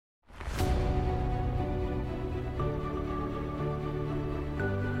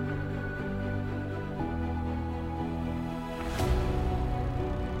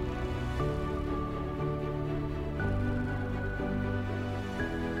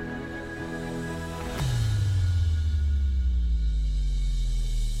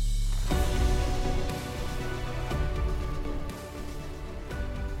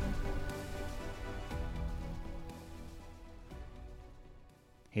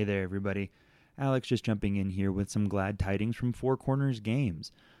Hey there, everybody. Alex just jumping in here with some glad tidings from Four Corners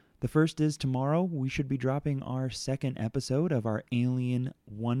Games. The first is tomorrow we should be dropping our second episode of our Alien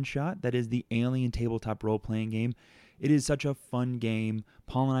one-shot. That is the Alien tabletop role-playing game. It is such a fun game.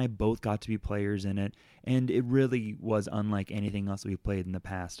 Paul and I both got to be players in it, and it really was unlike anything else that we've played in the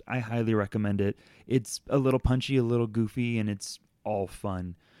past. I highly recommend it. It's a little punchy, a little goofy, and it's all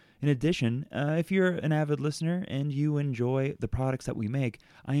fun. In addition, if you're an avid listener and you enjoy the products that we make,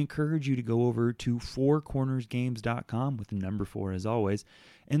 I encourage you to go over to fourcornersgames.com with the number 4 as always,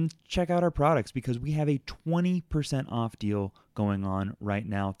 and check out our products because we have a 20% off deal going on right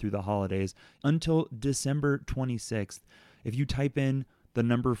now through the holidays until December 26th. If you type in the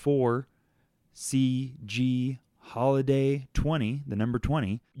number 4, CG Holiday 20, the number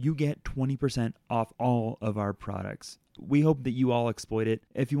 20, you get 20% off all of our products. We hope that you all exploit it.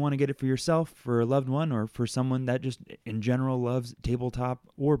 If you want to get it for yourself, for a loved one, or for someone that just in general loves tabletop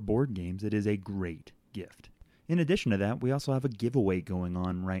or board games, it is a great gift. In addition to that, we also have a giveaway going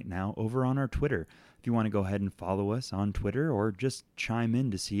on right now over on our Twitter. If you want to go ahead and follow us on Twitter or just chime in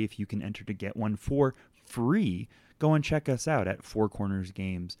to see if you can enter to get one for free, go and check us out at Four Corners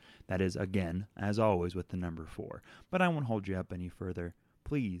Games. That is, again, as always, with the number 4. But I won't hold you up any further.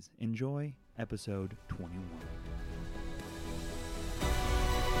 Please enjoy episode 21.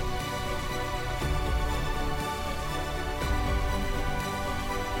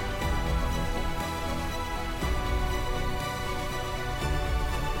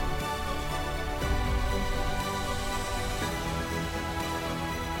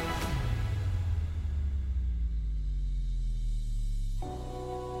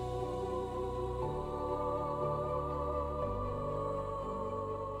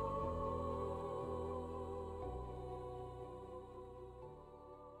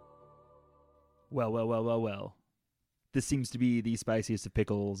 Well. This seems to be the spiciest of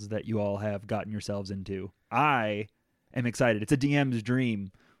pickles that you all have gotten yourselves into. I am excited. It's a DM's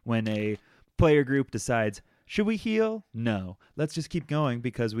dream when a player group decides, should we heal? No. Let's just keep going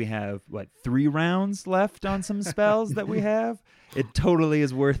because we have, 3 rounds left on some spells that we have? It totally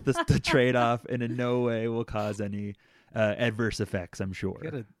is worth the trade-off and in no way will cause any adverse effects, I'm sure.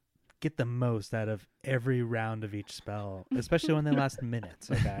 You gotta get the most out of every round of each spell, especially when they last minutes,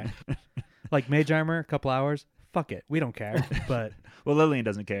 okay? Like Mage Armor, a couple hours, fuck it. We don't care. But well, Lillian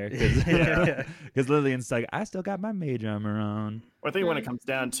doesn't care because Lillian's like, I still got my Mage Armor on. Well, I think when it comes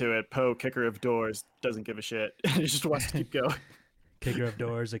down to it, Poe, kicker of doors, doesn't give a shit. He just wants to keep going. Kicker of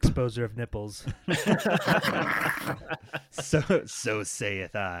doors, exposer of nipples. So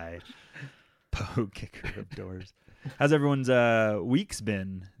saith I. Poe, kicker of doors. How's everyone's weeks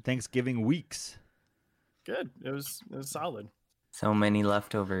been? Thanksgiving weeks. Good. It was solid. So many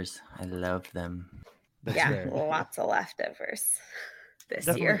leftovers. I love them. Lots of leftovers this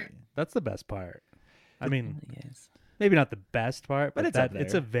Definitely. year. That's the best part. I mean, Yes. maybe not the best part, but it's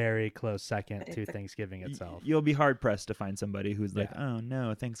it's a very close second to Thanksgiving itself. You'll be hard-pressed to find somebody who's like, oh,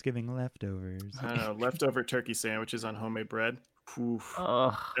 no, Thanksgiving leftovers. I don't know. Leftover turkey sandwiches on homemade bread. Oof.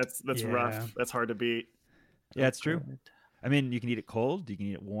 Oh, That's rough. That's hard to beat. Yeah, it's true. I mean, you can eat it cold. You can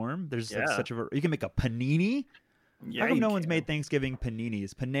eat it warm. There's you can make a panini. Yeah, How come no one's made Thanksgiving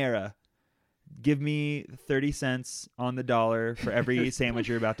paninis? Panera, give me 30 cents on the dollar for every sandwich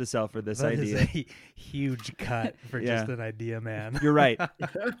you're about to sell for this That idea. is a huge cut for just an idea, man. You're right,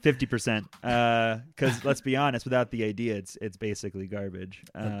 50%. Because let's be honest, without the idea, it's basically garbage.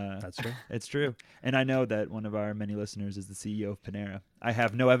 That's true. It's true. And I know that one of our many listeners is the CEO of Panera. I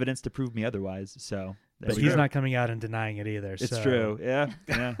have no evidence to prove me otherwise, so. But he's not coming out and denying it either. It's true. Yeah.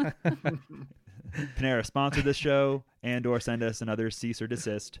 Panera, sponsor this show and or send us another cease or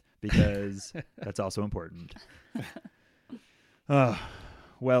desist because that's also important. Oh,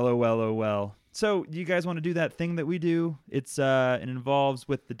 well. So you guys want to do that thing that we do? It involves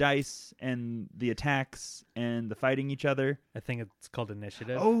with the dice and the attacks and the fighting each other. I think it's called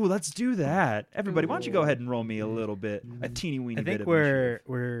initiative. Oh, let's do that. Everybody, why don't you go ahead and roll me a little bit, a teeny weeny bit of initiative.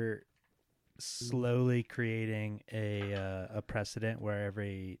 we're slowly creating a precedent where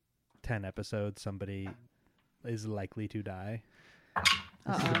every 10 episodes somebody is likely to die.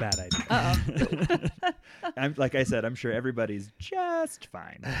 This is a bad idea. Like I said, I'm sure everybody's just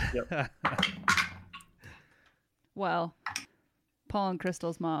fine. Yep. Well, Paul and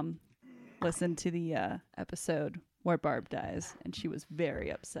Crystal's mom listened to the episode where Barb dies, and she was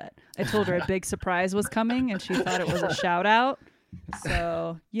very upset. I told her a big surprise was coming, and she thought it was a shout out.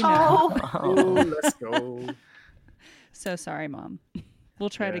 So, you know. Oh, let's go. So sorry, Mom. We'll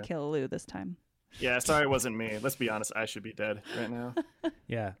try to kill Lou this time. Yeah, sorry it wasn't me. Let's be honest, I should be dead right now.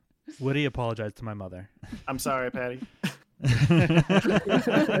 Yeah. Woody apologized to my mother. I'm sorry, Patty.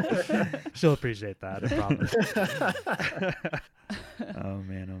 She'll appreciate that, I promise. Oh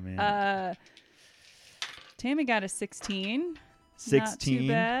man. Tammy got a 16. 16. Not too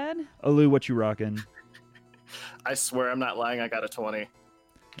bad. Alu, what you rocking? I swear I'm not lying. I got a 20.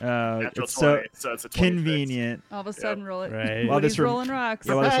 It's 20, so so it's a 26. convenient. All of a sudden, roll it. Right. While Woody's this rem- rolling rocks.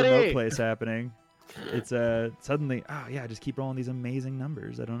 Yeah, while this Alrighty. remote play's happening, it's suddenly. Oh yeah, just keep rolling these amazing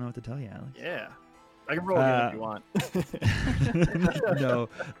numbers. I don't know what to tell you, Alex. Yeah. I can roll again if you want. No,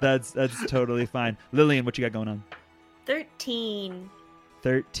 that's totally fine. Lillian, what you got going on? 13.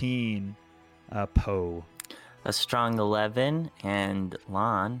 13. Poe. A strong 11, and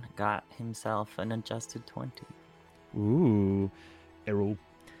Lon got himself an adjusted 20. Ooh. Errol.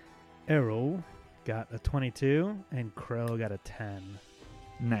 Errol got a 22, and Crow got a 10.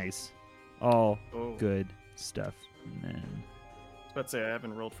 Nice. All Oh. good stuff. And then I was about to say I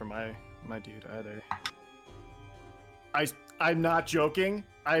haven't rolled for my dude either. I'm not joking.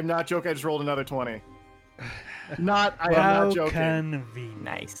 I'm not joking. I just rolled another 20. I am not joking. Convenient.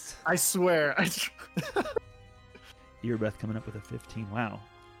 Nice. I swear. Earbeth coming up with a 15. Wow.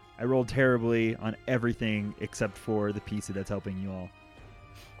 I rolled terribly on everything except for the PC that's helping you all.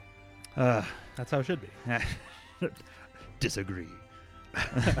 That's how it should be. Disagree.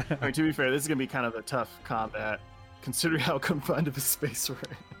 I mean, to be fair, this is gonna be kind of a tough combat, considering how confined of a space we're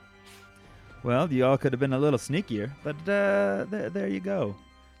in. Well, you all could have been a little sneakier, but there you go.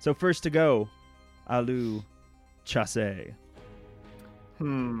 So first to go, Alu Chasse.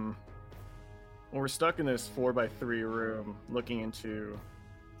 Well, we're stuck in this 4x3 room, looking into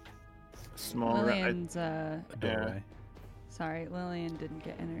a small. Lillian's, Doorway. sorry, Lillian didn't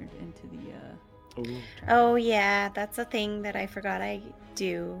get entered into the, Ooh. Oh, yeah. That's a thing that I forgot I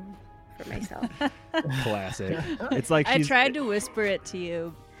do for myself. Classic. It's like I she's, tried to whisper it to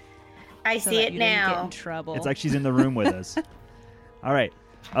you. I so see that it you didn't get now. in trouble. It's like she's in the room with us. All right,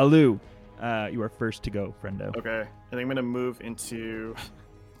 Alu, you are first to go, friendo. Okay, I think I'm gonna move into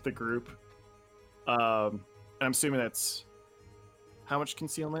the group. I'm assuming that's how much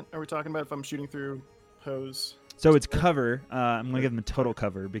concealment are we talking about if I'm shooting through Poe's? So it's cover. I'm gonna give them a total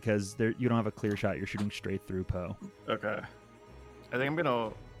cover because you don't have a clear shot. You're shooting straight through Poe. Okay. I think I'm gonna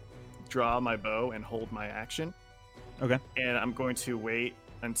draw my bow and hold my action. Okay. And I'm going to wait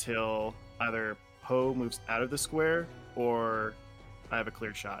until either Poe moves out of the square or I have a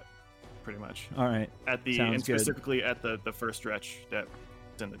clear shot, pretty much. All right. At the Sounds and good. specifically at the first stretch that's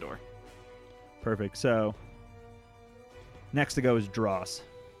in the door. Perfect. So next to go is Dross.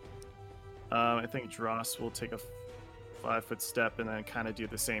 I think Dross will take a 5-foot step and then kind of do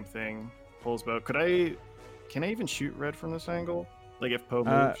the same thing. Pulls bow. Can I even shoot red from this angle? Like if Poe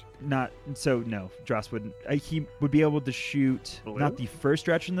moves? No. Dross wouldn't. He would be able to shoot Blue? not the first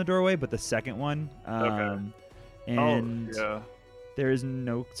stretch in the doorway, but the second one. Okay. And yeah. there is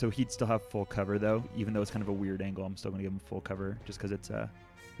no. So he'd still have full cover though, even though it's kind of a weird angle. I'm still going to give him full cover just because it's the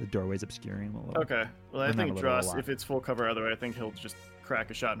doorway's obscuring him a little. Okay. Well, I Well, not think a little, a Dross, lot. if it's full cover other way, I think he'll just crack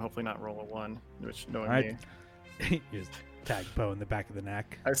a shot and hopefully not roll a 1, which knowing All right. me. You just tag Poe in the back of the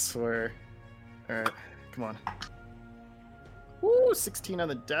neck. I swear. All right. Come on. Woo, 16 on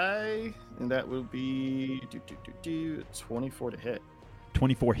the die, and that will be 24 to hit.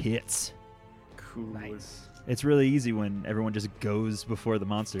 24 hits. Cool. Nice. It's really easy when everyone just goes before the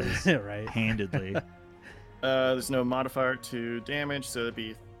monsters Right. handedly. There's no modifier to damage, so it'd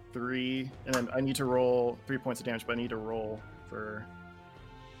be 3, and then I need to roll 3 points of damage, but I need to roll for.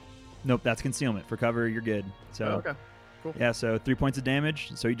 Nope, that's concealment. For cover, you're good. So Oh, okay. Cool. yeah, so 3 points of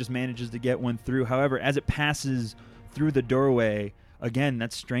damage. So he just manages to get one through. However, as it passes through the doorway, again,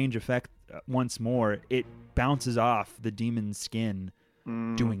 that strange effect once more, it bounces off the demon's skin,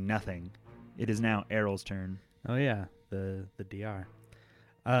 doing nothing. It is now Errol's turn. Oh yeah, the DR.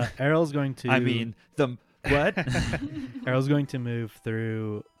 Errol's going to. I mean, the what? Errol's going to move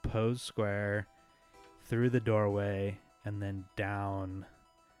through Poe's square, through the doorway, and then down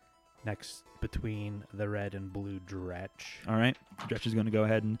next between the red and blue Dretch. All right, Dretch is going to go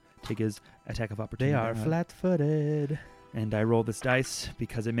ahead and take his attack of opportunity. They are flat-footed. And I roll this dice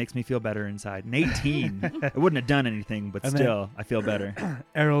because it makes me feel better inside. An 18. It wouldn't have done anything, but And still, I feel better.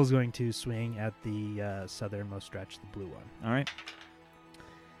 Errol's going to swing at the southernmost stretch, the blue one. All right.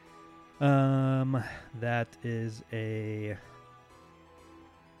 That is a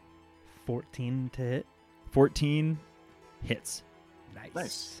 14 to hit. 14 hits.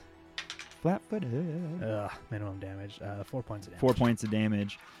 Nice. Flat-footed. Minimum damage. 4 points of damage. 4 points of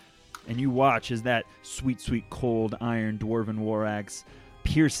damage. And you watch as that sweet, sweet, cold iron dwarven war axe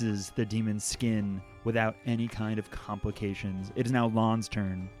pierces the demon's skin without any kind of complications. It is now Lon's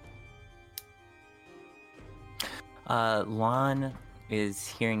turn. Lon is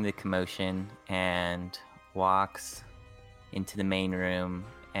hearing the commotion and walks into the main room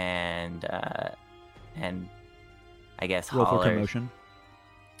and I guess Roll for hollers. commotion.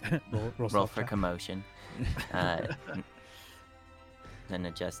 Roll for commotion. An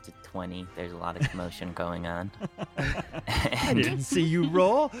adjusted 20. There's a lot of commotion going on. I didn't see you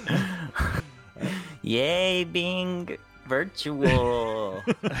roll. Yay, being virtual.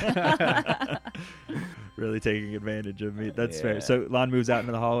 Really taking advantage of me. That's Yeah. fair. So Lon moves out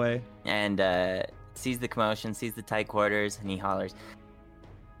into the hallway. And sees the commotion, sees the tight quarters, and he hollers,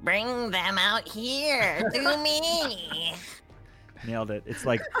 "Bring them out here to me!" Nailed it. It's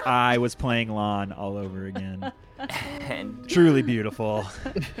like I was playing Lon all over again. And Truly beautiful.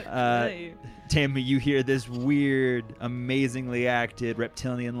 Hey. Tammy, you hear this weird, amazingly acted,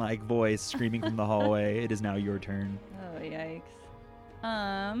 reptilian-like voice screaming from the hallway. It is now your turn. Oh, yikes.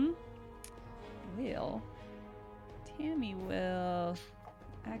 Well, Tammy will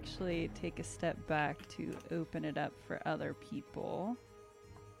actually take a step back to open it up for other people.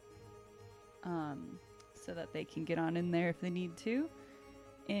 So that they can get on in there if they need to.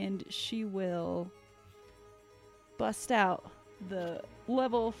 And she will bust out the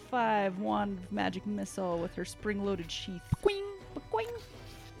level 5 wand of magic missile with her spring-loaded sheath. Quing, quing.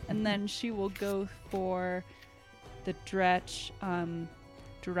 And then she will go for the dretch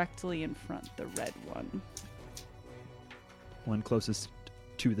directly in front, the red one. One closest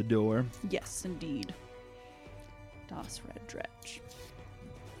to the door. Yes, indeed. Das red dretch.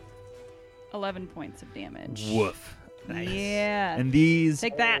 11 points of damage. Woof. Nice. Yeah. And these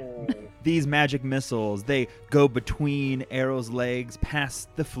Take that. These magic missiles, they go between Arrow's legs,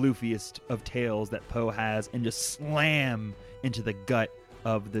 past the floofiest of tails that Poe has, and just slam into the gut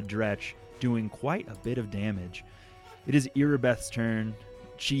of the Dretch, doing quite a bit of damage. It is Irabeth's turn.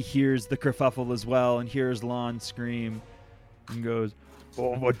 She hears the kerfuffle as well and hears Lon scream and goes,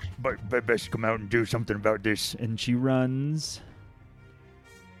 "Oh, I best come out and do something about this." And she runs.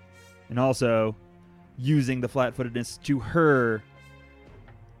 And also, using the flat-footedness to her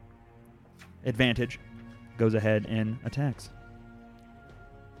advantage, goes ahead and attacks.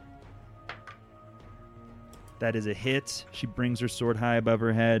 That is a hit. She brings her sword high above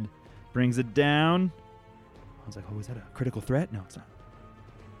her head, brings it down. I was like, oh, is that a critical threat? No, it's not.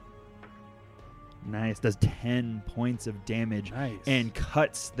 Nice. Does 10 points of damage. Nice. And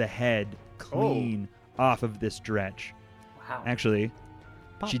cuts the head clean off of this Dretch. wow. Actually,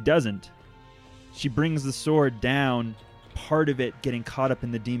 she doesn't. She brings the sword down, part of it getting caught up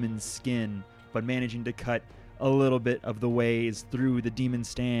in the demon's skin, but managing to cut a little bit of the ways through the demon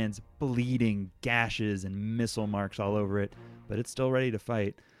stands, bleeding gashes and missile marks all over it, but it's still ready to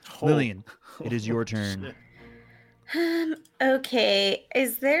fight. Lillian, it is your turn. Okay.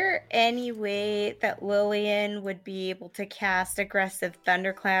 Is there any way that Lillian would be able to cast Aggressive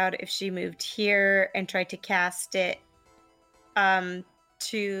Thundercloud if she moved here and tried to cast it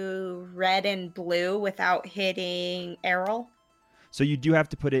to red and blue without hitting Errol? So you do have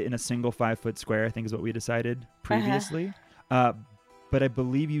to put it in a single 5-foot square, I think is what we decided previously. But I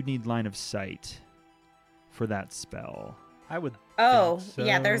believe you need line of sight for that spell. I would. Oh, think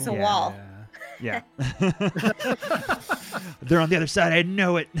yeah, so. there's a Yeah. wall. Yeah. They're on the other side. I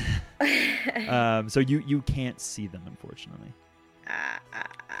know it. So you can't see them, unfortunately.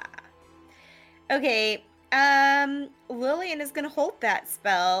 Okay. Lillian is going to hold that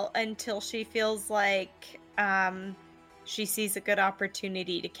spell until she feels like she sees a good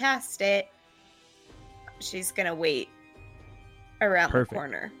opportunity to cast it. She's going to wait around Perfect. the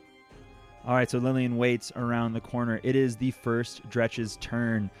corner. All right, so Lillian waits around the corner. It is the first Dretch's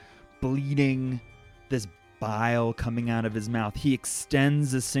turn. Bleeding, this bile coming out of his mouth. He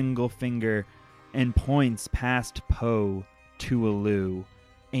extends a single finger and points past Poe to Alu.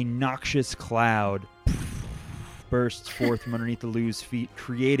 A noxious cloud bursts forth from underneath Alu's feet,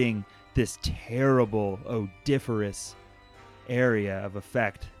 creating this terrible, odoriferous area of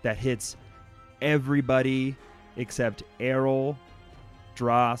effect that hits everybody except Errol,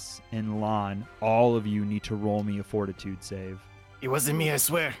 Dross, and Lon. All of you need to roll me a fortitude save. It wasn't me, I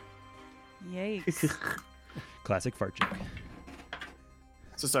swear. Yikes. Classic fart joke.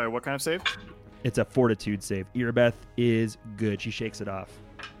 So sorry, what kind of save? It's a fortitude save. Irabeth is good. She shakes it off.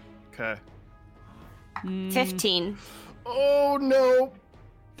 Okay. 15. Oh no.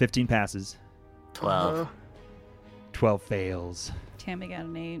 15 passes. 12. 12 fails. Tammy got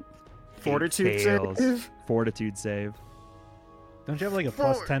an 8. Fortitude Eight fails. save. Fortitude save. Don't you have like a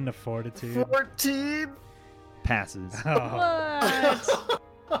plus 10 to fortitude? 14. Passes. Oh.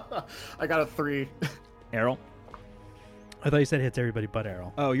 What? I got a 3. Errol? I thought you said hits everybody but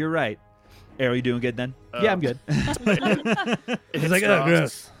Errol. Oh, you're right. Are you doing good then? Yeah, I'm good. It's like, oh,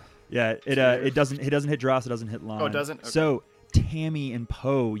 gross. Yeah, it doesn't hit Dross, it doesn't hit Lon. Oh, it doesn't? Okay. So Tammy and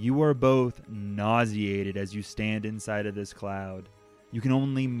Poe, you are both nauseated as you stand inside of this cloud. You can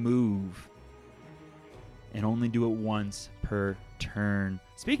only move and only do it once per turn.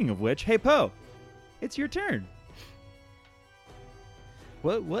 Speaking of which, hey Poe, it's your turn.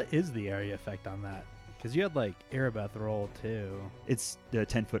 What is the area effect on that? Because you had like Erebeth roll too. It's the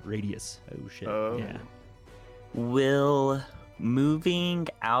 10-foot radius. Oh shit. Oh. Yeah. Will moving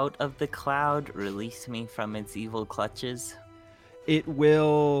out of the cloud release me from its evil clutches? It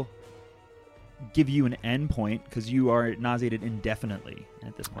will give you an end point because you are nauseated indefinitely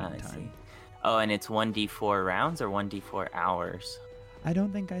at this point I in time. see. Oh, and it's 1d4 rounds or 1d4 hours? I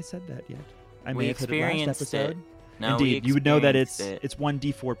don't think I said that yet. I We may have said it last experienced it. episode. No, Indeed, we you would know that experienced it's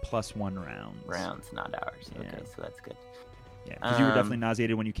 1d4 plus 1 rounds. rounds, not hours. Yeah. Okay, so that's good. Yeah, because you were definitely Um,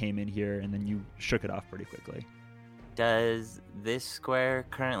 nauseated when you came in here, and then you shook it off pretty quickly. Does this square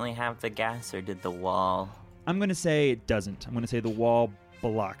currently have the gas, or did the wall? I'm going to say it doesn't. I'm going to say the wall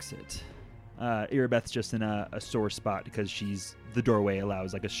blocks it. Erebeth's just in a sore spot because the doorway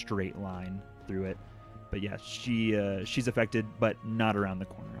allows like a straight line through it. But yeah, she's affected, but not around the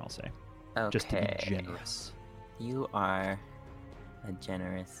corner, I'll say. Okay. Just to be generous. You are a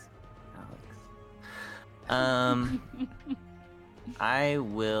generous Alex. I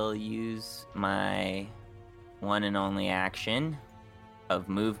will use my one and only action of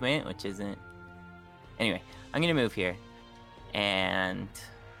movement, which isn't... Anyway, I'm going to move here. And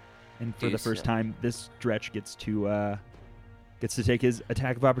For do the first so. time, this Dretch gets to take his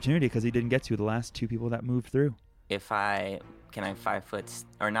attack of opportunity because he didn't get to the last two people that moved through. Can I 5 foot,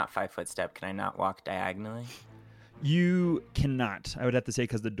 or not 5 foot step, can I not walk diagonally? You cannot. I would have to say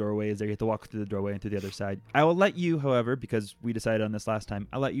because the doorway is there. You have to walk through the doorway and through the other side. I will let you, however, because we decided on this last time,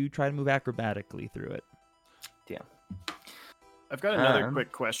 I'll let you try to move acrobatically through it. Deal. I've got another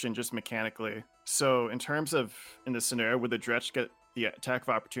quick question, just mechanically. So, in terms of in this scenario, would the Dretch get the attack of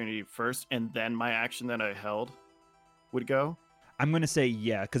opportunity first, and then my action that I held would go? I'm going to say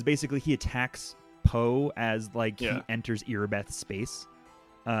yeah, because basically he attacks Poe as he enters Erebeth's space,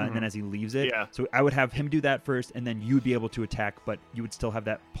 and then as he leaves it. Yeah. So I would have him do that first, and then you would be able to attack, but you would still have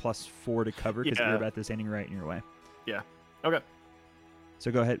that +4 to cover because Erebeth is standing right in your way. Yeah. Okay. So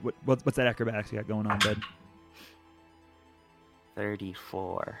go ahead. What's that acrobatics you got going on, bud?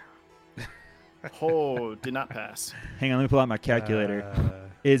 34. Oh, did not pass. Hang on, let me pull out my calculator.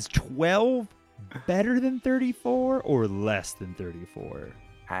 Is 12 better than 34 or less than 34?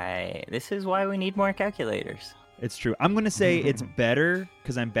 This is why we need more calculators. It's true. I'm going to say it's better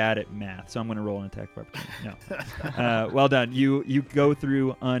because I'm bad at math, so I'm going to roll an attack of opportunity. No. Well done. You go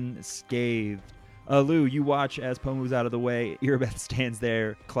through unscathed. Lou, you watch as Poe moves out of the way. Erebeth stands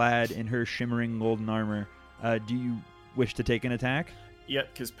there, clad in her shimmering golden armor. Do you wish to take an attack?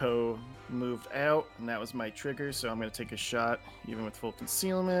 Yep, because Poe moved out, and that was my trigger, so I'm going to take a shot, even with full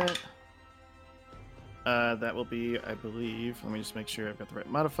concealment. That will be, I believe, let me just make sure I've got the right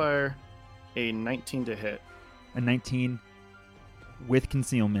modifier, a 19 to hit. A 19 with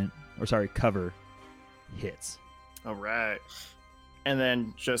concealment, cover, hits. All right. And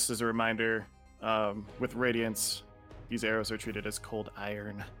then, just as a reminder, with Radiance, these arrows are treated as cold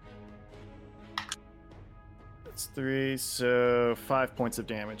iron. That's 3, so 5 points of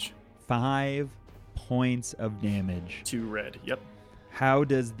damage. 5 points of damage. 2 red, yep. How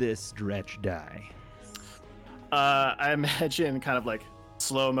does this Dretch die? I imagine kind of like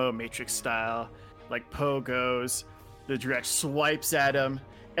slow-mo Matrix style. Like Poe goes, the Dretch swipes at him,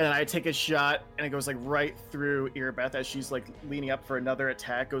 and then I take a shot, and it goes like right through Erebeth as she's like leaning up for another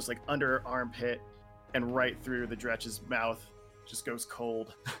attack. Goes like under her armpit, and right through the Dretch's mouth. Just goes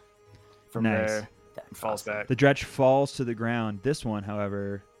cold. From Nice. there, and falls back. The Dretch falls to the ground. This one,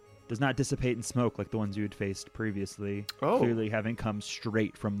 however, does not dissipate in smoke like the ones you had faced previously. Oh. Clearly having come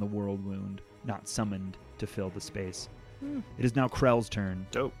straight from the world wound, not summoned to fill the space. It is now Krell's turn.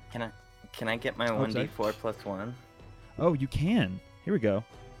 Dope. Can I get my Oh, sorry. 1d4 plus 1? Oh, you can. Here we go.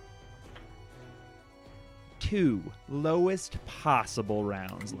 2 lowest possible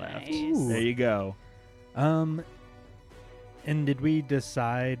rounds left. Nice. There you go. And did we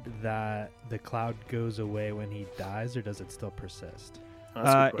decide that the cloud goes away when he dies, or does it still persist? Oh,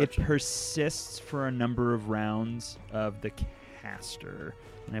 that's a good It question. persists for a number of rounds of the caster,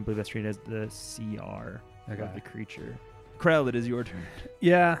 and I believe that's treated as the CR of Okay. the creature. Krell, it is your turn.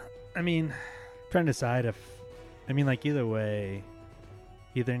 Yeah, I mean, trying to decide if, either way,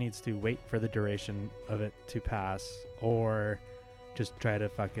 either needs to wait for the duration of it to pass, or just try to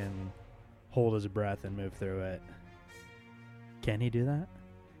fucking hold his breath and move through it. Can he do that?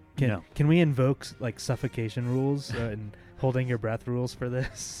 Can we invoke like suffocation rules and holding your breath rules for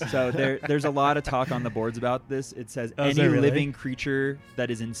this? So there's a lot of talk on the boards about this. It says Oh, is any there really? living creature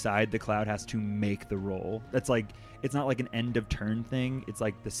that is inside the cloud has to make the roll. That's like, it's not like an end of turn thing. It's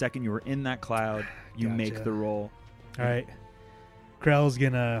like the second you are in that cloud, you make Gotcha. the roll. All right, Krell's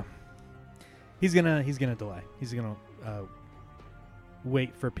gonna delay. He's gonna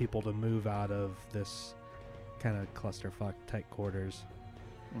wait for people to move out of this kind of clusterfuck tight quarters.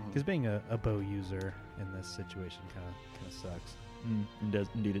 Because being a bow user in this situation kind of sucks.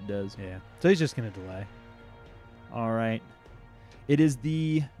 Indeed it does. Yeah. So he's just gonna delay. All right. It is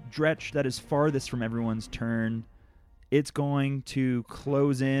the Dretch that is farthest from everyone's turn. It's going to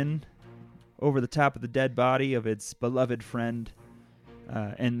close in over the top of the dead body of its beloved friend,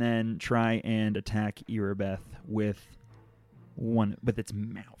 and then try and attack Irabeth with its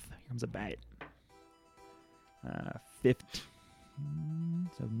mouth. Here comes a bite. 15.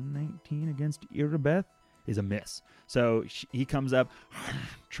 So 19 against Irabeth is a miss. So he comes up,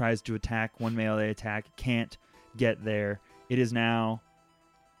 tries to attack, one melee attack, can't get there. It is now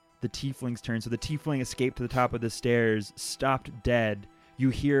the tiefling's turn. So the tiefling escaped to the top of the stairs, stopped dead. You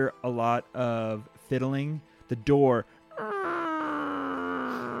hear a lot of fiddling. The door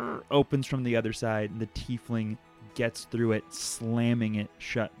opens from the other side, and the tiefling gets through it, slamming it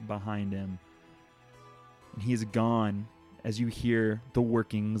shut behind him. And he is gone as you hear the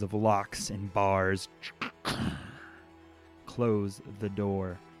workings of locks and bars close the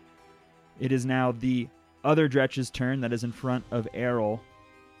door. It is now the other Dretch's turn that is in front of Errol.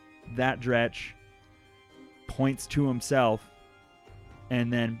 That Dretch points to himself,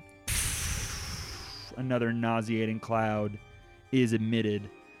 and then another nauseating cloud is emitted.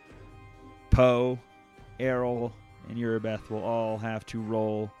 Poe, Errol, and Irabeth will all have to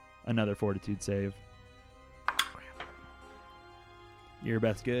roll another fortitude save.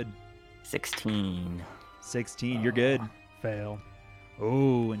 Irabeth's good. 16. 16, you're good. Fail.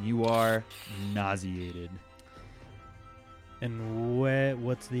 Oh, and you are nauseated. And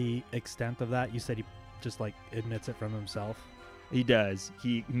what's the extent of that? You said he just like admits it from himself. He does.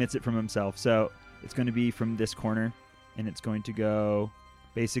 He admits it from himself. So it's going to be from this corner, and it's going to go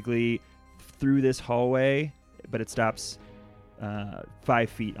basically through this hallway, but it stops 5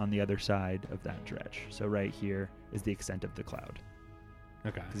 feet on the other side of that Dretch. So right here is the extent of the cloud.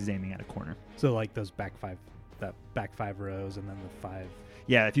 Okay. Because he's aiming at a corner. So like those back five rows, and then the five.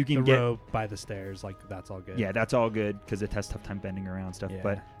 Yeah, if you The can get row by the stairs, like that's all good. Yeah, that's all good because it has tough time bending around stuff. Yeah.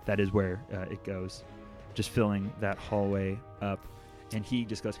 But that is where it goes, just filling that hallway up, and he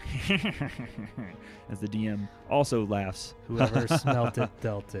just goes as the DM also laughs. Whoever smelt it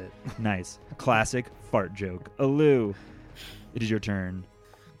dealt it. Nice, classic fart joke. Alu, it is your turn.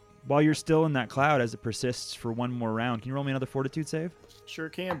 While you're still in that cloud, as it persists for one more round, can you roll me another fortitude save? Sure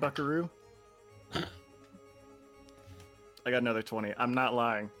can, buckaroo. I got another 20. I'm not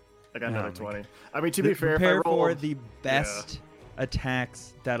lying. I got another 20. I mean, to be fair, if I Prepare roll for the best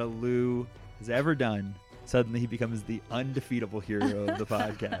attacks that Alu has ever done. Suddenly, he becomes the undefeatable hero of the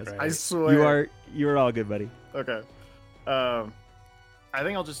podcast. Right. I swear. You are all good, buddy. Okay. I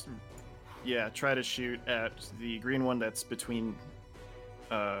think I'll just, try to shoot at the green one that's between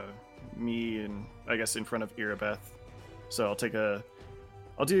me and, I guess, in front of Irabeth. So I'll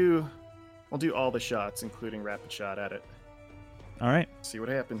do all the shots, including rapid shot at it. All right. See what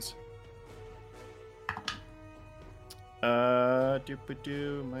happens.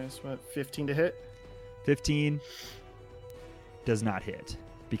 Minus what? 15 to hit. 15 does not hit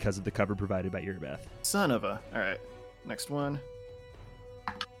because of the cover provided by Irabeth. Son of a. All right. Next one.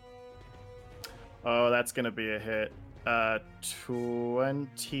 Oh, that's gonna be a hit.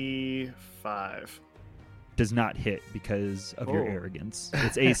 25. Does not hit because of your arrogance.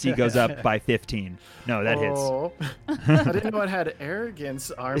 Its AC goes up by 15. No, that hits. I didn't know it had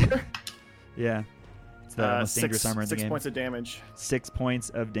arrogance armor. Yeah. It's the most dangerous armor in the game. 6 points of damage. 6 points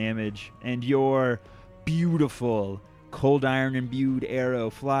of damage. And your beautiful cold iron imbued arrow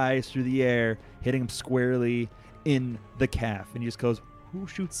flies through the air, hitting him squarely in the calf. And he just goes, who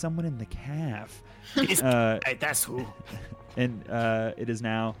shoots someone in the calf? That's who. And it is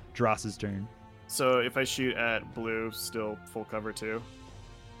now Dross's turn. So if I shoot at blue, still full cover too?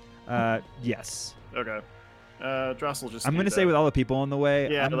 Yes. Okay. Dross will just. I'm going to say with all the people in the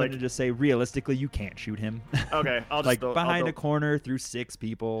way, Yeah, I'm going to just say realistically, you can't shoot him. Okay, I'll just like behind a corner through 6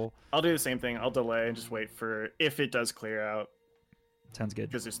 people. I'll do the same thing. I'll delay and just wait for if it does clear out. Sounds good.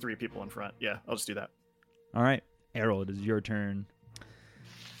 Because there's 3 people in front. Yeah, I'll just do that. All right, Errol, it is your turn.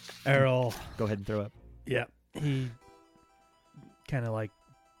 Errol. Go ahead and throw up. Yeah. He kind of like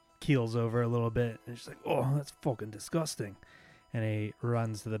keels over a little bit and she's like, oh, that's fucking disgusting. and he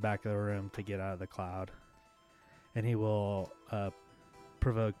runs to the back of the room to get out of the cloud. And he will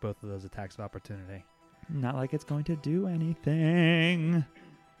provoke both of those attacks of opportunity. Not like it's going to do anything.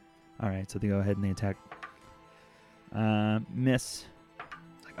 All right, so they go ahead and they attack. Miss.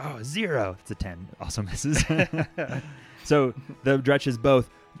 It's like, oh, 0. It's a 10. Also misses. So the Dretches both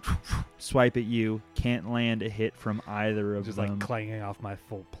swipe at you. Can't land a hit from either of Just them. like clanging off my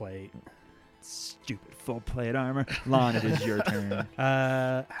full plate. Stupid full plate armor. Lon, it is your turn.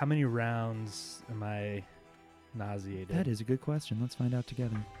 How many rounds am I nauseated? That is a good question. Let's find out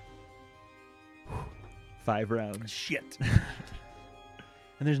together. 5 rounds. Shit.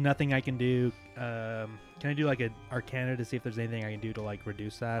 And there's nothing I can do. Can I do like an Arcana to see if there's anything I can do to like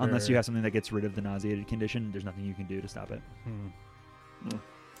reduce that? Unless you have something that gets rid of the nauseated condition, there's nothing you can do to stop it.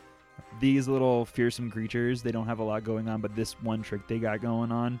 These little fearsome creatures, they don't have a lot going on, but this one trick they got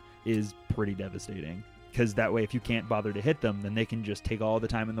going on is pretty devastating. Because that way, if you can't bother to hit them, then they can just take all the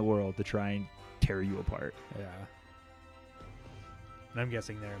time in the world to try and tear you apart. Yeah. And I'm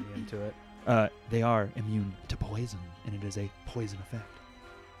guessing they're immune to it. They are immune to poison, and it is a poison effect.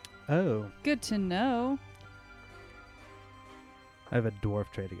 Oh. Good to know. I have a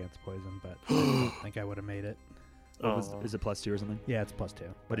dwarf trait against poison, but I don't think I would have made it. Is it +2 or something? Yeah, it's +2.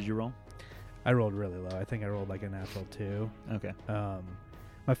 What did you roll? I rolled really low. I think I rolled like a natural 2. Okay.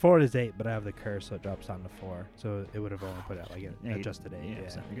 My forward is 8, but I have the curse, so it drops down to 4. So it would have only put out like an adjusted 8. Yeah,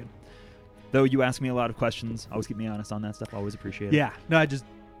 so you're good. Though you ask me a lot of questions, always keep me honest on that stuff. Always appreciate it. Yeah. No, I just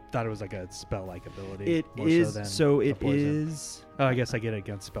thought it was like a spell-like ability. It more is. So It a poison. is. Oh, I guess I get it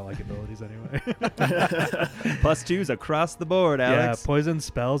against spell-like abilities anyway. +2s across the board, Alex. Yeah, poison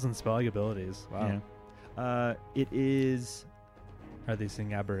spells and spell-like abilities. Wow. Yeah. It is. Are these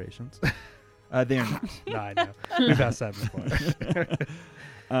things aberrations? They are not. No, I know. We've asked that before.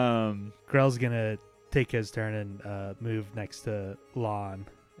 Grell's gonna take his turn and move next to Lon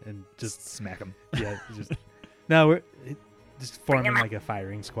and just smack him. Yeah, just no, we're just forming like a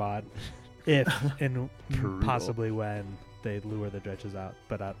firing squad. If and Brutal. possibly when they lure the Dretches out,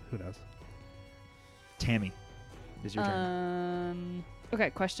 but who knows? Tammy, is your turn. Okay,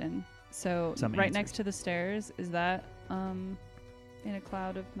 question. So Some right answers. next to the stairs, is that in a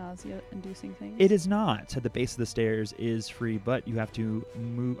cloud of nausea-inducing things? It is not. At the base of the stairs is free, but you have to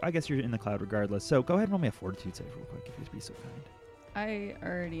move. I guess you're in the cloud regardless. So go ahead and roll me a fortitude save real quick, if you'd be so kind. I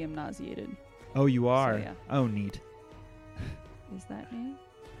already am nauseated. Oh, you are? yeah. Oh, neat. Is that me?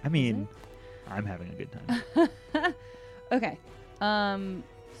 I mean, I'm having a good time. Okay.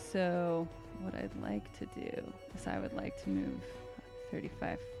 So what I'd like to do is I would like to move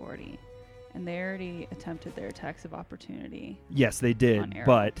 35, 40. And they already attempted their attacks of opportunity. Yes, they On did, arrow.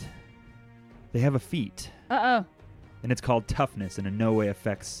 but they have a feat, Uh-oh. and it's called toughness, and in no way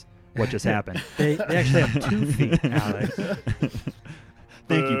affects what just happened. They actually have 2 feet, Alex.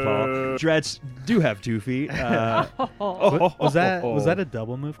 Thank you, Paul. Dretch do have 2 feet. Was that a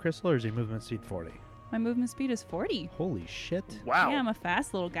double move, Crystal, or is your movement speed 40? My movement speed is 40. Holy shit! Wow. Yeah, I'm a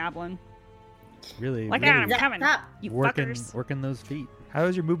fast little goblin. Really, Like, really I'm coming. You fuckers. working those feet. How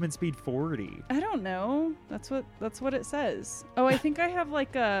is your movement speed 40? I don't know. That's what it says. Oh, I think I have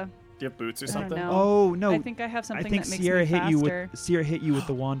like a. Do you have boots or I don't something? know. Oh no! I think I have something I think that makes Sierra me hit you faster. with Sierra hit you with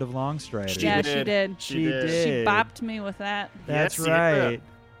the wand of Longstrider. Yeah, did. she did. She did. She did. bopped me with that. That's Yes, Sierra. right.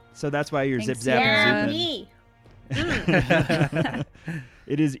 So that's why you're zip Thanks, zapping Yeah, zooping. me.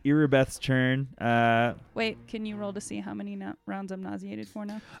 It is Irabeth's turn. Wait, can you roll to see how many rounds I'm nauseated for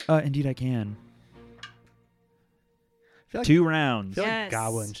now? Indeed I can. I feel like, 2 I rounds. feel Yes. like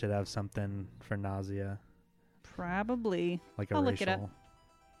Goblin should have something for nausea, Probably. like a I'll racial. look it up.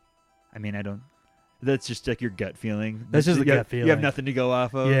 I mean, I don't. That's just like your gut feeling. That's just the You gut have- You have feeling. nothing to go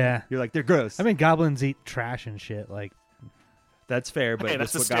off of. Yeah. You're like, they're gross. I mean, goblins eat trash and shit. Like, that's fair, but Hey,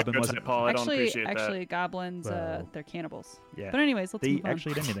 that's that's a what Goblin wasn't. stereotype, Paul. I don't appreciate Actually, goblins, Well. they're cannibals. Yeah. But anyways, let's They move eat on.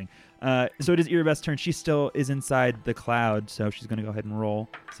 actually eat anything. So it is Irabeth's turn. She still is inside the cloud, so she's going to go ahead and roll.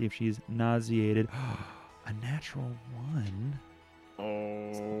 See if she's nauseated. A natural 1. that.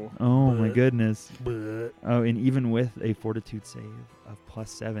 Oh. Oh my But- goodness. bleh. Oh, and even with a fortitude save of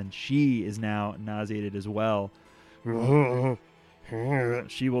 +7, she is now nauseated as well.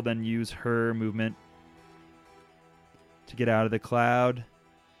 She will then use her movement to get out of the cloud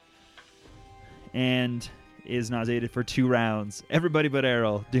and is nauseated for 2 rounds. Everybody but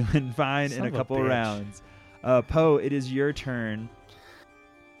Errol doing fine Son in a of a couple bitch. rounds. Poe, it is your turn.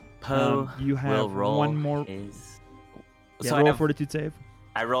 Poe You will have roll one more. his. Yeah, So roll I, a have, fortitude save.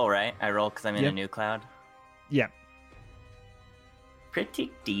 I roll, right? I roll because I'm in Yep. a new cloud. Yeah.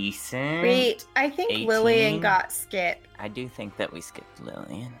 Pretty decent. Wait, I think 18. Lillian got skipped. I do think that we skipped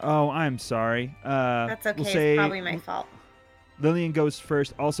Lillian. Oh, I'm sorry. That's okay. We'll say, It's probably my fault. Lillian goes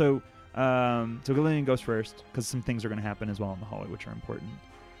first. Also, so Lillian goes first because some things are going to happen as well in the hallway, which are important.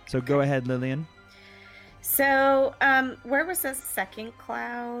 So go ahead, Lillian. So, where was the second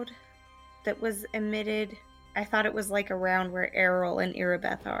cloud that was emitted? I thought it was like around where Errol and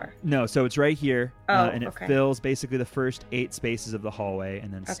Irabeth are. No, so it's right here, Oh, and it okay. fills basically the first 8 spaces of the hallway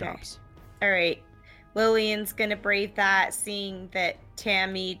and then stops. All right. Lillian's going to brave that, seeing that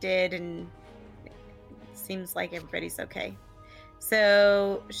Tammy did, and it seems like everybody's okay.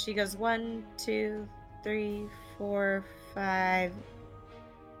 So she goes 1, 2, 3, 4, 5,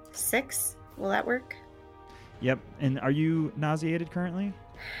 6. Will that work? Yep. And are you nauseated currently?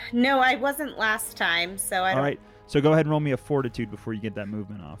 No, I wasn't last time, so I don't. All right. So go ahead and roll me a fortitude before you get that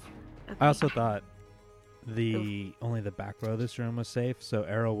movement off. Okay. I also thought only the back row of this room was safe, so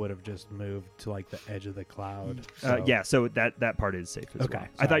Arrow would have just moved to like the edge of the cloud. Yeah, so that part is safe as Okay, well.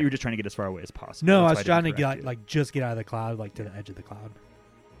 I thought sorry. you were just trying to get as far away as possible. No, I That's was why trying to didn't get correct you. like just get out of the cloud, like to the edge of the cloud.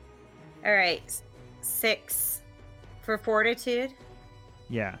 All right. 6 for fortitude.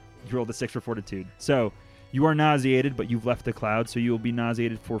 Yeah, you rolled a 6 for fortitude. So you are nauseated, but you've left the cloud, so you will be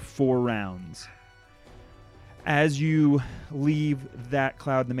nauseated for 4 rounds. As you leave that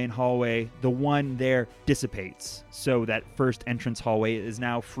cloud in the main hallway, the one there dissipates. So that first entrance hallway is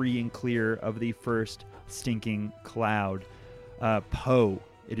now free and clear of the first stinking cloud. Poe,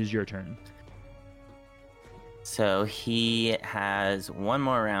 it is your turn. So he has one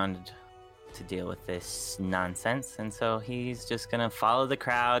more round to deal with this nonsense, and so he's just gonna follow the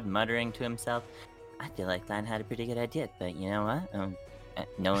crowd, muttering to himself, I feel like Lan had a pretty good idea, but you know what?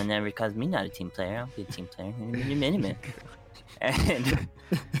 No one ever calls me not a team player. I'll be a team player in a minute. And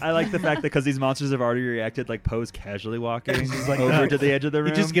I like the fact that because these monsters have already reacted, like Poe's casually walking He's like, over to the edge of the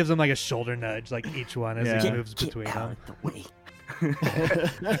room. He just gives them like a shoulder nudge, like each one as he Yeah. moves get between out them. of the way.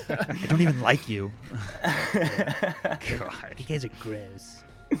 I don't even like you. God. You guys are gross.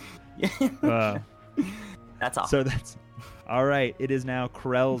 That's all. So that's all right. It is now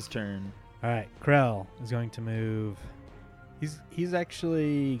Krell's turn. All right, Krell is going to move. He's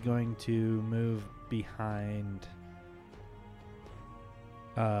actually going to move behind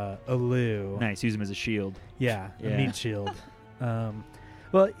Alu. Nice. Use him as a shield. Yeah, Yeah. a meat shield.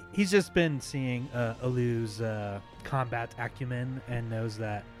 Well, he's just been seeing Alu's combat acumen and knows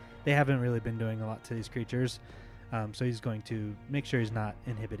that they haven't really been doing a lot to these creatures. So he's going to make sure he's not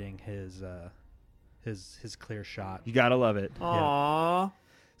inhibiting his clear shot. You gotta love it. Aww.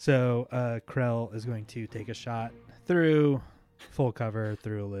 So Krell is going to take a shot through full cover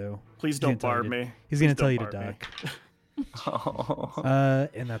through Alu. Please He's don't gonna tell barb you to- me. He's Please going to tell don't you to barb me. duck. Oh.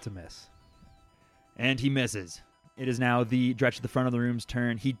 And that's a miss. And he misses. It is now the Dretch at the front of the room's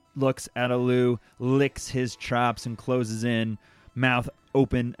turn. He looks at Alu, licks his chops, and closes in, mouth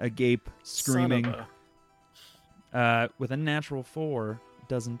open, agape, screaming. Son of With a natural 4,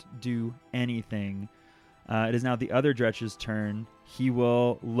 doesn't do anything. It is now the other Dretch's turn. He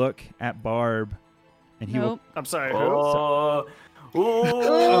will look at Barb, and he Nope. I'm sorry. Who? Oh. will.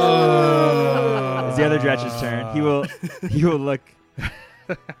 It's the other Dretch's turn. He will look.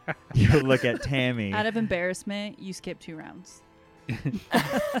 He will look at Tammy. Out of embarrassment, you skip 2 rounds.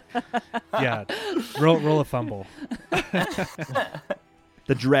 Yeah, roll a fumble.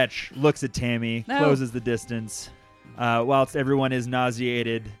 The Dretch looks at Tammy, No. closes the distance. Whilst everyone is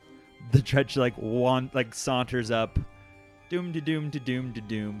nauseated, the Dretch saunters up, doom to doom to doom to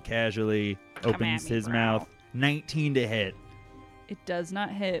doom, casually opens at me, his bro. mouth. 19 to hit. It does not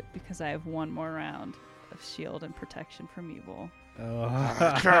hit because I have 1 more round of shield and protection from evil.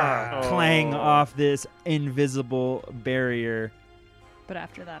 Clang off this invisible barrier. But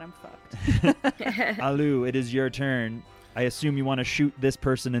after that, I'm fucked. Alu, it is your turn. I assume you want to shoot this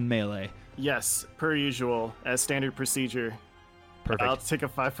person in melee. Yes, per usual, as standard procedure. Perfect. I'll take a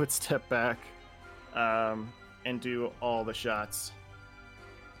 5-foot step back, and do all the shots.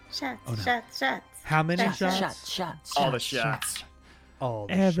 Shots, Oh, no. shots. How many Shots, shots? Shots. All the shots. All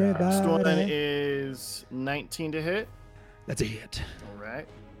the Everybody. shots. First one is 19 to hit. That's a hit. All right.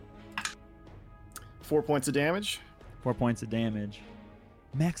 4 points of damage. 4 points of damage.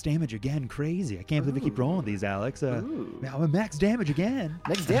 Max damage again. Crazy. I can't believe I keep rolling these, Alex. Ooh. Max damage again.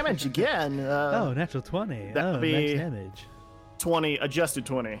 Next damage again. Oh, natural 20. That would max be- damage. 20, adjusted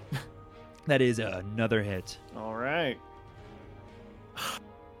 20. That is another hit. All right.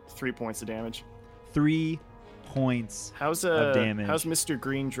 3 points of damage. 3 points. How's Of damage. How's Mr.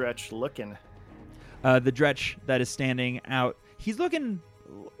 Green Dretch looking? The Dretch that is standing out, he's looking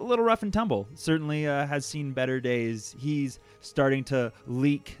a little rough and tumble. Certainly has seen better days. He's starting to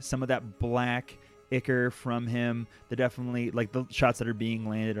leak some of that black ichor from him. They're definitely, like, the shots that are being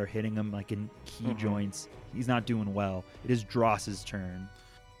landed are hitting him, like, in key joints. He's not doing well. It is Dross's turn.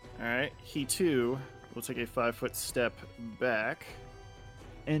 All right. He, too, will take a 5-foot step back.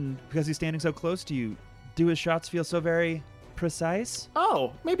 And because he's standing so close to you, do his shots feel so very precise?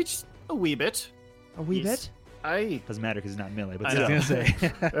 Oh, maybe just a wee bit. A wee bit? Doesn't matter because he's not melee, but I still. know. I was gonna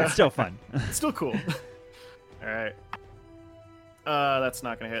say. It's still fun. Still cool. All right. That's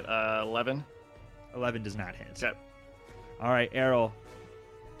not going to hit. 11. 11 does not hit. Okay. All right, Errol.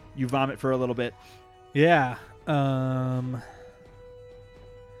 You vomit for a little bit. Yeah. Trying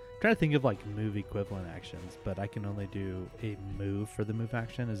to think of like move equivalent actions, but I can only do a move for the move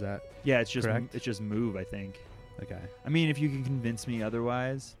action. Is that Yeah, it's correct? just move, I think. Okay. I mean, if you can convince me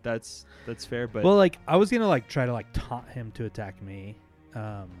otherwise, that's fair. But Well, like I was gonna like try to like taunt him to attack me,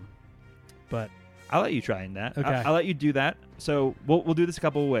 but I'll let you try in that. Okay. I'll let you do that. So we'll do this a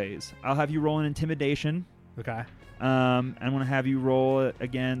couple of ways. I'll have you roll an intimidation. okay, I'm gonna have you roll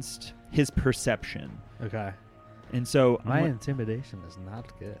against his perception. okay. And so My intimidation is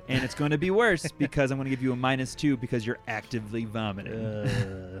not good. and it's going to be worse because I'm going to give you a -2 because you're actively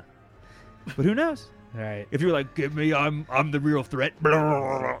vomiting. But who knows? All right. If you're like, give me, I'm the real threat.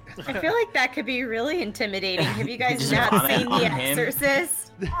 I feel like that could be really intimidating. Have you guys Just not vomit seen on The him.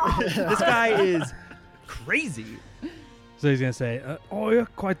 Exorcist? This guy is crazy. So he's gonna say, "Oh, you're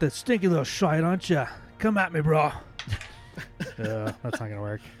quite the stinky little shite, aren't you? Come at me, bro." That's not gonna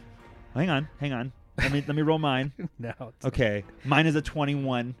work. Hang on. Let me roll mine. No. it's- Okay, mine is a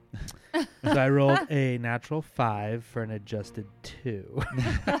 21. So I rolled a natural 5 for an adjusted 2.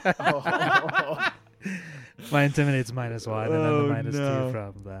 My intimidate's -1, and then Oh, the -2 no.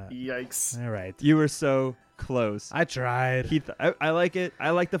 from that. Yikes. All right. You were so close. I tried. Keith, I like it. I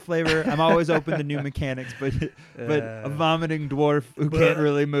like the flavor. I'm always open to new mechanics, but a vomiting dwarf who can't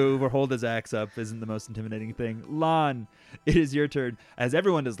really move or hold his axe up isn't the most intimidating thing. Lon, it is your turn, as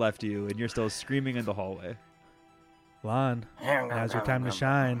everyone has left you, and you're still screaming in the hallway. Lon, now's your time to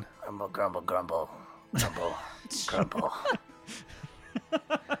shine. Grumble, grumble, grumble, grumble, grumble.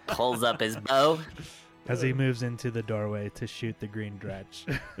 Pulls up his bow. As he moves into the doorway to shoot the green dretch.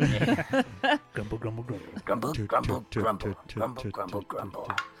 Yeah. Grumble, grumble, grumble. Grumble, grumble, grumble, grumble, grumble,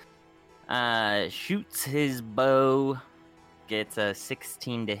 grumble. Shoots his bow. Gets a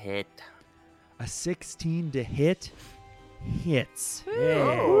 16 to hit. A 16 to hit hits. Oh,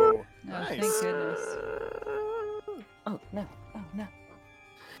 Oh, nice. thank goodness. Oh no! Oh no!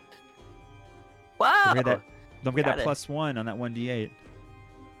 Wow! Don't get that Got it. +1 on that 1d8.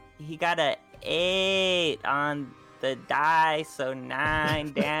 He got a 8 on the die, so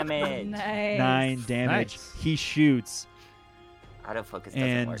 9 damage. Nice. 9 damage. Nice. He shoots, Autofocus doesn't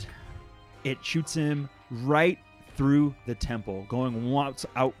and work. it shoots him right through the temple, going once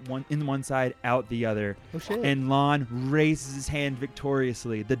out in one side, out the other. Oh, shit. And Lon raises his hand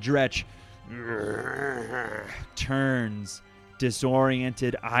victoriously. The Dretch turns,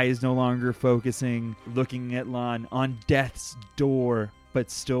 disoriented, eyes no longer focusing, looking at Lon on death's door, but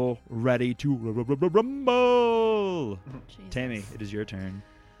still ready to rumble. Jesus. Tammy, it is your turn.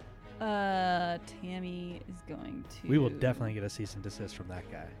 Tammy is going to. We will definitely get a cease and desist from that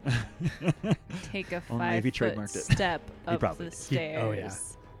guy. take a Only if he 5-foot trademarked it. step up probably the did. stairs, Oh, yeah.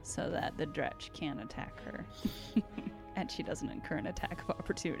 so that the Dretch can't attack her, and she doesn't incur an attack of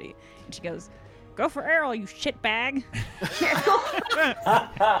opportunity. And she goes, "Go for Errol, you shitbag!"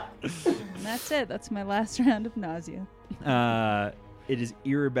 And that's it. That's my last round of nausea. It is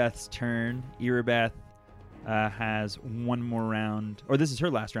Irabeth's turn. Irabeth has one more round, or this is her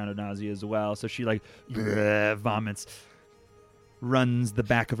last round of nausea as well. So she vomits, runs the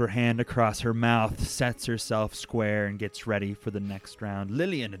back of her hand across her mouth, sets herself square, and gets ready for the next round.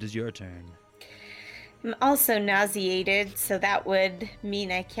 Lillian, it is your turn. I'm also nauseated, so that would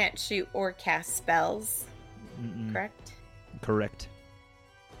mean I can't shoot or cast spells. Mm-mm. Correct? Correct.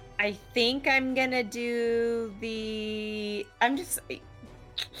 I think I'm gonna do the.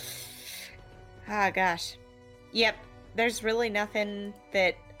 Gosh. Yep. There's really nothing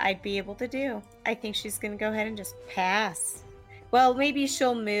that I'd be able to do. I think she's gonna go ahead and just pass. Well, maybe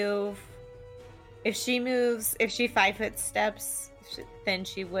she'll move. If she 5-foot steps, then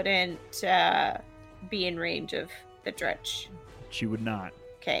she wouldn't be in range of the Dretch. She would not.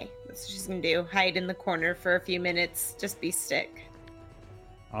 Okay, that's what she's gonna do. Hide in the corner for a few minutes. Just be stick.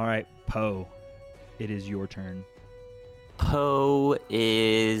 All right, Poe, it is your turn. Poe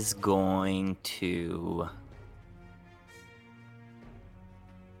is going to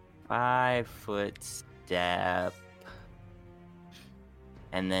 5-foot step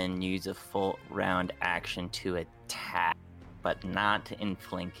and then use a full round action to attack but not in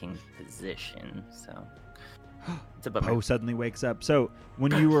flanking position. So it's a bummer. Poe suddenly wakes up. So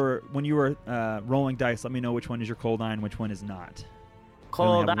when you were rolling dice, let me know which one is your cold iron, which one is not.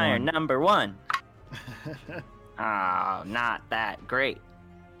 Cold have iron one. number 1. Oh, not that great.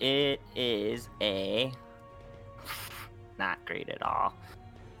 It is a not great at all.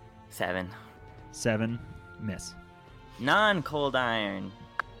 7. 7, miss. Non-cold iron.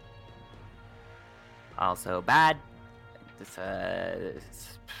 Also bad. It's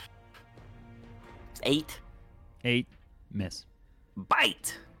 8. 8, miss.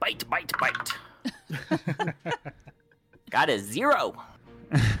 Bite. Got a 0.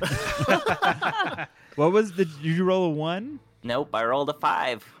 What was did you roll a 1? Nope, I rolled a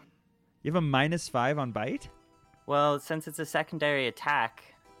 5. You have a -5 on bite? Well, since it's a secondary attack,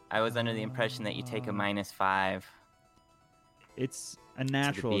 I was under the impression that you take a -5. It's a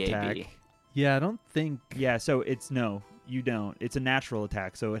natural BAB. attack. Yeah, I don't think. Yeah, so no, you don't. It's a natural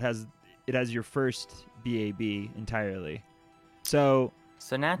attack, so it has your first BAB entirely. So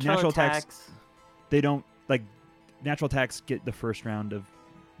So natural attacks. they don't natural attacks get the first round of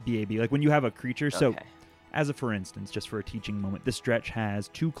BAB. Like when you have a creature. So Okay. as a for instance, just for a teaching moment, this stretch has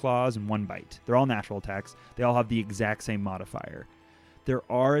 2 claws and 1 bite. They're all natural attacks. They all have the exact same modifier. There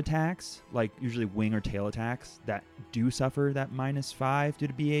are attacks, like usually wing or tail attacks, that do suffer that -5 due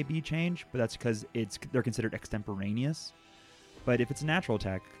to BAB change, but that's because they're considered extemporaneous. But if it's a natural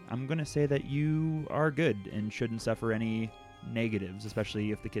attack, I'm going to say that you are good and shouldn't suffer any negatives,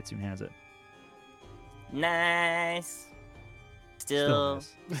 especially if the kitsune has it. Nice. Still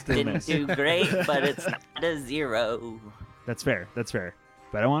miss. Still didn't miss. do great, but it's not a 0. That's fair.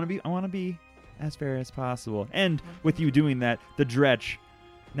 But I want to be as fair as possible. And with you doing that, the Dretch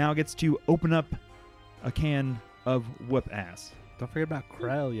now gets to open up a can of whoop ass. Don't forget about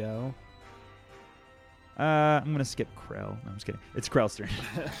Krell, yo. I'm gonna skip Krell. No, I'm just kidding. It's Krell's turn.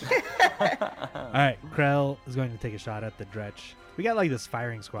 All right, Krell is going to take a shot at the Dretch. We got like this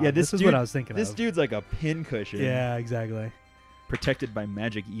firing squad. Yeah, this is what I was thinking This of. dude's like a pincushion. Yeah, exactly. Protected by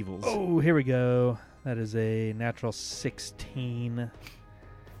magic evils. Oh, here we go. That is a natural 16.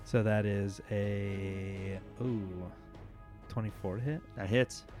 So that is a 24 to hit. That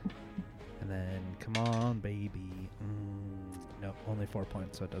hits. And then, come on, baby. No, only 4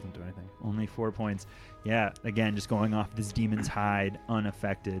 points, so it doesn't do anything. Only 4 points. Yeah, again, just going off this demon's hide,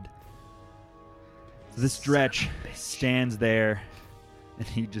 unaffected. So this Dretch stands there, and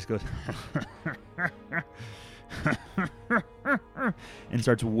he just goes and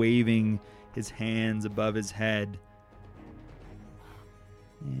starts waving his hands above his head.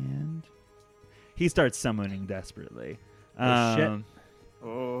 And he starts summoning desperately. Oh, shit.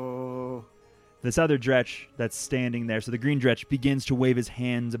 Oh. This other Dretch that's standing there, so the green Dretch begins to wave his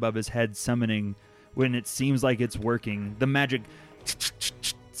hands above his head, summoning when it seems like it's working. The magic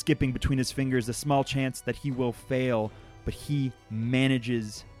skipping between his fingers, a small chance that he will fail, but he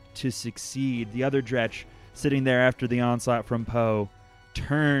manages to succeed. The other Dretch, sitting there after the onslaught from Poe,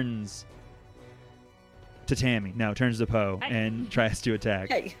 turns to Tammy. No, turns to Poe and tries to attack.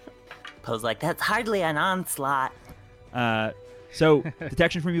 Hey. Poe's like, that's hardly an onslaught. So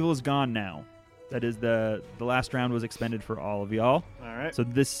detection from evil is gone now. That is the last round was expended for all of y'all. All right. So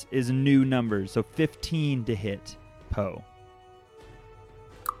this is new numbers. So 15 to hit Poe.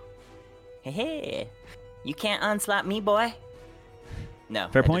 Hey, you can't onslaught me, boy. No,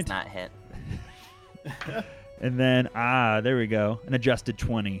 Fair that point. does not hit. And then, there we go. An adjusted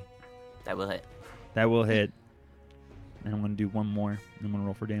 20. That will hit. That will hit. And I'm going to do one more. And I'm going to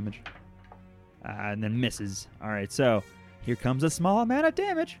roll for damage. And then misses. All right, so here comes a small amount of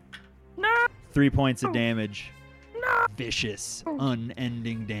damage. No. 3 points of damage. No. Vicious,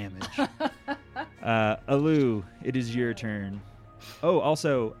 unending damage. Alu, it is your turn. Oh,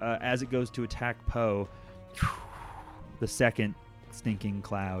 also, as it goes to attack Poe, the second stinking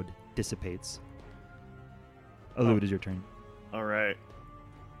cloud dissipates. Alu, it is your turn. All right.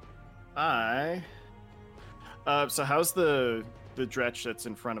 So how's the Dretch that's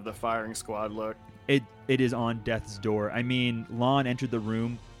in front of the firing squad look? It is on death's door. I mean, Lon entered the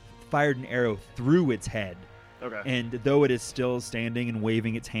room, fired an arrow through its head, Okay. and though it is still standing and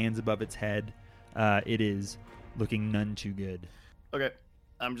waving its hands above its head, it is looking none too good. Okay.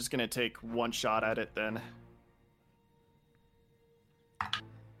 I'm just gonna take one shot at it then.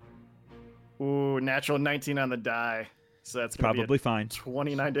 Ooh, natural 19 on the die. So that's gonna Probably be fine.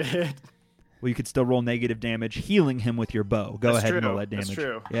 29 to hit. Well, you could still roll negative damage, healing him with your bow. Go That's ahead and true. roll that damage. That's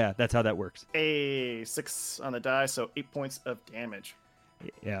true. Yeah, that's how that works. A 6 on the die, so 8 points of damage.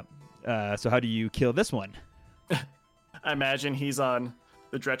 Yeah. So how do you kill this one? I imagine he's on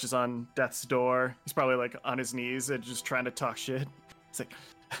The Dretch is on death's door. He's probably like on his knees and just trying to talk shit. It's like,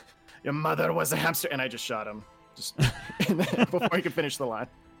 your mother was a hamster, and I just shot him just before he could finish the line.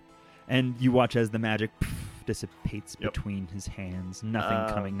 And you watch as the magic dissipates between his hands.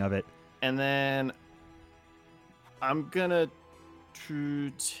 Nothing coming of it. And then I'm gonna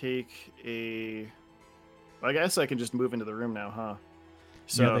take a. I guess I can just move into the room now, huh?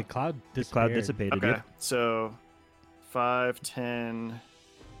 So yeah, the cloud dissipated. Okay, Yep. so 5, 10,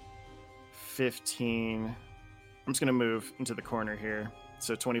 15. I'm just gonna move into the corner here.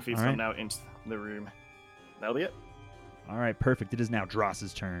 So 20 feet All from right. now into the room. That'll be it. All right, perfect. It is now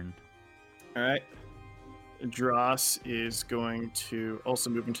Dross's turn. All right. Dross is going to also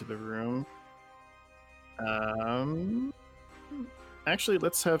move into the room. Actually,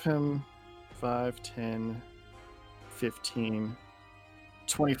 let's have him 5, 10, 15,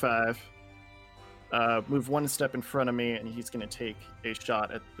 25. Move one step in front of me, and he's going to take a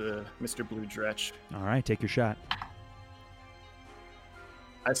shot at the Mr. Blue Dretch. All right, take your shot.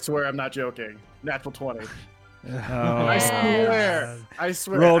 I swear I'm not joking. Natural 20. Oh. I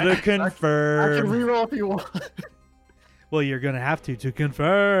swear. Roll I to can confirm. reroll if you want. Well, you're gonna have to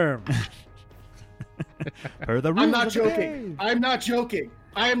confirm. Per the I'm rules not of the joking. game. I'm not joking.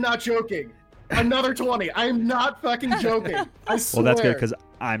 I am not joking. Another 20. I am not fucking joking. I swear. Well, that's good because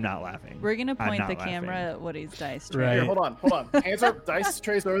I'm not laughing. We're gonna I'm point not the laughing. camera at Woody's dice Right. tray. Here, hold on. Hands up. Dice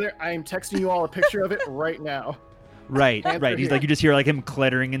trays over there. I am texting you all a picture of it right now. Right, Answer right. He's here. like, you just hear like him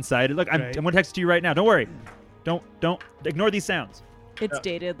clattering inside. Look, I'm Right. going to text it to you right now. Don't worry. Don't ignore these sounds. It's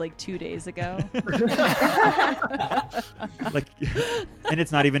dated like 2 days ago. Like, and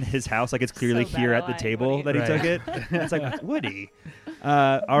it's not even his house. Like, it's clearly So here bad at the line. table Woody. that he Right. took it. It's like, Woody.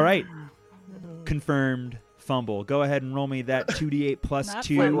 All right. Confirmed fumble. Go ahead and roll me that 2d8 plus Not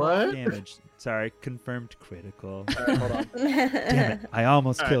 2 fumble. What? damage. Sorry, confirmed critical. All right, hold on. Damn it. I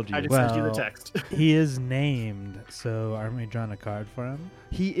almost All killed right, I you. just sent you the Well- text. He is named, so aren't we drawing a card for him?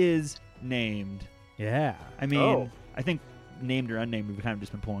 He is named. Yeah. I mean, Oh. I think named or unnamed, we've kind of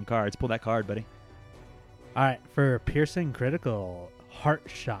just been pulling cards. Pull that card, buddy. All right, for piercing critical, heart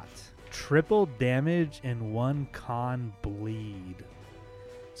shot, triple damage and 1 con bleed.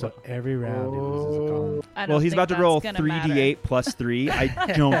 So every round he loses a con. I don't Well, he's think about to that's roll gonna 3d8 matter. plus 3. I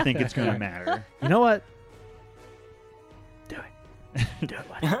don't think it's going to matter. You know what? Do it. Do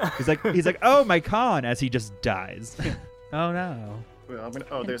it. He's like, oh, my con, as he just dies. Oh no. Well,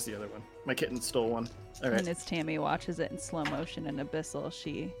 oh, there's the other one. My kitten stole one. All right. And as Tammy watches it in slow motion in Abyssal,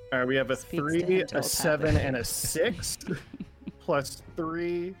 she All right, we have a Speaks to 3, him a 7, and a 6. Plus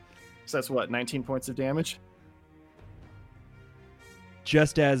 3. So that's what, 19 points of damage?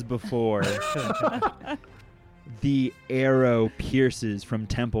 Just as before, the arrow pierces from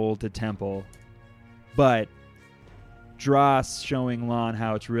temple to temple. But Dross, showing Lon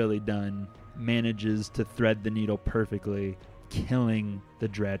how it's really done, manages to thread the needle perfectly, killing the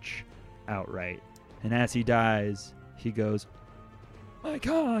Dretch outright. And as he dies, he goes, my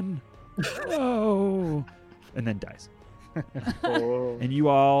con! Oh! And then dies. Oh. And you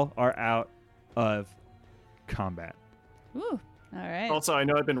all are out of combat. Ooh, all right. Also, I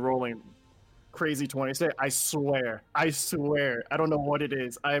know I've been rolling crazy 20s today. I swear. I don't know what it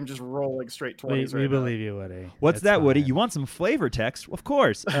is. I am just rolling straight 20s We right believe you, Woody. What's It's that, Woody? fine. You want some flavor text? Of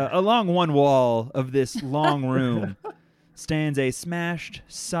course. Along one wall of this long room stands a smashed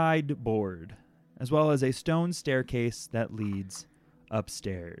sideboard, as well as a stone staircase that leads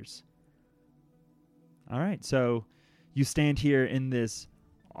upstairs. All right, so you stand here in this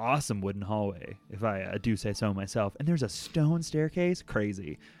awesome wooden hallway, if I do say so myself, and there's a stone staircase.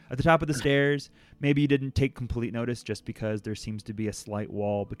 Crazy. At the top of the stairs, maybe you didn't take complete notice just because there seems to be a slight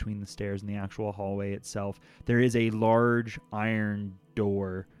wall between the stairs and the actual hallway itself. There is a large iron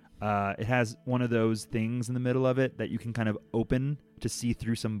door. It has one of those things in the middle of it that you can kind of open to see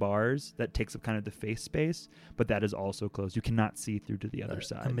through some bars that takes up kind of the face space, but that is also closed. You cannot see through to the other A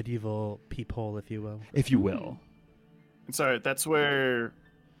side, medieval peephole, if you will. if you will. Sorry, that's where.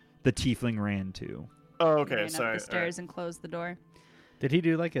 The tiefling ran to. Oh, He okay. ran Sorry. up the stairs and closed the door. Did he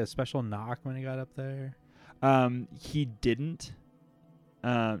do like a special knock when he got up there? He didn't.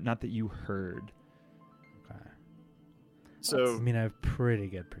 Not that you heard. Okay. I So, mean, I have pretty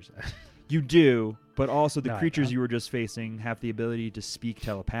good perception. You do, but also the No, I creatures don't. you were just facing have the ability to speak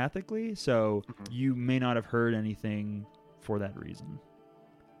telepathically, so you may not have heard anything for that reason.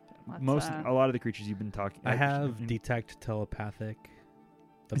 Let's, A lot of the creatures you've been talking. I have detect telepathic.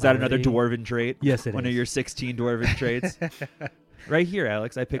 Is that another ability. dwarven trait? Yes, it One of is. your 16 dwarven traits. Right here,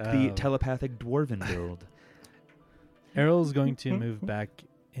 Alex. I picked the Oh. telepathic dwarven build. Errol's going to move back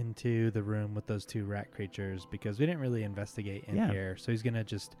into the room with those 2 rat creatures because we didn't really investigate in here. So he's going to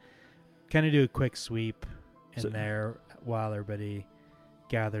just kind of do a quick sweep in there while everybody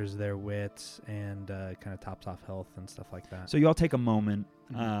gathers their wits and kind of tops off health and stuff like that. So you all take a moment.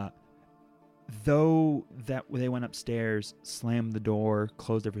 Though that they went upstairs, slammed the door,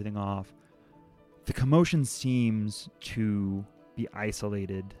 closed everything off, the commotion seems to be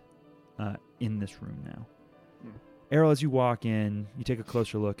isolated in this room now. Errol, as you walk in, you take a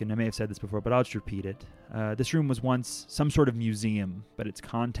closer look, and I may have said this before, but I'll just repeat it. This room was once some sort of museum, but its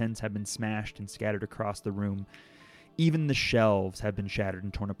contents have been smashed and scattered across the room. Even the shelves have been shattered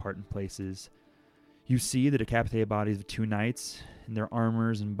and torn apart in places. You see the decapitated bodies of 2 knights, and their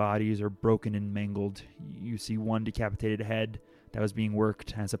armors and bodies are broken and mangled. You see one decapitated head that was being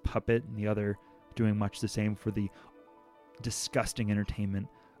worked as a puppet, and the other doing much the same for the disgusting entertainment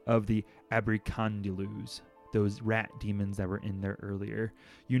of the Abricandilus, those rat demons that were in there earlier.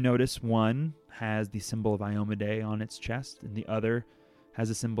 You notice one has the symbol of Iomade on its chest, and the other has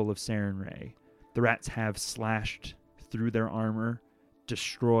a symbol of Sarenrae. The rats have slashed through their armor,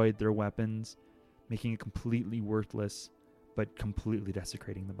 destroyed their weapons, making it completely worthless, but completely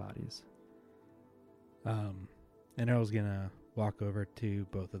desecrating the bodies. And Errol's going to walk over to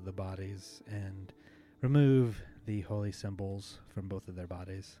both of the bodies and remove the holy symbols from both of their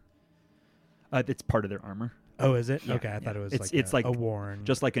bodies. It's part of their armor. Oh, is it? Yeah, Okay, I thought it was it's like a worn.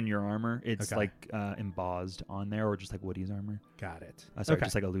 Just like in your armor, it's Okay. like embossed on there, or just like Woody's armor. Got it. Sorry, Okay.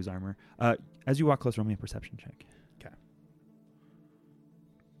 just like a loose armor. As you walk closer, roll me a perception check. Okay.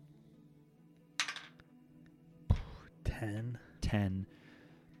 10.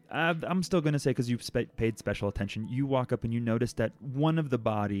 I'm still going to say, because you've paid special attention, you walk up and you notice that one of the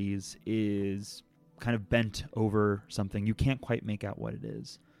bodies is kind of bent over something. You can't quite make out what it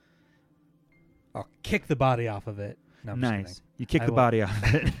is. I'll kick the body off of it. No, I'm just Nice. kidding. You kick I the will- body off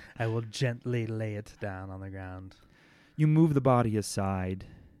of it. I will gently lay it down on the ground. You move the body aside,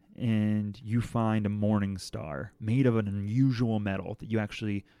 and you find a morning star made of an unusual metal that you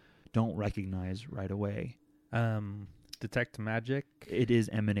actually don't recognize right away. Detect magic. It is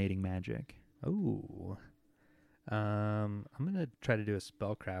emanating magic. Oh. I'm gonna try to do a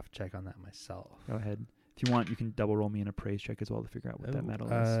spellcraft check on that myself. Go ahead. If you want, you can double roll me an appraise check as well to figure out what that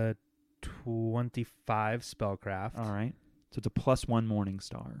metal is. 25 spellcraft. All right. So it's a +1 morning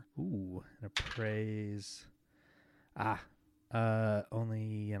star. Ooh, an appraise.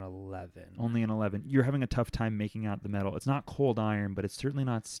 Only an 11. Only an 11. You're having a tough time making out the metal. It's not cold iron, but it's certainly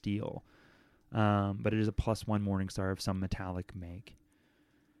not steel. But it is a +1 morning star of some metallic make.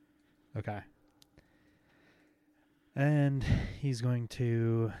 Okay. And he's going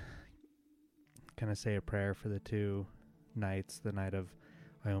to kind of say a prayer for the 2 knights, the Knight of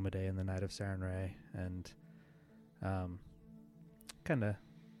Iomade and the Knight of Sarenrae, and kind of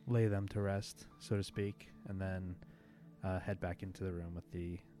lay them to rest, so to speak, and then head back into the room with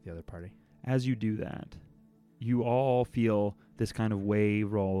the other party. As you do that, you all feel this kind of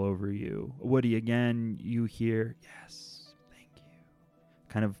wave roll over you. Woody, again, you hear, yes, thank you,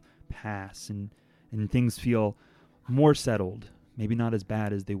 kind of pass, and things feel more settled, maybe not as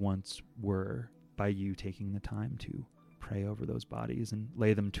bad as they once were, by you taking the time to pray over those bodies and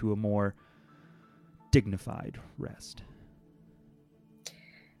lay them to a more dignified rest.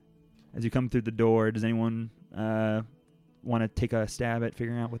 As you come through the door, does anyone want to take a stab at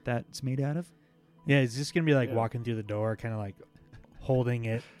figuring out what that's made out of? Yeah, he's just going to be walking through the door, kind of like holding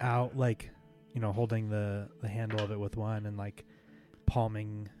it out, like, holding the handle of it with one and like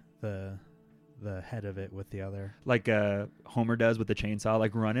palming the head of it with the other. Like Homer does with the chainsaw,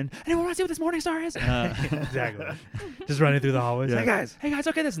 like running. Anyone want to see what this morning star is? Exactly. Just running through the hallways. Yeah. Hey guys,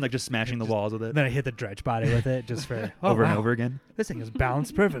 okay, this, and like just smashing the walls with it. then I hit the dredge body with it just for over and over again. This thing is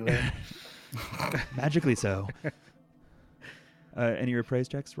balanced perfectly. Magically so. Any appraise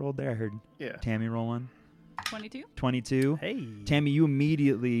checks rolled there? I heard Tammy roll one. 22. 22. Hey. Tammy, you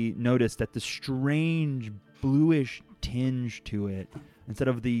immediately noticed that the strange bluish tinge to it, instead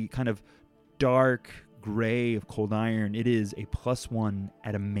of the kind of dark gray of cold iron, it is a +1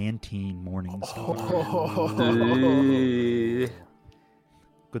 adamantine morning star.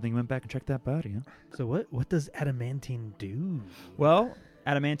 Good thing you went back and checked that body, huh? So what does adamantine do? Well,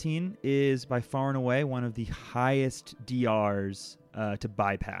 adamantine is by far and away one of the highest DRs to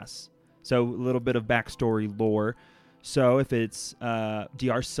bypass. So a little bit of backstory lore. So if it's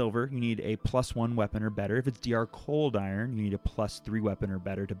DR Silver, you need a +1 weapon or better. If it's DR Cold Iron, you need a +3 weapon or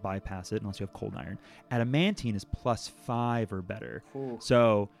better to bypass it, unless you have Cold Iron. Adamantine is +5 or better. Ooh.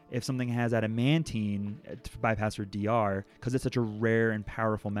 So if something has adamantine to bypass or DR, because it's such a rare and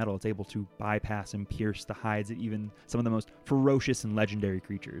powerful metal, it's able to bypass and pierce the hides of even some of the most ferocious and legendary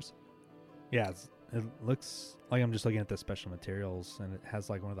creatures. Yeah, it looks like I'm just looking at the special materials, and it has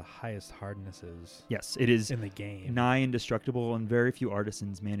like one of the highest hardnesses Yes, it is in the game. nigh indestructible, and very few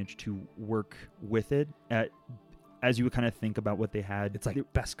artisans manage to work with it. As you would kind of think about what they had, It's like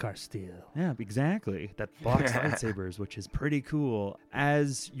Beskar steel. yeah, exactly. That box lightsabers, which is pretty cool.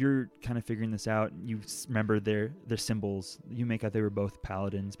 As you're kind of figuring this out, you remember their symbols. You make out they were both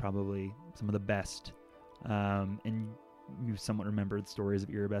paladins, probably some of the best. And you somewhat remember the stories of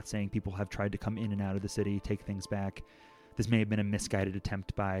Erebeth saying people have tried to come in and out of the city, take things back. This may have been a misguided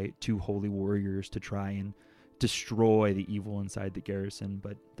attempt by 2 holy warriors to try and destroy the evil inside the garrison,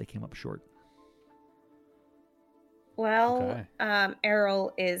 but they came up short. Well, Okay.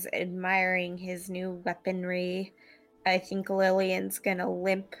 Errol is admiring his new weaponry. I think Lillian's gonna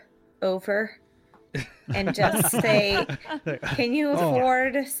limp over and just say, "Can you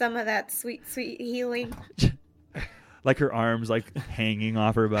afford some of that sweet, sweet healing?" Like her arms like hanging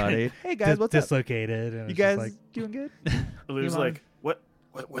off her body. Hey guys, what's up? dislocated. And You it's just guys like, doing good? Lou's You mind? like,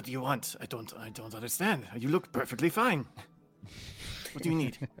 what do you want? I don't understand. You look perfectly fine. What do you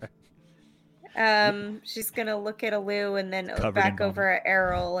need? She's gonna look at Alu and then Covered in back vomit. over at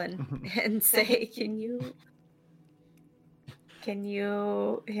Errol and say, "Can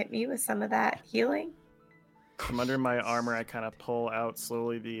you hit me with some of that healing?" From under my armor, I kind of pull out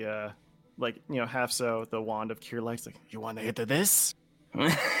slowly the, half so the wand of cure lights. Like, you want to hit this?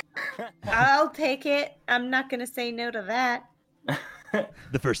 I'll take it. I'm not gonna say no to that.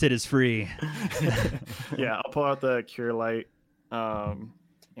 The first hit is free. Yeah, I'll pull out the cure light,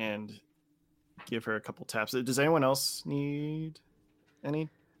 and give her a couple taps. Does anyone else need any?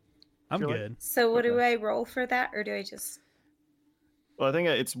 I'm Feel like- good. So what do Okay. I roll for that, or do I just? Well, I think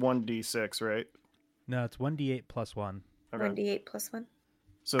it's 1d6, right? No, it's 1d8 plus 1. Okay. 1d8 plus 1.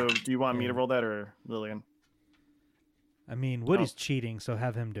 So, do you want me to Yeah. roll that or Lillian? I mean, Woody's cheating, so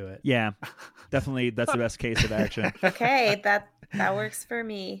have him do it. Yeah, definitely. That's the best case of action. Okay, that works for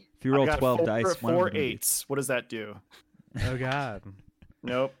me. If you roll I got 12 four, dice, one of four them will be- eights. What does that do? Oh, God.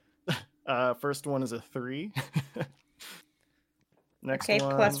 Nope. First one is a 3. Next Okay,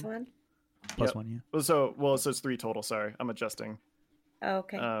 one. plus 1. plus Yep. 1, yeah. So it's 3 total. Sorry, I'm adjusting.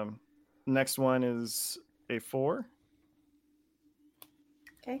 Okay. Next one is a 4.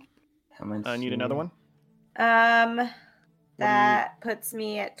 Okay. How much? I need another one. That puts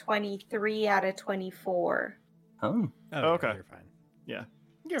me at 23 out of 24. Oh, Oh, Okay. You're fine. Yeah.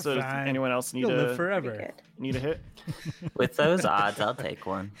 You're So does fine. anyone else need You'll live a Pretty forever. good. need a hit? with those odds, I'll take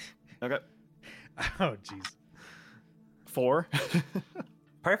one. Okay. Oh, jeez. 4.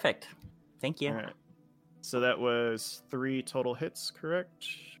 Perfect. Thank you. All right. So that was 3 total hits, correct?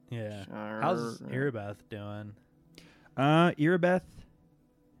 Yeah. How's Erebeth doing? Erebeth.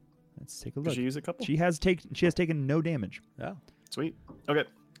 Let's take a Did look. you use a couple? She has taken no damage. Oh. Sweet. Okay.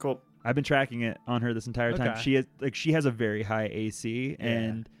 Cool. I've been tracking it on her this entire time. Okay. She has a very high AC, Yeah.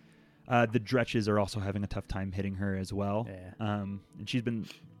 and the Dretches are also having a tough time hitting her as well. Yeah. And she's been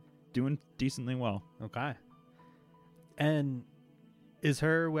doing decently well. Okay. And is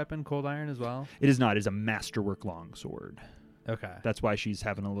her weapon cold iron as well? It is not. It is a masterwork longsword. Okay. That's why she's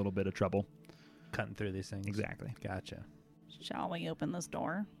having a little bit of trouble. Cutting through these things. Exactly. Gotcha. Shall we open this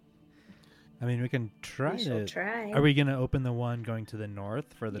door? I mean, we can try We shall to. try. Are we going to open the one going to the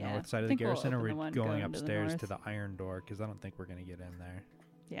north for the Yeah, north side I of the think we'll garrison, or are open we the one going going to the upstairs to north. the iron door? Because I don't think we're going to get in there.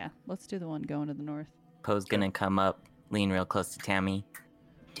 Yeah, let's do the one going to the north. Poe's gonna come up, lean real close to Tammy.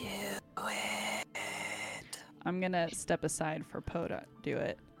 Do it. I'm gonna step aside for Poe to do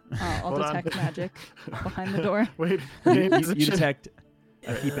it. I'll Hold on. detect magic behind the door. Wait. You detect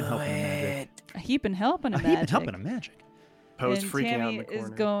a heap and helping magic. A heap and help and a A magic. heap and helping a magic. Poe's and freaking out Tammy in the corner. is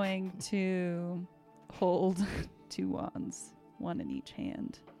going to hold 2 wands, one in each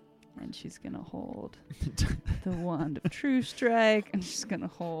hand. And she's going to hold the Wand of True Strike, and she's going to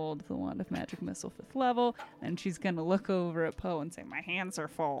hold the Wand of Magic Missile 5th level, and she's going to look over at Poe and say, "My hands are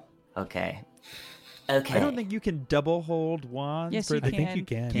full." Okay. Okay. I don't think you can double hold wands. Yes, for you the- I think you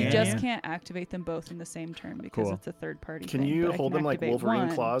can. You Yeah. just can't activate them both in the same turn because Cool. it's a third party Can thing, you but I hold can them like activate Wolverine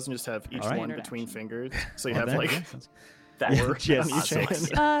one. claws and just have each Alright. one Standard between action. fingers? So you Well, have then, like yeah, sounds- that Yeah, works. she has on each six.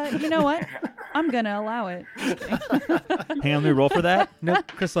 hand. You know what? I'm going to allow it. Hang on, let me roll for that. Nope.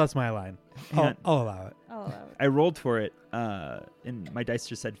 Crystal, that's my line. Hang on. I'll allow it. I'll I rolled for it, and my dice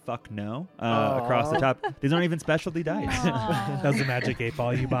just said "fuck no" across the top. These aren't even specialty dice. That was the magic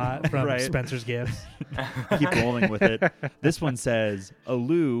 8-ball you bought from Right. Spencer's Gifts. Keep rolling with it. This one says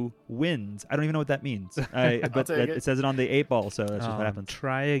Alu wins. I don't even know what that means. But take it it. says it on the 8-ball, so that's just what happens.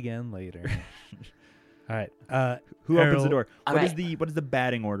 Try again later. All right. Who opens the Errol- door? All What is right. the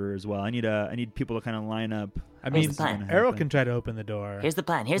batting order as well? I need people to kind of line up. I Here's mean, the plan. Errol can try to open the door. Here's the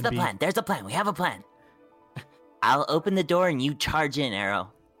plan. Here's the Be- plan. There's the plan. We have a plan. I'll open the door and you charge in,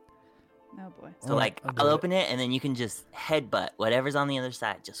 Arrow. Oh boy. So like, I'll do I'll it. open it and then you can just headbutt whatever's on the other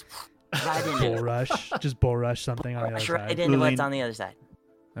side. Just right into Bull it. rush. Just bull rush something on the other Rush right side. into what's Lillian- on the other side.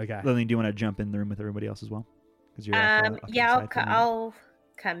 Okay. Lillian, do you want to jump in the room with everybody else as well? Because you're off to the Yeah, side for a minute. I'll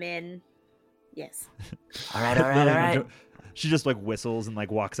come in. Yes. All right, all right, all Lillian, right. She just like whistles and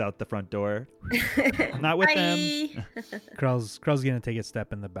like walks out the front door. Not with them. Krell's gonna take a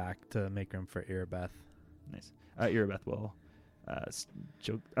step in the back to make room for Erebeth. Nice. Irabeth will.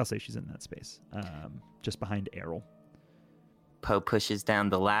 I'll say she's in that space, just behind Errol. Poe pushes down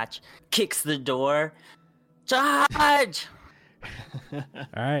the latch, kicks the door. Charge! All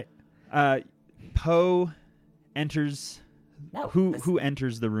right. Poe enters. No, Who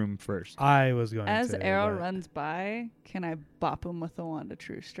enters the room first? I was going As to. Arrow but- runs by, can I bop him with the wand of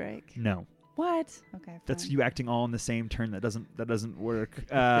true strike? No, What? Okay, that's fine. you acting all in the same turn. That doesn't work.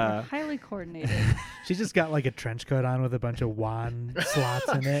 Highly coordinated. She just got like a trench coat on with a bunch of wand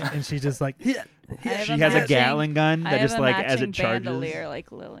slots in it, and she just like, I have She has a matching- Gatling gun I that have just a like as it matching charges. bandolier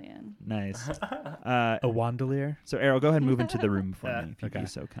like Lillian. Nice. a wandelier. So Errol, go ahead and move into the room for Yeah. me, if you'd Okay. be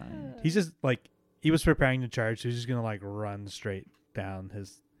so kind. He's just like, he was preparing to charge, so he's just gonna like run straight down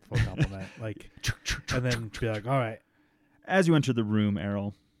his full complement, like, and then be like, all right. As you enter the room,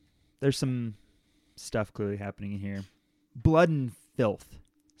 Errol, there's some stuff clearly happening in here. Blood and filth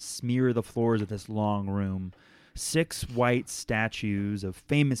smear the floors of this long room. 6 white statues of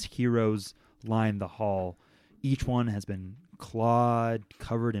famous heroes line the hall. Each one has been clawed,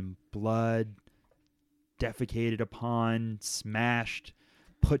 covered in blood, defecated upon, smashed,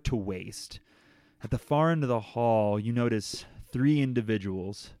 put to waste. At the far end of the hall, you notice 3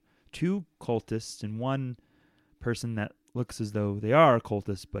 individuals, 2 cultists and 1 person that looks as though they are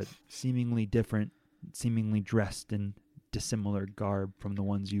cultists, but seemingly different, seemingly dressed in dissimilar garb from the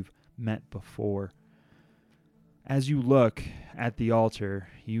ones you've met before. As you look at the altar,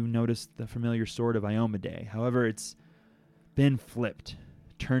 you notice the familiar sword of Iomedae. However, it's been flipped,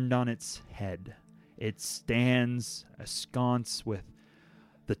 turned on its head. It stands a sconce with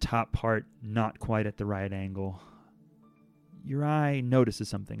the top part not quite at the right angle. Your eye notices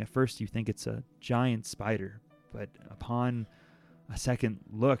something. At first, you think it's a giant spider, but upon a second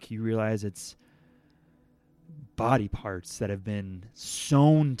look, you realize it's body parts that have been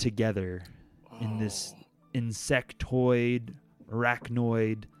sewn together in this insectoid,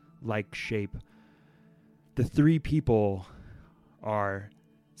 arachnoid-like shape. The 3 people are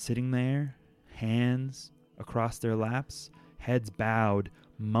sitting there, hands across their laps, heads bowed,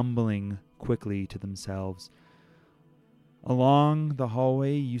 mumbling quickly to themselves. Along the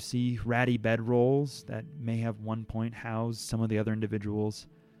hallway, you see ratty bedrolls that may have one point housed some of the other individuals.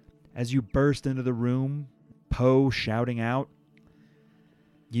 As you burst into the room, Poe shouting out,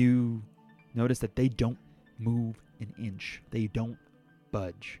 you notice that they don't move an inch. They don't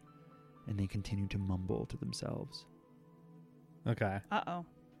budge. And they continue to mumble to themselves. Okay. Uh-oh.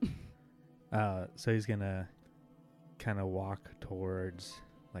 So he's gonna kind of walk towards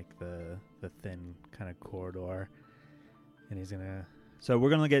like the thin kind of corridor, and he's gonna. So we're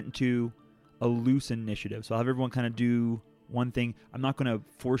going to get into a loose initiative. So I'll have everyone kind of do one thing. I'm not going to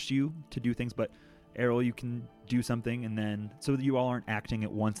force you to do things, but Errol, you can do something, and then so that you all aren't acting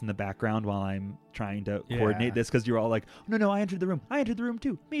at once in the background while I'm trying to coordinate this, because you're all like, no, I entered the room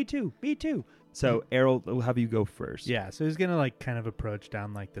too. Me too. So Errol, we'll have you go first. Yeah. So he's gonna like kind of approach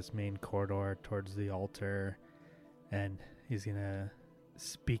down like this main corridor towards the altar, and he's gonna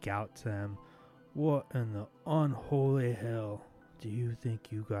speak out to them. What in the unholy hell do you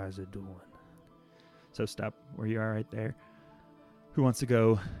think you guys are doing? So stop where you are right there. Who wants to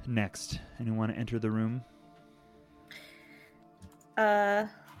go next? Anyone want to enter the room?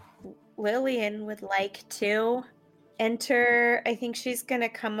 Lillian would like to enter. I think she's gonna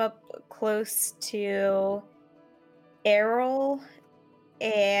come up close to Errol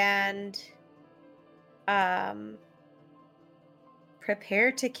and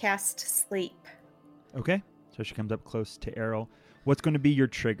prepare to cast sleep. Okay. So she comes up close to Errol. What's going to be your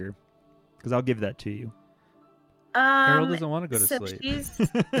trigger? Because I'll give that to you. Errol doesn't want to go to so sleep. she's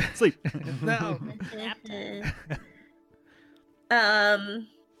Sleep. No.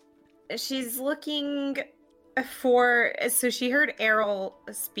 she's looking for. So she heard Errol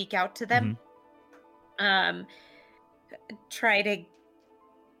speak out to them. Try to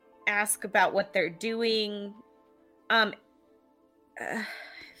ask about what they're doing.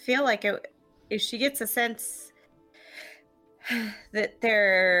 Feel like if she gets a sense that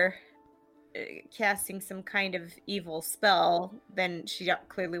they're casting some kind of evil spell, then she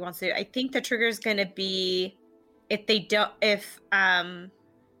clearly wants to. I think the trigger is going to be if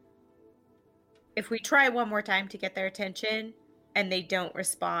we try one more time to get their attention and they don't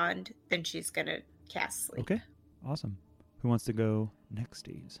respond, then she's going to cast sleep. Okay, awesome. Who wants to go next,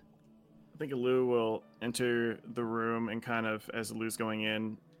 Steez? I think Lou will enter the room and kind of, as Lou's going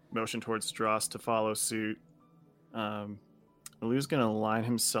in, motion towards Dross to follow suit. Lou's going to line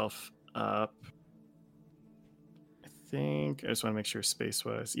himself up. I just want to make sure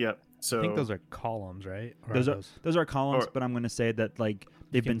space-wise. Yep. So I think those are columns, right? Or those are columns, but I'm going to say that like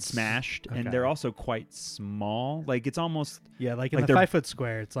they've been smashed and they're okay. also quite small. Like it's almost like in like the they're- 5-foot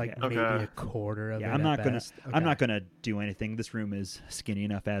square, it's like maybe a quarter of it. I'm not at best. I'm not gonna do anything. This room is skinny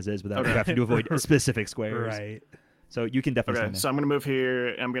enough as is without having to avoid specific squares. Right. So you can definitely. Okay, so I'm gonna move here.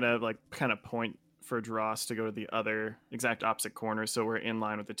 And I'm gonna like kind of point for Dross to go to the other exact opposite corner, so we're in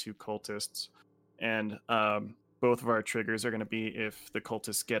line with the two cultists, and both of our triggers are gonna be if the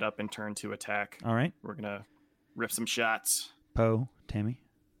cultists get up and turn to attack. All right. We're gonna rip some shots. Poe, Tammy.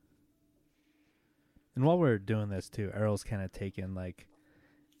 And while we're doing this too, Errol's kind of taken like,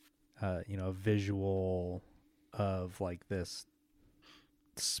 a visual of like this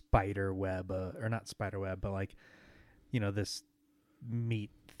spider web, or not spider web, but like, this meat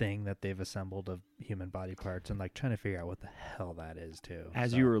thing that they've assembled of human body parts, and like trying to figure out what the hell that is too.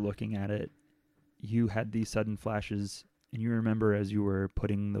 As you were looking at it, you had these sudden flashes, and you remember as you were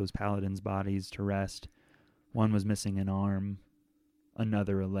putting those paladins' bodies to rest, one was missing an arm,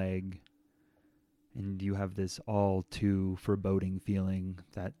 another a leg, and you have this all too foreboding feeling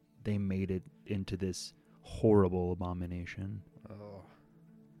that they made it into this horrible abomination. Oh.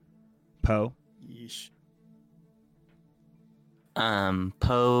 Poe? Yeesh.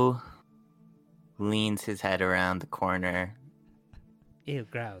 Poe leans his head around the corner, Ew,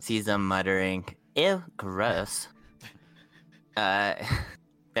 gross. sees them muttering, ew, gross.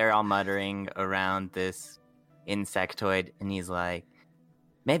 They're all muttering around this insectoid, and he's like,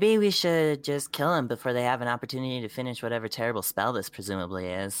 maybe we should just kill him before they have an opportunity to finish whatever terrible spell this presumably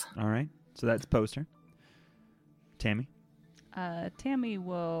is. All right. So that's Poster. Tammy? Tammy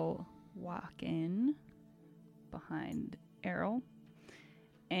will walk in behind Errol,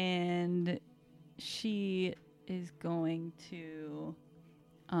 and she is going to,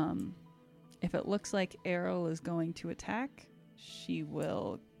 if it looks like Errol is going to attack, she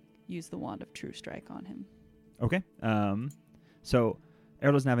will use the Wand of True Strike on him. Okay. So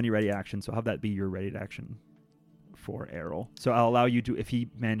Errol doesn't have any ready action, so I'll have that be your ready action for Errol. So I'll allow you to, if he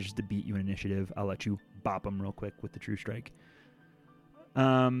manages to beat you in initiative, I'll let you bop him real quick with the True Strike.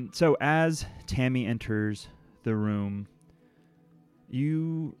 So as Tammy enters the room,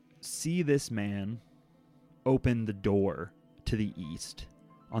 you see this man open the door to the east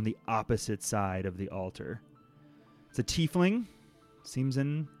on the opposite side of the altar. It's a tiefling, seems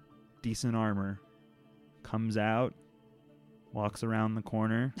in decent armor, comes out, walks around the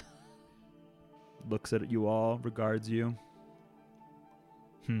corner, looks at you all, regards you.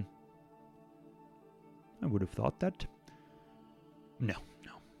 I would have thought that. No.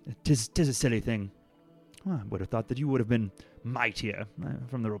 Tis a silly thing. Well, I would have thought that you would have been mightier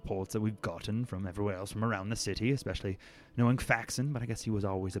from the reports that we've gotten from everywhere else from around the city, especially knowing Faxon, but I guess he was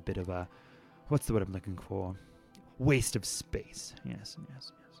always a bit of a, what's the word I'm looking for? Waste of space. Yes.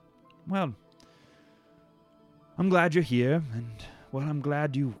 Well, I'm glad you're here, and well, I'm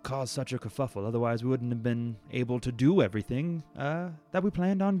glad you caused such a kerfuffle. Otherwise, we wouldn't have been able to do everything that we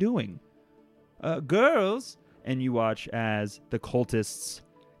planned on doing. Girls! And you watch as the cultists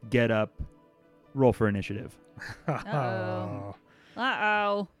get up, roll for initiative. Uh-oh.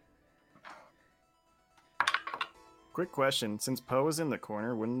 Uh-oh. Quick question. Since Poe was in the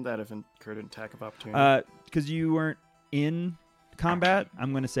corner, wouldn't that have incurred an attack of opportunity? Because you weren't in combat, I'm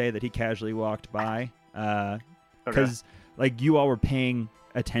going to say that he casually walked by. Because like you all were paying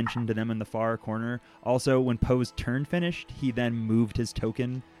attention to them in the far corner. Also, when Poe's turn finished, he then moved his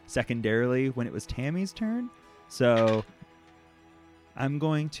token secondarily when it was Tammy's turn. So I'm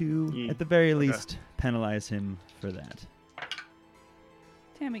going to, at the very least, penalize him for that.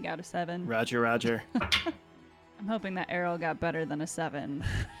 Tammy got a 7. Roger. I'm hoping that Errol got better than a 7,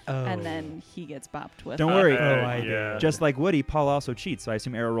 and then he gets bopped with. Don't worry. I did. Just like Woody, Paul also cheats, so I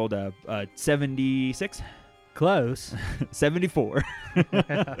assume Arrow rolled a 76. Close. 74.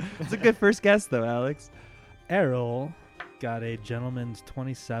 It's a good first guess, though, Alex. Errol got a gentleman's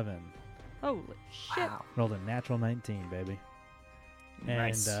 27. Holy shit. Rolled a natural 19, baby.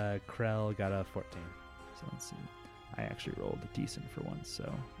 Nice. And Krell got a 14. So let's see. I actually rolled decent for once,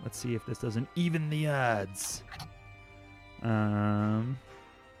 so let's see if this doesn't even the odds. All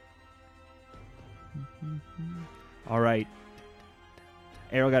right.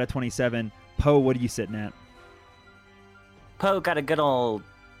 Errol got a 27. Poe, what are you sitting at? Poe got a good old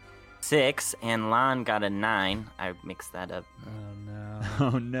 6, and Lon got a 9. I mixed that up. Oh, no.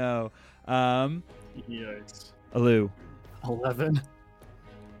 Oh, no. Yikes. Alu, 11.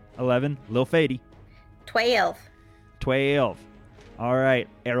 11. Lil Fady, 12. 12. All right,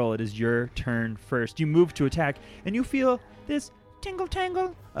 Errol, it is your turn first. You move to attack, and you feel this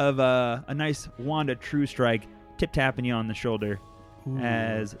tingle-tangle of a nice Wanda True Strike tip-tapping you on the shoulder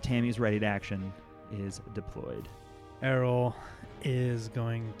as Tammy's ready to action is deployed. Errol is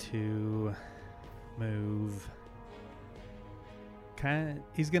going to move.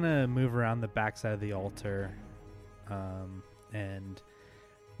 He's gonna move around the backside of the altar, and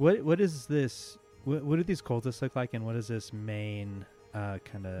what is this? What do these cultists look like, and what is this main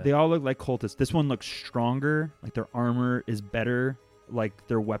kind of? They all look like cultists. This one looks stronger, like their armor is better, like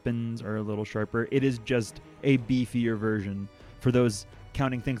their weapons are a little sharper. It is just a beefier version. For those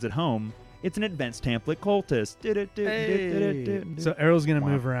counting things at home, it's an advanced template cultist. So Errol's gonna Wow.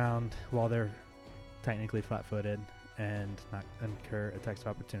 move around while they're technically flat-footed and not incur attacks of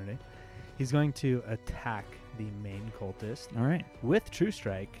opportunity. He's going to attack the main cultist All right. with True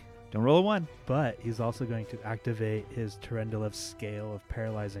Strike, Don't roll a 1. but he's also going to activate his Turendulef scale of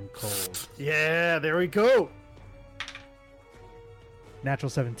paralyzing cold. Yeah, there we go.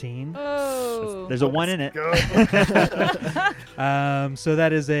 Natural 17. Oh. There's a 1 in it. Go. So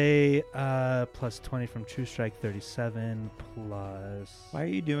that is a plus 20 from True Strike, 37 plus. Why are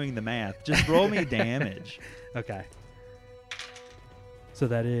you doing the math? Just roll me damage. Okay. So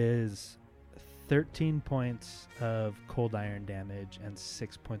that is 13 points of cold iron damage and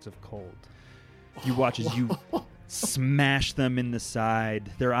 6 points of cold. You watch as you smash them in the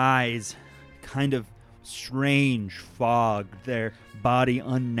side. Their eyes kind of strange, fogged. Their body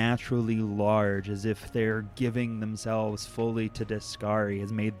unnaturally large, as if they're giving themselves fully to Discari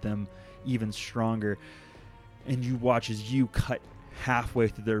has made them even stronger. And you watch as you cut halfway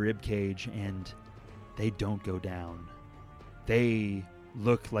through their rib cage, and they don't go down. They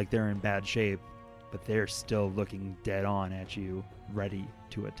look like they're in bad shape, but they're still looking dead on at you, ready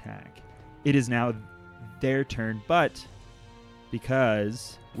to attack. It is now their turn, but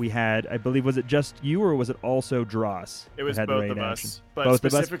because we had, I believe, was it just you or was it also Dross? It was that had the both raid of action? us, but Both of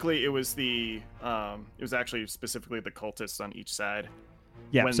us? specifically, it was it was actually specifically the cultists on each side.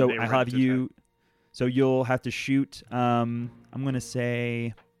 Yeah, when so they I were have to you. So you'll have to shoot. I'm gonna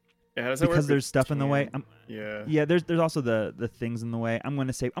say Yeah, how does that because work there's with stuff in the way. tan? Yeah. Yeah, there's also the things in the way. I'm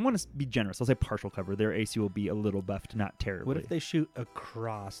gonna be generous. I'll say partial cover. Their AC will be a little buffed, not terribly. What if they shoot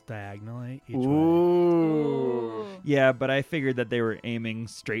across diagonally each way? Ooh. Yeah, but I figured that they were aiming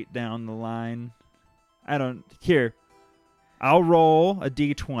straight down the line. Here, I'll roll a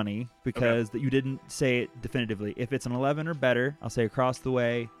d20 because that you didn't say it definitively. If it's an 11 or better, I'll say across the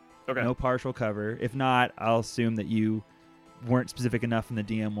way, Okay. no partial cover. If not, I'll assume that you weren't specific enough and the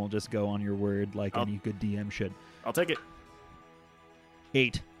DM will just go on your word like any good DM should. I'll take it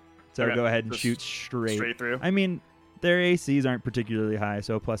 8. So Okay, go ahead and just shoot straight. straight through. I mean, their ACs aren't particularly high,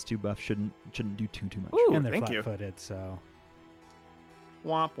 so a +2 buff shouldn't do too much. Ooh, And they're thank you. flat-footed, so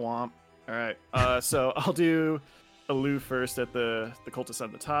Womp womp. All right. So I'll do Alu first at the cultist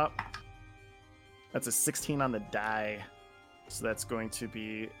on the top. That's a 16 on the die, so that's going to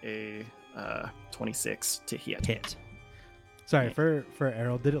be a 26 to hit. Hit. sorry for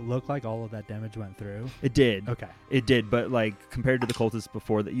Errol. Did it look like all of that damage went through? It did. Okay. It did, but like compared to the cultists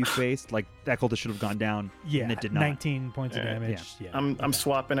before that you faced, like that cultist should have gone down. Yeah. and it did not. 19 points of Yeah. damage. Yeah. I'm okay.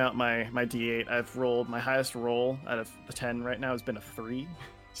 swapping out my D8. I've rolled my highest roll out of the 10 right now has been a 3.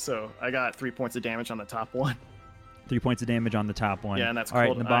 So I got 3 points of damage on the top one. 3 points of damage on the top one. Yeah, and that's all right.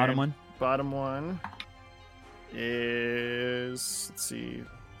 cold And the bottom iron. one. Bottom one is, let's see,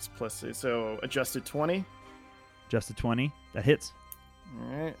 it's plus, so adjusted 20. Just a 20. That hits.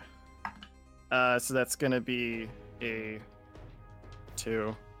 All right. So that's going to be a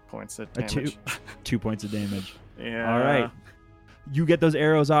 2 points of A 2. damage. 2 points of damage. Yeah. All right. You get those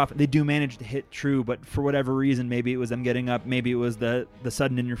arrows off. They do manage to hit true, but for whatever reason, maybe it was them getting up, maybe it was the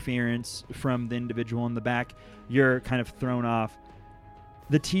sudden interference from the individual in the back. You're kind of thrown off.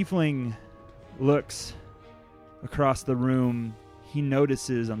 The tiefling looks across the room. He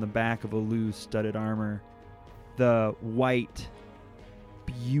notices on the back of Alu's studded armor the white,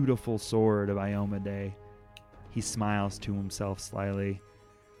 beautiful sword of Iomade. He smiles to himself slyly,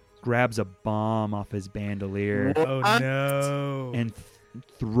 grabs a bomb off his bandolier, Oh no! and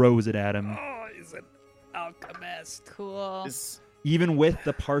throws it at him. Oh, he's an alchemist. Cool. Even with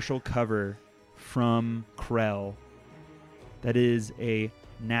the partial cover from Krell, that is a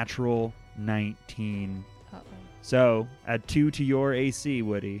natural 19. Uh-oh. So add 2 to your AC,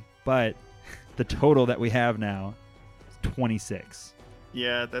 Woody. But the total that we have now is 26.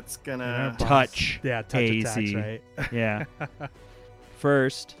 Yeah, that's gonna. Touch. Yeah, touch AC. attacks, right? Yeah.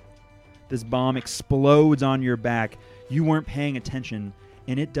 First, this bomb explodes on your back. You weren't paying attention,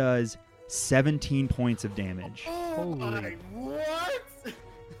 and it does 17 points of damage. Holy What?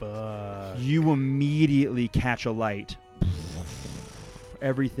 fuck. You immediately catch a light.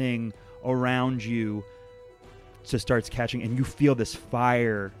 Everything around you just starts catching, and you feel this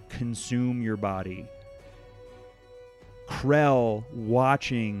fire consume your body. Krell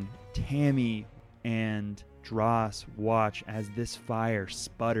watching Tammy and Dross watch as this fire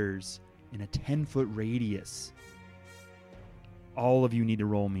sputters in a 10-foot radius. All of you need to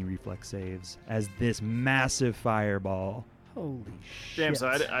roll me reflex saves as this massive fireball Holy shit. Damn, so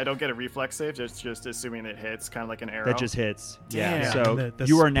I don't get a reflex save, just assuming it hits, kind of like an arrow. that just hits. Yeah. Damn. So The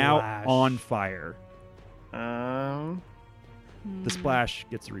you are now splash. on fire. Hmm. The splash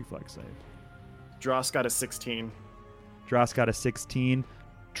gets a reflex save. Dross got a 16. Dross got a 16.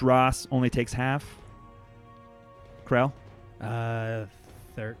 Dross only takes half. Krell,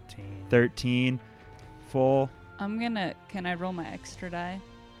 13. 13. Full. Can I roll my extra die?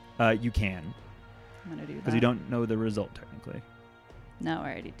 You can, I'm gonna do that. because you don't know the result technically. No,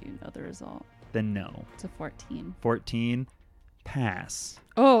 I already do know the result. Then no. It's a 14. 14. Pass.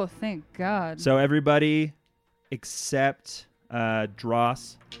 Oh, thank God. So everybody except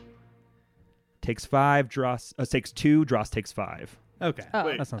Dross takes 5. Dross takes 2. Dross takes 5. Okay. Oh,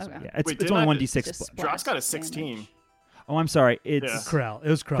 Wait. That sounds okay. bad. Yeah, it's Wait, it's didn't only I 1d6. Just split. Dross got a splash 16. damage. Oh, I'm sorry. It's Yeah. Krell. It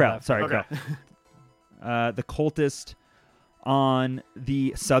was Krell. Krell. Sorry, Okay. Krell. The cultist on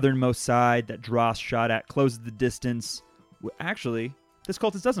the southernmost side that Dross shot at closes the distance. Actually, this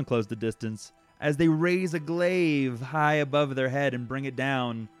cultist doesn't close the distance as they raise a glaive high above their head and bring it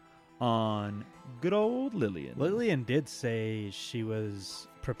down on good old Lillian. Lillian did say she was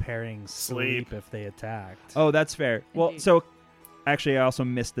preparing sleep Sleep. if they attacked. Oh, that's fair. Well, Indeed. so actually, I also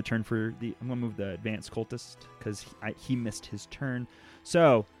missed the turn for the. I'm gonna move the advanced cultist because he missed his turn.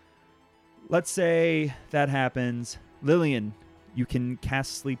 So let's say that happens. Lillian, you can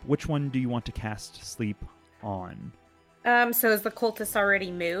cast sleep. Which one do you want to cast sleep on? So is the cultist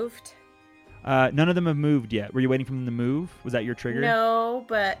already moved? None of them have moved yet. Were you waiting for them to move? Was that your trigger? No,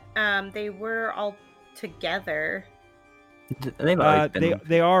 but they were all together. They've always been.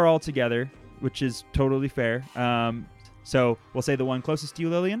 They are all together, which is totally fair. So we'll say the one closest to you,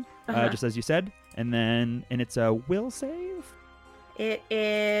 Lillian, Uh-huh. just as you said, and it's a will save. It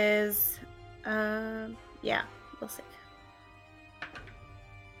is, yeah, we'll see.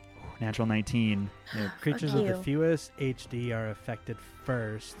 Natural 19. Yeah, Creatures Fuck with the you. fewest HD are affected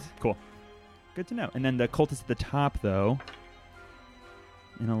first. cool. Good to know. And then the cultist at the top, though,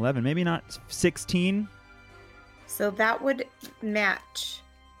 an 11, maybe not 16. So that would match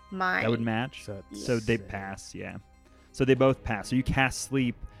my. That would match. So, it's So they six. pass, yeah. So they both pass. So you cast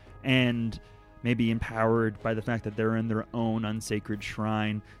sleep and maybe empowered by the fact that they're in their own unsacred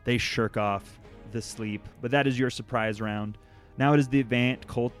shrine, they shirk off the sleep. But that is your surprise round. Now it is the advanced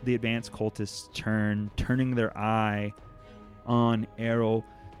cultist's turn, turning their eye on Errol,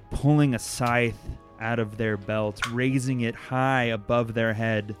 pulling a scythe out of their belt, raising it high above their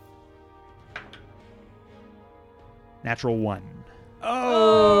head. Natural 1.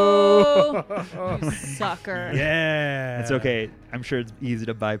 Oh! You sucker. Yeah. It's okay. I'm sure it's easy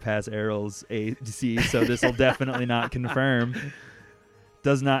to bypass Errol's AC, so this will definitely not confirm.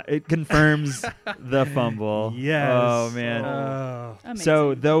 It confirms the fumble. Yes. Oh, man. Oh. Amazing.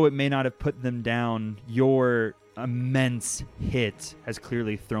 So, though it may not have put them down, your immense hit has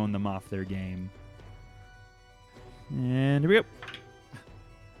clearly thrown them off their game. And here we go.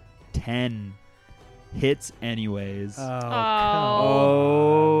 10 hits anyways. Oh,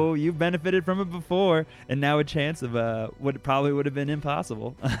 Oh, you've benefited from it before, and now a chance of what probably would have been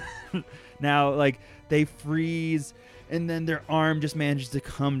impossible. Now, like, they freeze, and then their arm just manages to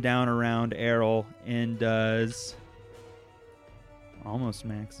come down around Errol and does almost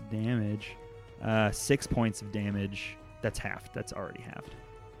max damage. 6 points of damage. That's halved. That's already halved.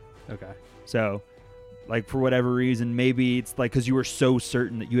 okay. So, like, for whatever reason, maybe it's like because you were so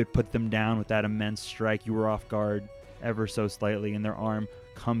certain that you had put them down with that immense strike, you were off guard ever so slightly, and their arm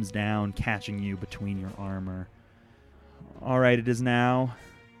comes down, catching you between your armor. All right, it is now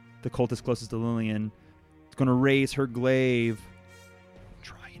the cultist closest to Lillian. It's going to raise her glaive.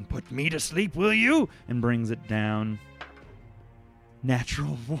 Try and put me to sleep, will you? And brings it down.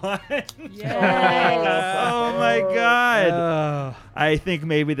 Natural one. Yes. Oh my god. Oh, I think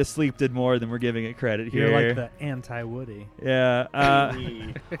maybe the sleep did more than we're giving it credit here. you're like the anti-Woody. Yeah.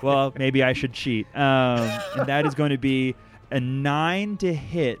 Well, maybe I should cheat. And that is going to be a 9 to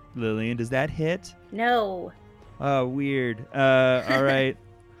hit, Lillian. Does that hit? No. Oh, weird. All right.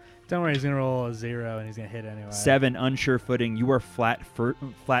 Don't worry, he's gonna roll a 0 and he's gonna hit anyway. 7, unsure footing. You are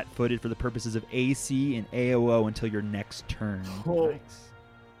flat-footed for the purposes of AC and AOO until your next turn. Oh. Nice.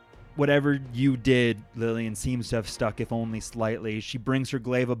 Whatever you did, Lillian seems to have stuck, if only slightly. She brings her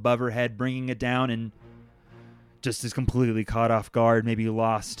glaive above her head, bringing it down, and just is completely caught off guard, maybe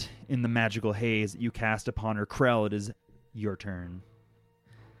lost in the magical haze that you cast upon her. Krell, it is your turn.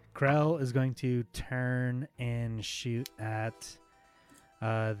 Krell is going to turn and shoot at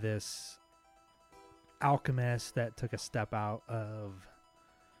this alchemist that took a step out of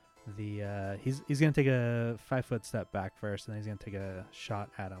the. He's going to take a 5-foot step back first, and then he's going to take a shot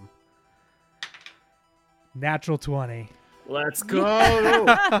at him. Natural 20. Let's go.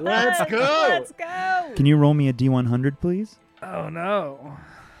 Let's go. Let's go. Can you roll me a D100, please? Oh no.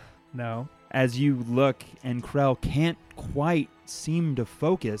 No. As you look, and Krell can't quite seem to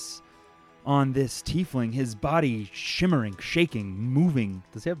focus on this tiefling, his body shimmering, shaking, moving.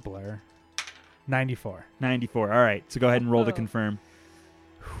 Does he have blur? 94. 94. All right, so go ahead and roll to Oh. confirm.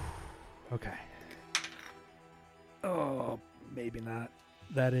 Okay. Oh, maybe not.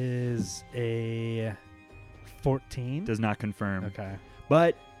 That is a 14. Does not confirm. Okay.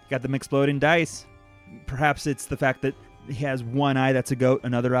 But got them exploding dice. Perhaps it's the fact that he has one eye that's a goat,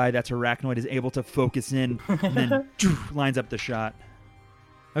 another eye that's arachnoid, is able to focus in and then lines up the shot.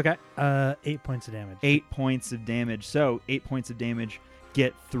 Okay. 8 points of damage. 8 points of damage. So 8 points of damage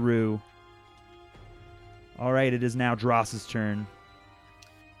get through. All right, it is now Dross's turn.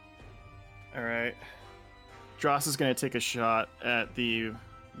 All right. Dross is going to take a shot at the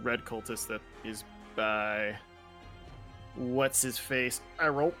red cultist that is by. What's his face?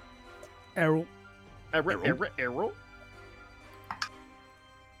 Arrow. Arrow. Arrow.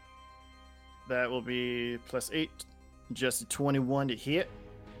 That will be +8. Just a 21 to hit.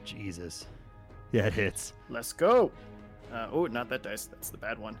 Jesus. Yeah, it hits. Let's go. Oh, not that dice. That's the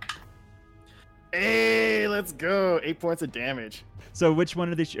bad one. Hey, let's go. 8 points of damage. So which one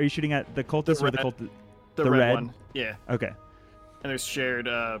are they? Are you shooting at the cultist or the red. cultist? The, The red, red? one. Yeah. Okay. And there's shared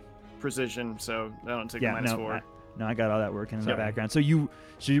precision, so I don't take a Yeah, -4. no, I got all that working in the Sorry. background. So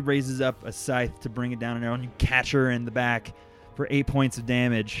she raises up a scythe to bring it down an arrow, and you catch her in the back for 8 points of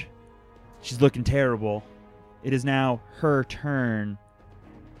damage. She's looking terrible. It is now her turn.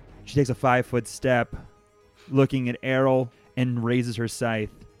 She takes a 5-foot step, looking at Errol, and raises her scythe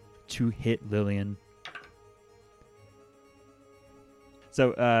to hit Lillian.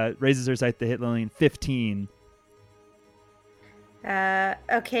 So raises her scythe to hit Lillian. 15.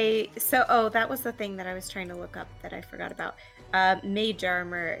 Okay, so that was the thing that I was trying to look up that I forgot about. Mage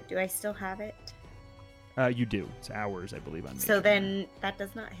armor. Do I still have it? You do. It's hours, I believe, on So mage then that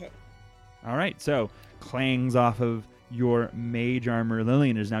does not hit. armor. All right. So clangs off of your mage armor.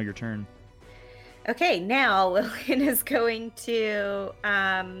 Lillian, it is now your turn. Okay, now Lillian is going to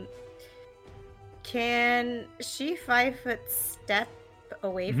can she 5-foot step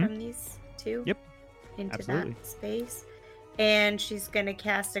away Mhm. from these two? Yep. Into Absolutely. that space. And she's gonna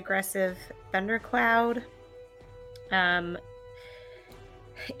cast aggressive thundercloud.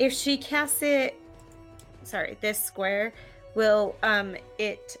 If she casts it, this square, will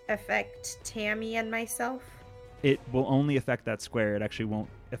it affect Tammy and myself? It will only affect that square. It actually won't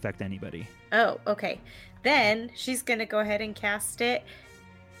affect anybody. Oh, okay. Then she's gonna go ahead and cast it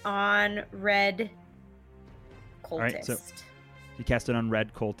on red cultist. right, so- You cast it on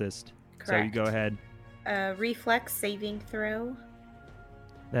red cultist. So you go Correct. ahead. Reflex saving throw.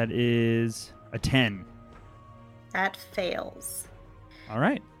 That is a 10. That fails. All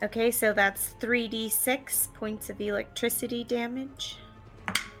right. Okay, so that's 3d6 points of electricity damage.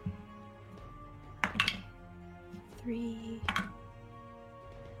 3.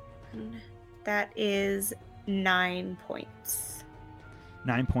 That is 9 points.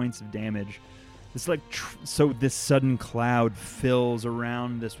 9 points of damage. It's like so this sudden cloud fills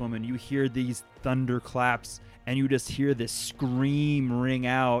around this woman. You hear these thunderclaps, and you just hear this scream ring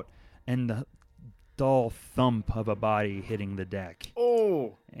out, and the dull thump of a body hitting the deck.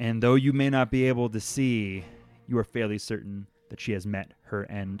 Oh. And though you may not be able to see, you are fairly certain that she has met her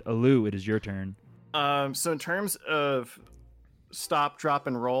end. Alu, it is your turn. So in terms of stop, drop,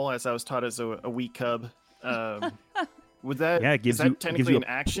 and roll, as I was taught as a wee cub, Would that? Yeah, it gives is that you- it gives technically you an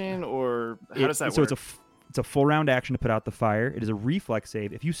action, or how does that so work? it's a full round action to put out the fire. It is a reflex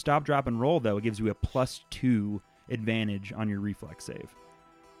save. If you stop, drop, and roll, though, it gives you a +2 advantage on your reflex save.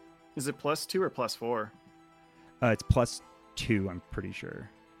 Is it +2 or +4? It's +2, I'm pretty sure.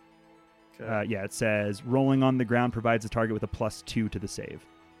 Okay. Yeah, it says rolling on the ground provides the target with a +2 to the save.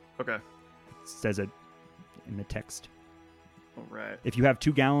 Okay. It says it in the text. All right. If you have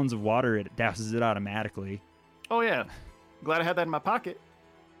 2 gallons of water, it douses it automatically. Oh yeah. Glad I had that in my pocket.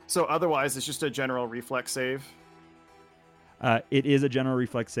 So otherwise, it's just a general reflex save. It is a general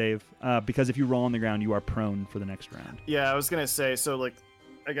reflex save because if you roll on the ground, you are prone for the next round. Yeah, I was gonna say. So like,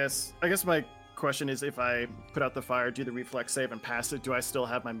 I guess my question is, if I put out the fire, do the reflex save, and pass it, do I still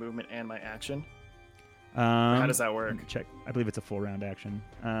have my movement and my action? How does that work? Let me check. I believe it's a full round action.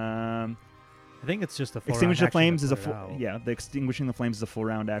 I think it's just a full Extinguish the round flames action is to a put it full. out. Yeah, the extinguishing the flames is a full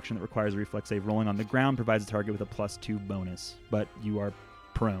round action that requires a reflex save. Rolling on the ground provides the target with a +2 bonus, but you are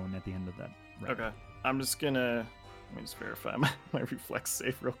prone at the end of that round. Okay. I'm just gonna let me just verify my reflex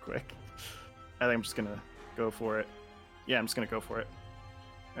save real quick. I think I'm just gonna go for it. Yeah, I'm just gonna go for it.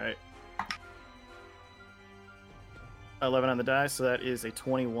 All right. 11 on the die, so that is a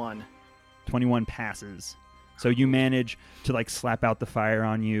 21. 21 passes. So you manage to like slap out the fire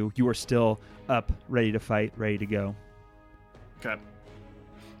on you. You are still up, ready to fight, ready to go. Okay.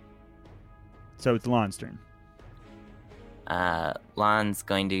 So it's Lon's turn. Lon's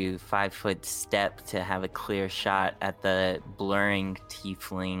going to 5-foot step to have a clear shot at the blurring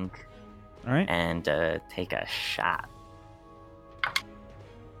tiefling All right. and take a shot.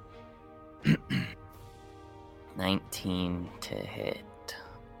 19 to hit.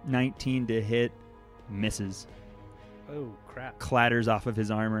 19 to hit, misses. Oh crap! Clatters off of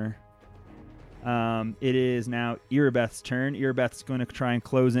his armor. It is now Irabeth's turn. Irabeth's going to try and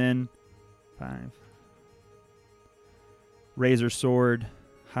close in. 5. Raise her sword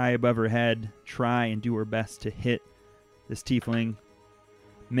high above her head. Try and do her best to hit this tiefling.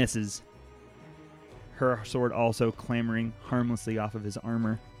 Misses. Her sword also clambering harmlessly off of his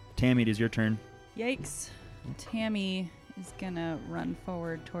armor. Tammy, it is your turn. Yikes. Tammy is gonna run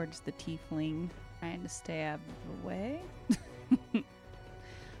forward towards the tiefling, trying to stay out of the way.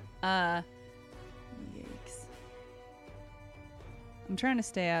 Yikes. I'm trying to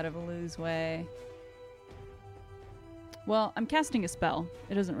stay out of Alu's way. Well, I'm casting a spell.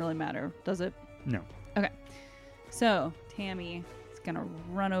 It doesn't really matter, does it? No. Okay. So, Tammy is gonna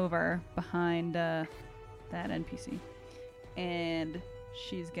run over behind that NPC. And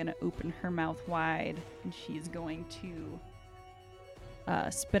she's gonna open her mouth wide, and she's going to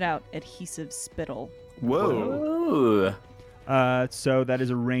spit out adhesive spittle. Whoa. Ooh. So that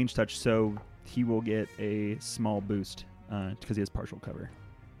is a range touch, so he will get a small boost because he has partial cover.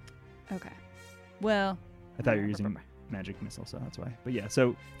 Okay. Well. I thought you were using magic missile, so that's why. But yeah,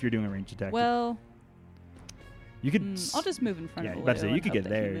 so if you're doing a ranged attack, Well, you could. I'll just move in front Yeah, of you Alu. about to say you and could hope get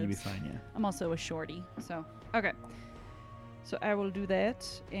that he there, you'd be moves. fine. Yeah. I'm also a shorty, so okay. So I will do that,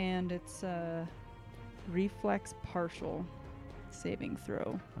 and it's reflex partial saving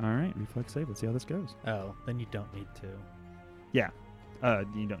throw. All right, reflex save. Let's see how this goes. Oh, then you don't need to. You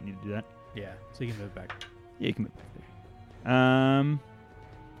don't need to do that. Yeah, so you can move back. Yeah, you can move back there.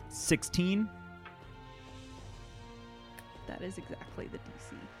 16. That is exactly the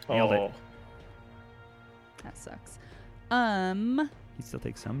DC. Nailed it. That sucks. He still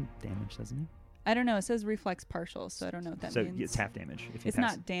takes some damage, doesn't he? I don't know. It says reflex partial, so I don't know what that So means. it's half damage. If you It's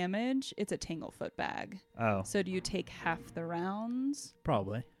pass. not damage. It's a Tanglefoot bag. Oh. So do you take half the rounds?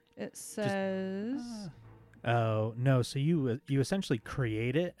 Probably. It says. Oh no! So you essentially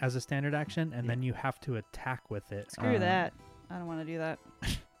create it as a standard action, and Yeah. then you have to attack with it. Screw that. I don't want to do that.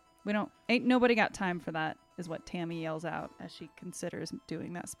 We don't. Ain't nobody got time for that, is what Tammy yells out as she considers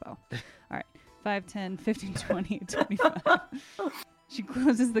doing that spell. All right. 5, 10, 15, 20, 25. She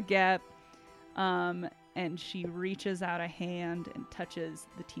closes the gap, and she reaches out a hand and touches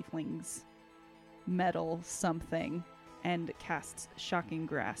the tiefling's metal something and casts Shocking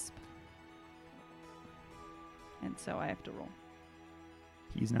Grasp. And so I have to roll.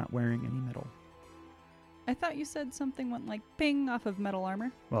 He's not wearing any metal. I thought you said something went like ping off of metal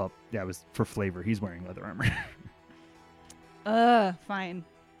armor. Well, that was for flavor. He's wearing leather armor. Fine.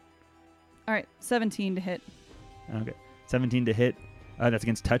 All right, 17 to hit. Okay. 17 to hit. That's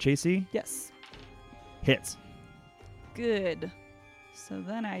against touch AC. Yes. Hits. Good. So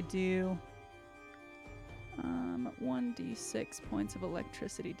then I do 1d6 points of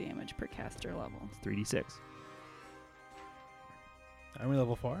electricity damage per caster level. It's 3d6. Are we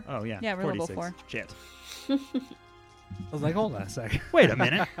level 4? Oh, yeah. Yeah, we're level 4d6. 4. Shit. I was like, hold on a second. Wait a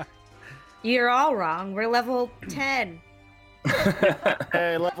minute. You're all wrong. We're level 10.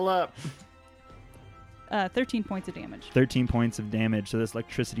 Hey, level up. 13 points of damage. 13 points of damage. So this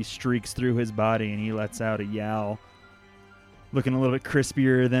electricity streaks through his body, and he lets out a yowl. Looking a little bit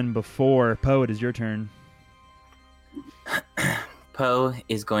crispier than before. Poe, it is your turn. Poe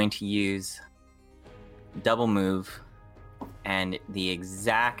is going to use double move and the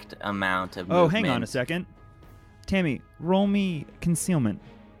exact amount of movement. Oh, hang on a second. Tammy, roll me concealment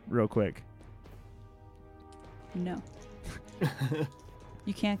real quick. No.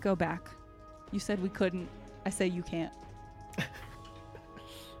 You can't go back. You said we couldn't. I say you can't.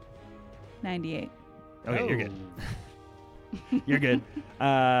 98. Okay, you're good. You're good.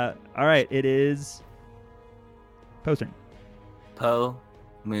 All right, it is Poe's turn. Poe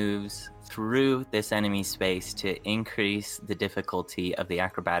moves through this enemy space to increase the difficulty of the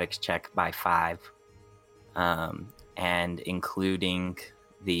acrobatics check by 5. And including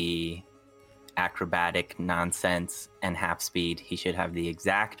the acrobatic nonsense and half speed, he should have the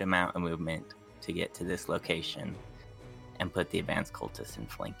exact amount of movement to get to this location and put the advanced cultist in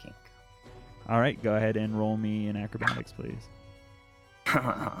flanking. All right, go ahead and roll me in acrobatics, please.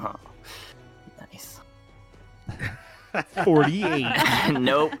 Nice. 48.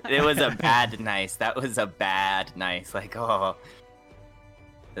 Nope, it was a bad nice. That was a bad nice. Like, oh.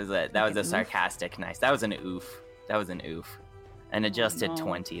 That was a sarcastic nice. That was an oof. That was an oof. An adjusted no.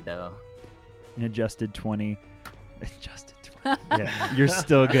 20, though. An adjusted 20. Adjusted 20. Yeah, you're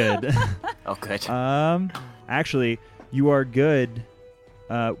still good. Oh, good. Actually, you are good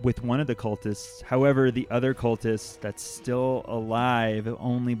with one of the cultists. However, the other cultist that's still alive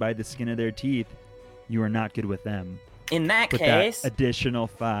only by the skin of their teeth, you are not good with them. In that With case, that additional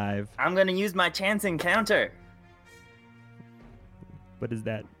 5. I'm going to use my chance encounter. What does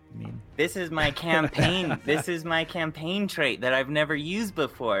that mean? This is my campaign. This is my campaign trait that I've never used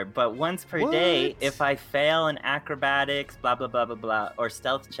before. But once per day, What? if I fail an acrobatics, blah, blah, blah, blah, blah, or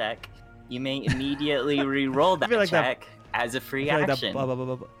stealth check, you may immediately re-roll that feel like that- check as a free I feel like that action. blah, blah, blah,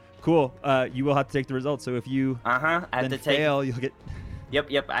 blah, blah. Cool. You will have to take the results. So if you I have then to take. fail, you'll get...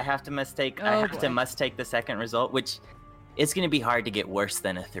 Yep. I have to must take. I Oh, have to boy. must take the second result, which it's going to be hard to get worse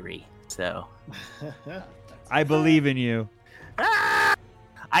than a 3. So I believe in you.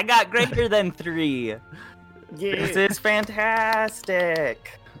 I got greater than 3. This is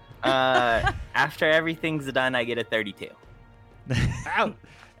fantastic. After everything's done, I get a 32. Out.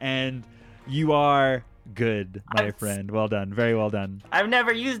 And you are good, my I'm friend. Well done. Very well done. I've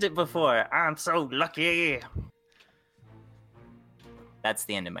never used it before. I'm so lucky. That's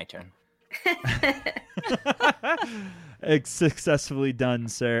the end of my turn. Successfully done,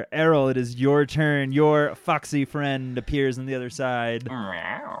 sir. Errol, it is your turn. Your foxy friend appears on the other side.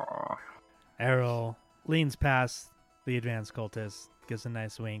 Errol leans past the advanced cultist, gives a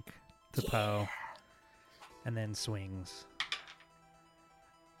nice wink to Poe, and then swings.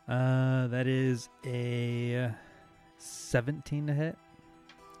 That is a 17 to hit.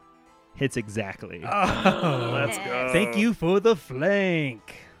 Hits exactly. Oh, let's go. Thank you for the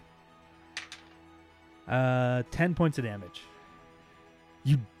flank. 10 points of damage.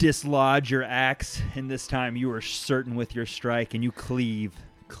 You dislodge your axe, and this time you are certain with your strike, and you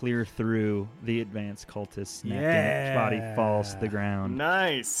clear through the advanced cultist's neck, and its body falls to the ground,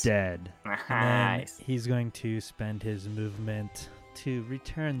 Nice. dead. And Nice. then he's going to spend his movement to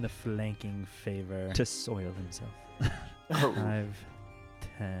return the flanking favor. To soil himself. 5,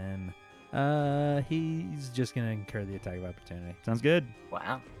 10. He's just going to incur the attack of opportunity. Sounds good.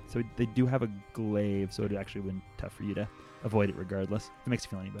 Wow. So they do have a glaive, so it actually would be tough for you to avoid it regardless. If it makes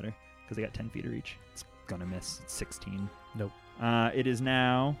you feel any better, because they got 10 feet of reach. It's gonna miss. It's 16. Nope. It is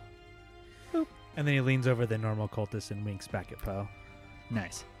now... And then he leans over the normal cultist and winks back at Poe.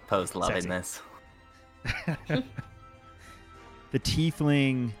 Nice. Poe's loving Sexy. this. The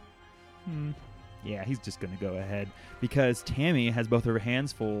tiefling... Yeah, he's just gonna go ahead. Because Tammy has both her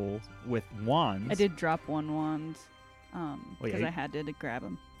hands full with wands. I did drop one wand yeah, because you- I had to grab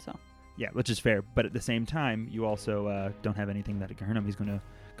him. So Yeah, which is fair. But at the same time, you also don't have anything that can hurt him. He's going to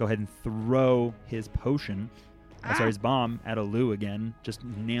go ahead and throw his potion, sorry, his bomb at Alu again, just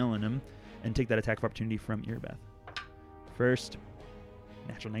nailing him, and take that attack of opportunity from Earbeth. First,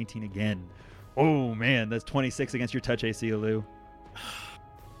 natural 19 again. Oh, man, that's 26 against your touch AC, Alu.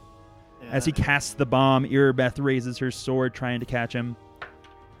 As he casts the bomb, Earbeth raises her sword, trying to catch him.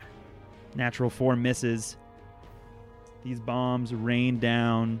 Natural 4 misses. These bombs rain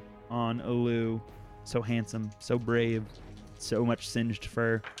down on Alu. So handsome, so brave, so much singed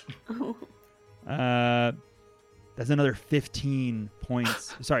fur. That's another 17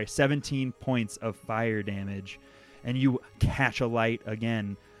 points of fire damage. And you catch a light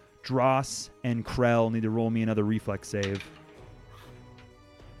again. Dross and Krell need to roll me another reflex save.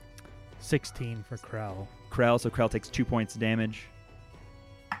 16 for Krell. Krell, so Krell takes 2 points of damage.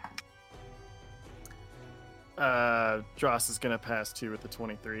 Dross is gonna pass 2 with the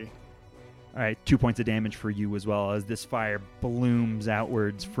 23. All right, 2 points of damage for you as well as this fire blooms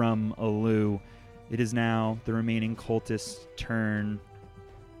outwards from Alu. It is now the remaining cultist's turn.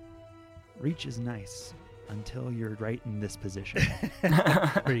 Reach is nice until you're right in this position.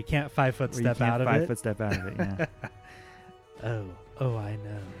 Where you can't 5-foot Where you step can't out of 5 it. foot step out of it, yeah. Oh, I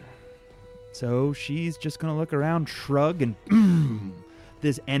know. So she's just going to look around, shrug, and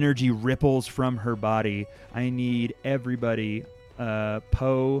this energy ripples from her body. I need everybody,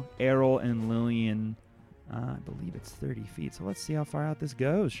 Poe, Errol, and Lillian. I believe it's 30 feet. So let's see how far out this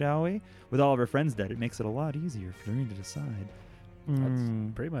goes, shall we? With all of her friends dead, it makes it a lot easier for me to decide. That's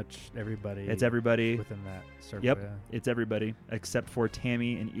pretty much everybody. It's everybody. within that circle. Yep, Yeah. it's everybody except for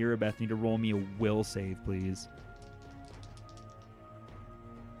Tammy and Irabeth. Need to roll me a will save, please.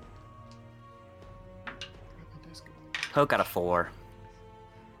 Poke got a 4.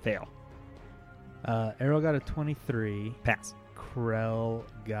 Fail. Arrow got a 23. Pass. Krell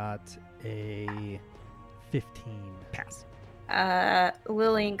got a 15. Pass.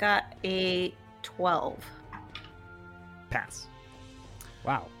 Lillian got a 12. Pass.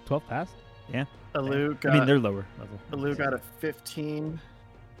 Wow, 12 passed? Yeah. Alu got, I mean, they're lower level. Alu got a 15,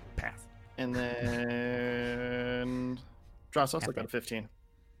 Pass. and then Dross also got a 15.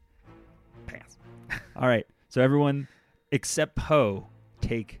 Pass. All right. So everyone except Poe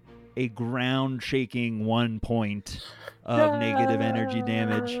take a ground shaking 1 point of negative energy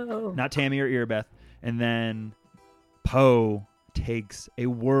damage. Not Tammy or Irabeth. And then Poe takes a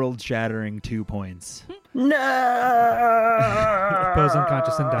world shattering 2 points. No! Poe's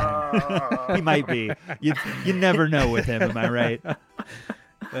unconscious and dying. He might be. You never know with him, am I right?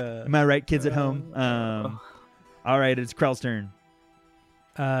 Am I right, kids at home? All right, it's Krell's turn.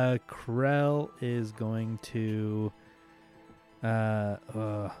 Krell is going to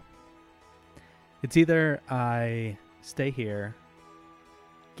it's either I stay here,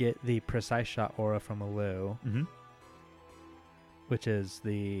 get the precise shot aura from Alu, Mm-hmm. which is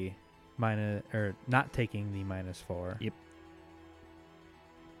the minus, or not taking the -4. Yep.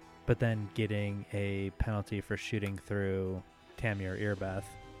 But then getting a penalty for shooting through Tammy or Earbeth.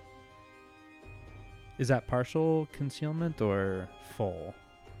 Is that partial concealment or full?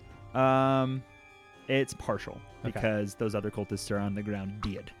 It's partial Okay. because those other cultists are on the ground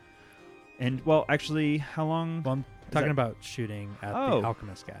dead. And well, actually, how long? Well, I'm Is talking that- about shooting at Oh. the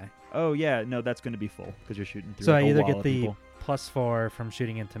Alchemist guy. Oh yeah, no, that's going to be full because you're shooting through. So like I a either wall get of the people. +4 from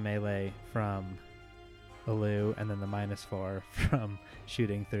shooting into melee from Alu, and then the -4 from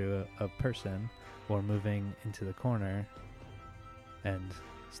shooting through a person, or moving into the corner and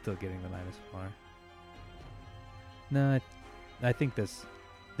still getting the -4. No, I think this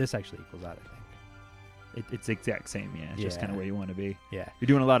actually equals out, I think. It's the exact same. Yeah, it's just kind Yeah. of where you want to be. Yeah. You're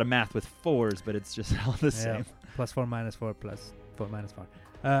doing a lot of math with 4s, but it's just all the same. +4 -4 +4 -4.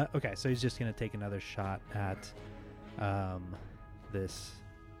 Okay, so he's just gonna take another shot at this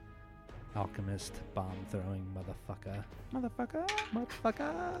alchemist bomb throwing motherfucker.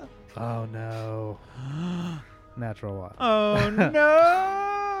 Motherfucker. Oh no. Natural one. Oh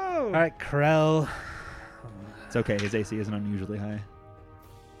no! All right, Krell. It's okay. His AC isn't unusually high.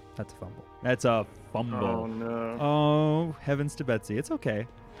 That's a fumble. That's a fumble. Oh, no. Oh, heavens to Betsy. It's okay.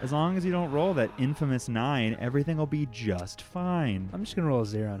 As long as you don't roll that infamous 9, everything will be just fine. I'm just gonna roll a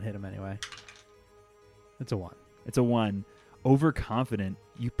 0 and hit him anyway. It's a 1. It's a 1. Overconfident.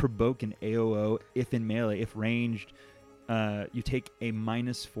 You provoke an AOO if in melee. If ranged, you take a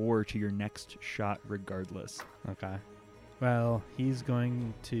 -4 to your next shot regardless. Okay. Well, he's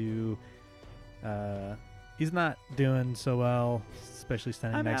going to. He's not doing so well, especially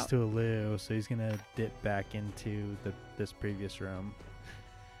standing I'm next out. to Alu, so he's gonna dip back into this previous room.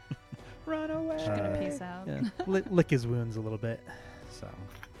 Run away. Just gonna peace out. Yeah, lick his wounds a little bit. So,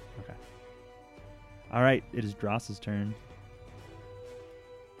 okay. All right, it is Dross's turn.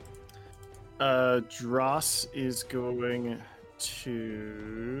 Dross is going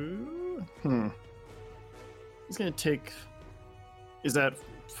to. He's going to take. Is that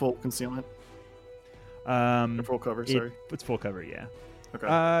full concealment? Or full cover, sorry. It's full cover, yeah. Okay.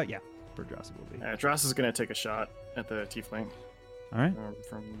 Yeah, for Dross it will be. Dross is going to take a shot at the tiefling. All right.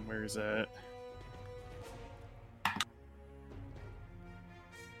 From where is that?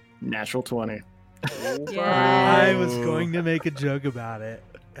 Natural 20. I was going to make a joke about it.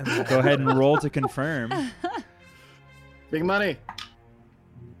 And then- Go ahead and roll to confirm. Big money.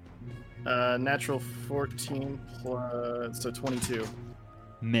 Natural 14 plus, so 22.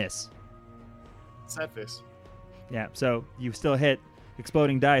 Miss. Sad face. Yeah, so you still hit.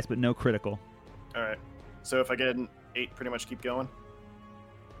 Exploding dice, but no critical. All right. So if I get an 8, pretty much keep going.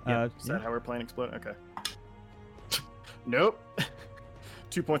 Is that how we're playing explode? Okay. Nope.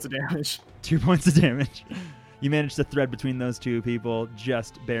 2 points of damage. 2 points of damage. You manage to thread between those two people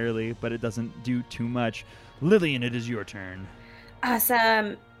just barely, but it doesn't do too much. Lillian, it is your turn.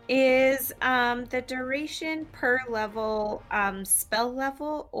 Awesome. Is the duration per level spell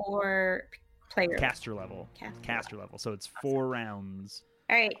level or player Caster level. Caster level. So it's 4 rounds.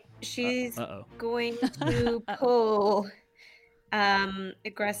 All right. She's Uh-oh. going to pull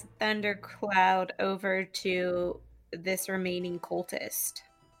aggressive thundercloud over to this remaining cultist.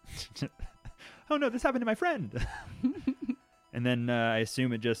 Oh no, this happened to my friend. And then I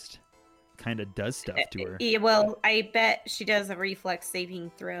assume it just kind of does stuff to her. Yeah, well, I bet she does a reflex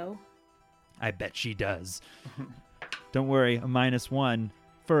saving throw. I bet she does. Don't worry, a -1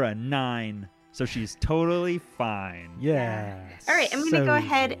 for a 9. So she's totally fine. Yeah. All right, I'm going to so go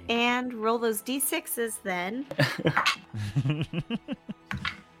ahead easy. and roll those d6s then.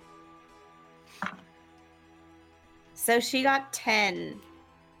 So she got 10.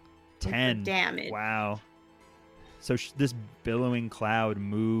 10 damage. Wow. So this billowing cloud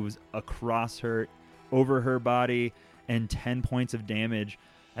moves across her, over her body, and 10 points of damage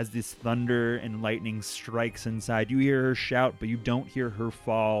as this thunder and lightning strikes inside. You hear her shout, but you don't hear her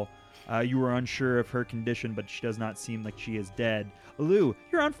fall. You were unsure of her condition, but she does not seem like she is dead. Alu,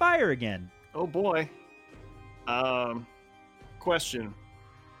 you're on fire again. Oh boy. Question.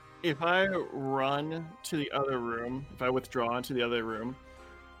 If I run to the other room, if I withdraw into the other room,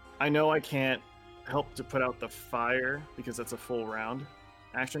 I know I can't help to put out the fire because that's a full round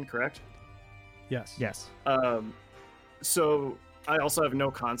action, correct? Yes. Yes. So I also have no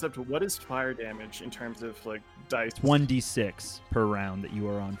concept. What is fire damage in terms of like dice? 1d6 per round that you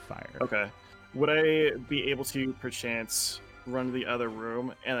are on fire. Okay. Would I be able to perchance run to the other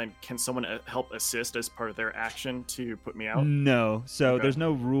room, and then can someone help assist as part of their action to put me out? No. So Okay. there's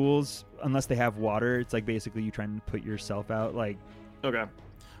no rules unless they have water. It's like basically you trying to put yourself out. Like Okay.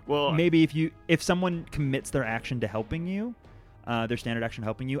 Well, maybe if someone commits their action to helping you, their standard action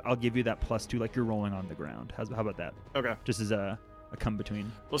helping you, I'll give you that +2 like you're rolling on the ground. How about that? okay. Just as a come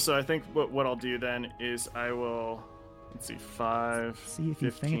between. Well, so I think what I'll do then is I will, let's see, 5. See if he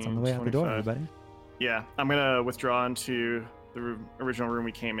 15, faints on the way out the door, 25. everybody. Yeah, I'm gonna withdraw into the original room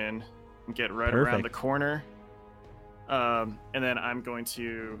we came in and get right around the Perfect. corner. And then I'm going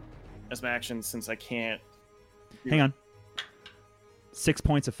to, as my action, since I can't. Hang on. 6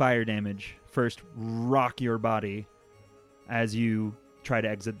 points of fire damage. First, rock your body as you try to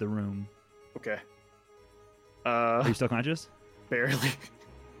exit the room. Okay. Are you still conscious? Barely.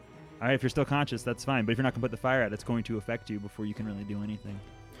 All right, if you're still conscious, that's fine. But if you're not going to put the fire out, it's going to affect you before you can really do anything.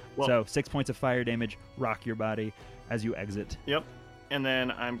 Well, So 6 points of fire damage, rock your body as you exit. Yep. And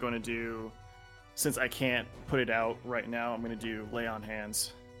then I'm going to do, since I can't put it out right now, I'm going to do lay on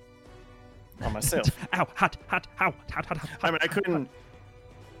hands on myself. Ow, hot, hot, ow, hot, hot, hot. I mean, I couldn't.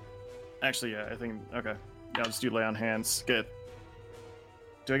 Actually, yeah, I think. Okay. Yeah, I'll just do lay on hands. Good.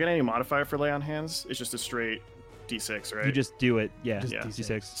 Do I get any modifier for lay on hands? It's just a straight d6, right? You just do it. Yeah, Just Yeah.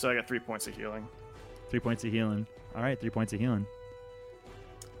 D6. So I got 3 points of healing. 3 points of healing. All right, 3 points of healing.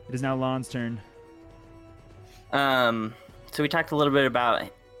 It is now Lon's turn. So we talked a little bit about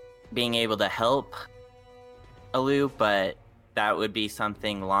being able to help Alu, but that would be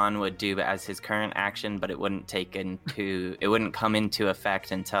something Lon would do as his current action, but it wouldn't come into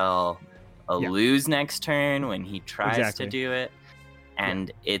effect until Alu's next turn when he tries Exactly. to do it.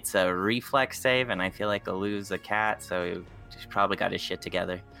 And it's a reflex save, and I feel like Alu's a cat, so he's probably got his shit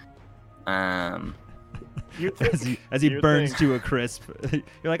together. You As he you burns think- to a crisp.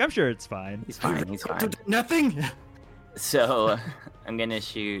 You're like, I'm sure it's fine. He's fine, he's fine. Nothing. So I'm gonna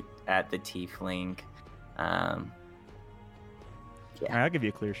shoot at the tiefling. All right, I'll give you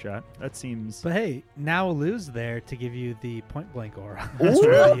a clear shot. That seems... But hey, now Alu's there to give you the point blank aura.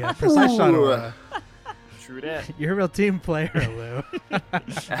 The precise shot aura. True that. You're a real team player, Alu.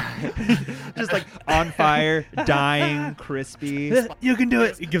 just like on fire, dying, crispy. You can do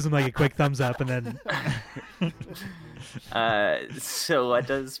it. He gives him like a quick thumbs up, and then So what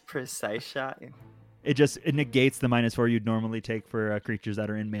does precise shot? It negates the -4 you'd normally take for creatures that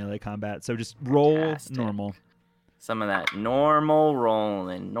are in melee combat. So just roll Fantastic. normal. Some of that normal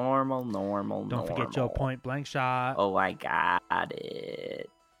rolling, normal. don't forget your point blank shot. Oh, I got it.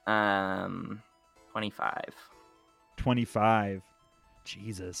 25. 25.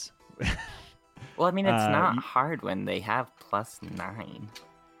 Jesus. Well, I mean, it's not you- hard when they have +9.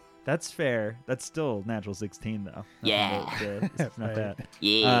 That's fair. That's still natural 16, though. Yeah. It's not Right. that.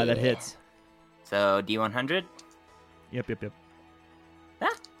 Yeah. That hits. So D100. Yep.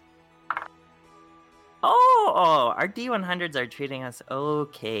 our D100s are treating us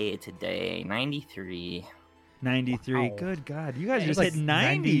okay today. 93. 93. Wow. Good God. You guys It just was hit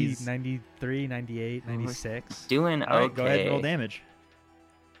like 90s. 93, 98, 96. Doing All right, okay. go ahead and roll damage.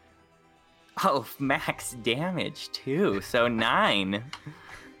 Oh, max damage too. So 9.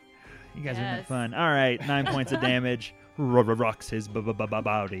 You guys are having Yes. fun. All right, 9 points of damage. Rocks his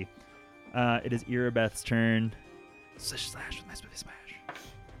body. It is Irabeth's turn. Slash with nice with smash.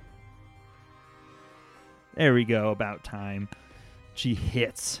 There we go. About time. She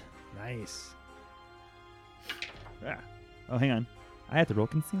hits. Nice. Ah. Oh, hang on. I have to roll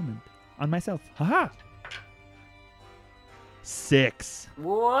concealment on myself. Haha. 6.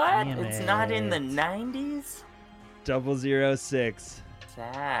 What? Damn It's not in the it. 90s? 006.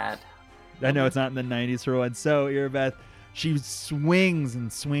 Sad. I know it's not in the 90s for one. So, Irabeth, she swings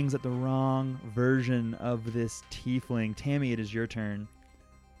and swings at the wrong version of this tiefling. Tammy, it is your turn.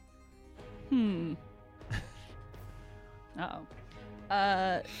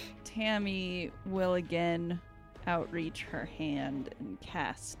 Uh-oh. Tammy will again outreach her hand and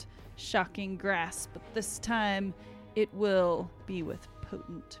cast Shocking Grasp, but this time it will be with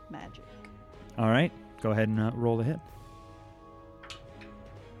potent magic. All right. Go ahead and roll the hit.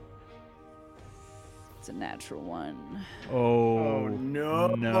 It's a natural 1. Oh, no.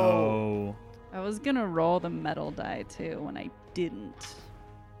 No. I was gonna roll the metal die too, when I didn't.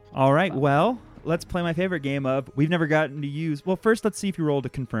 All right. Well, let's play my favorite game of we've never gotten to use. Well, first, let's see if you roll to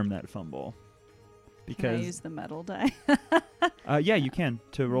confirm that fumble. Can I Because, use the metal die? yeah, you can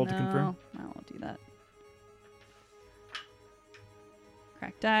to roll to confirm. No, I won't do that.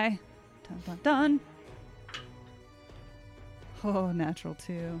 Crack die. Dun dun dun. Oh, natural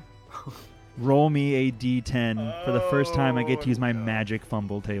 2. Roll me a d10 for the first time I get to use my Oh, no. magic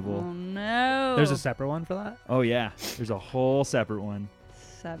fumble table. Oh no. There's a separate one for that? Oh, yeah. There's a whole separate one.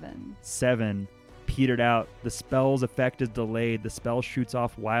 7. 7. Petered out. The spell's effect is delayed. The spell shoots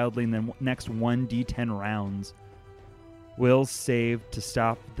off wildly in the next 1d10 rounds. Will save to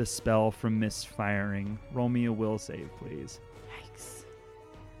stop the spell from misfiring. Roll me a will save, please. Yikes.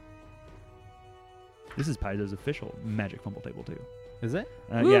 This is Paizo's official magic fumble table, too. Is it?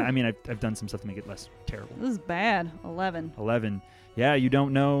 Woo. Yeah, I mean, I've done some stuff to make it less terrible. This is bad. 11. 11. Yeah, you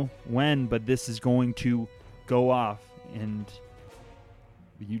don't know when, but this is going to go off, and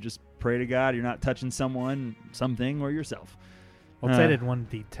you just pray to God you're not touching someone, something, or yourself. Well, I did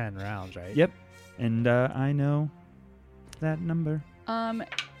 1d10 rounds, right? Yep. And I know that number.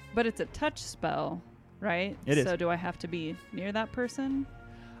 But it's a touch spell, right? It is. So do I have to be near that person?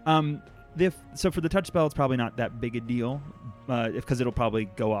 So for the touch spell, it's probably not that big a deal, because it'll probably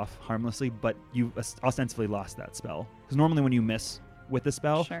go off harmlessly. But you ostensibly lost that spell, because normally when you miss with the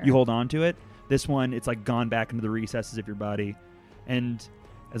spell, Sure. you hold on to it. This one, it's like gone back into the recesses of your body, and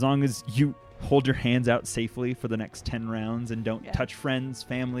as long as you hold your hands out safely for the next 10 rounds and don't Yeah. touch friends,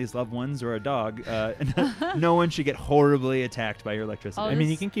 families, loved ones, or a dog, no one should get horribly attacked by your electricity. I'll I mean,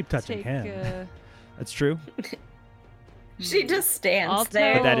 you just can keep touching take, him. That's true, She just stands I'll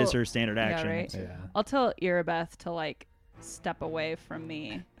there. but that Oh, is her standard yeah, action. right. Yeah. I'll tell Irabeth to like step away from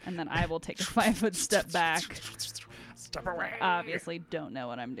me, and then I will take a 5-foot step back. Step away. Obviously, don't know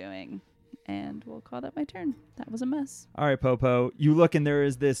what I'm doing, and we'll call that my turn. That was a mess. All right, Popo. You look, and there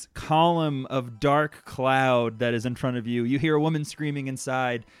is this column of dark cloud that is in front of you. You hear a woman screaming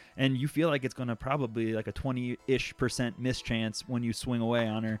inside, and you feel like it's going to probably like a 20-ish% mischance when you swing away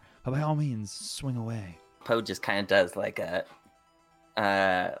on her. But by all means, swing away. Poe just kind of does like a,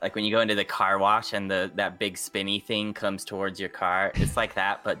 like when you go into the car wash and that big spinny thing comes towards your car. It's like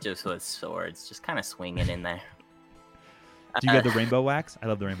that, but just with swords, just kind of swinging in there. Do you get the rainbow wax? I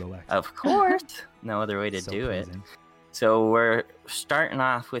love the rainbow wax. Of course, no other way to So do it. pleasing. So we're starting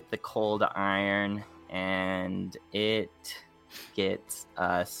off with the cold iron, and it gets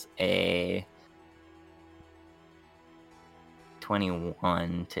us a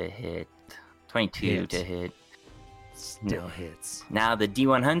 21 to hit, 22 Hit. to hit. Still hits. Now the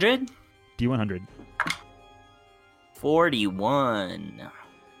D100, D100. 41.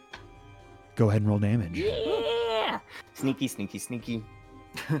 Go ahead and roll damage. Yeah! Sneaky, sneaky, sneaky.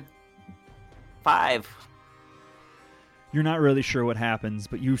 5. You're not really sure what happens,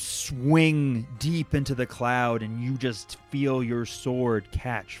 but you swing deep into the cloud and you just feel your sword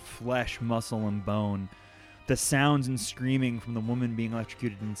catch flesh, muscle, and bone. The sounds and screaming from the woman being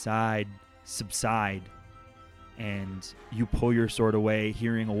electrocuted inside subside, and you pull your sword away,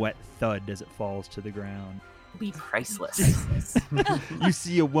 hearing a wet thud as it falls to the ground. Be priceless. You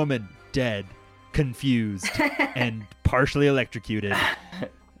see a woman dead, confused, and partially electrocuted.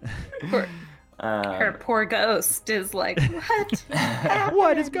 Her poor ghost is like, what?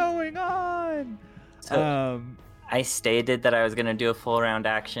 What is going on? So I stated that I was gonna do a full round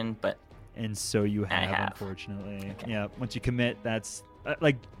action, but And so you have. Unfortunately. Okay. Yeah, once you commit, that's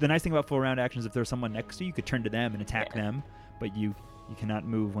like the nice thing about full round actions. If there's someone next to you, you could turn to them and attack them, but you cannot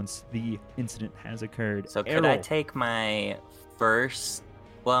move once the incident has occurred. So could I take my first?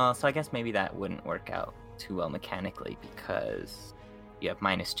 Well, so I guess maybe that wouldn't work out too well mechanically because you have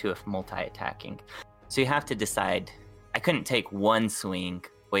 -2 if multi-attacking. So you have to decide. I couldn't take one swing,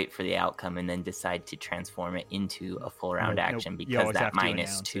 wait for the outcome, and then decide to transform it into a full round action because that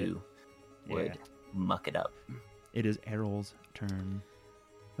 -2 would muck it up. It is Errol's turn.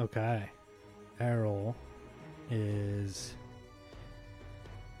 Okay. Errol is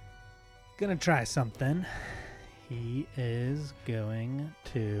gonna try something. He is going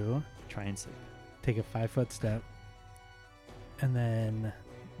to try and sleep. Take a 5-foot step. And then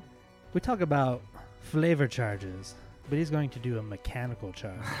we talk about flavor charges, but he's going to do a mechanical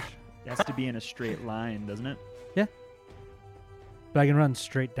charge. It has to be in a straight line, doesn't it? Yeah. But I can run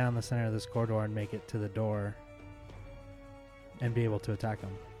straight down the center of this corridor and make it to the door and be able to attack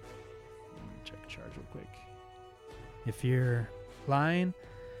him. Check charge real quick. If your line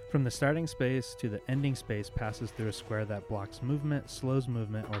from the starting space to the ending space passes through a square that blocks movement, slows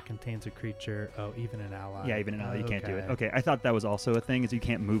movement, or contains a creature, even an ally. Yeah, even an ally, you can't do it. Okay, I thought that was also a thing, is you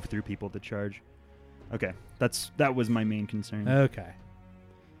can't move through people to charge. Okay, that was my main concern. Okay.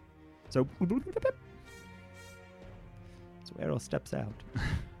 So Errol steps out.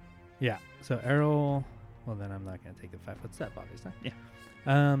 Yeah, so Errol, well then I'm not going to take the 5-foot step, obviously. Yeah.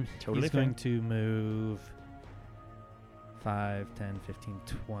 Totally he's fair. going to move 5, 10, 15,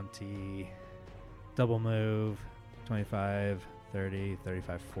 20, double move, 25, 30,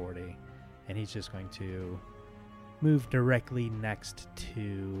 35, 40. And he's just going to move directly next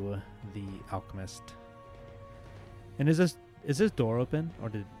to the Alchemist. And is this door open, or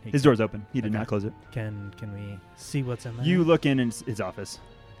did his door's open? He did not close it. Can we see what's in there? You look in his office.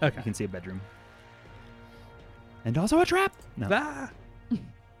 Okay. You can see a bedroom. And also a trap. No. Ah!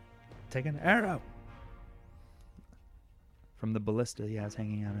 Take an arrow. From the ballista he has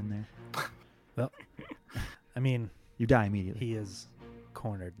hanging out in there. Well, I mean, you die immediately. He is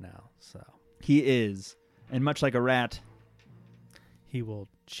cornered now, so. He is. And much like a rat, he will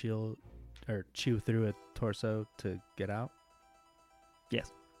chew through a torso to get out.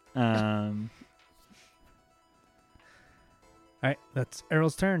 Yes. All right, that's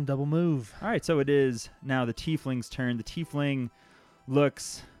Errol's turn. Double move. All right, so it is now the tiefling's turn. The tiefling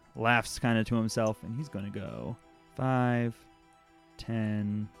laughs kind of to himself, and he's going to go 5,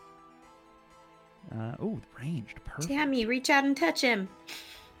 10. Ranged. Perfect. Tammy, reach out and touch him.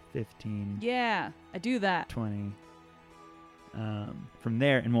 15. Yeah, I do that. 20. From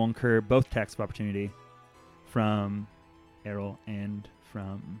there, and we'll incur both attacks of opportunity from Errol and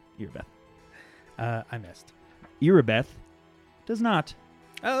from Irabeth. I missed. Irabeth does not.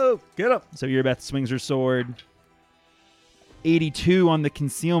 Oh, get up. So Irabeth swings her sword. 82 on the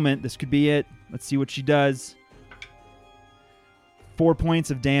concealment. This could be it. Let's see what she does. 4 points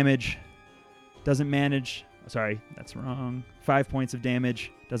of damage. Doesn't manage. Sorry, that's wrong. 5 points of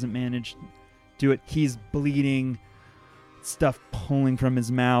damage. Doesn't manage. Do it. He's bleeding. Stuff pulling from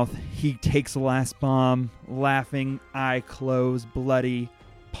his mouth. He takes the last bomb. Laughing. Eye closed. Bloody.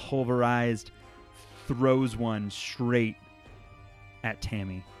 Pulverized. Throws one straight at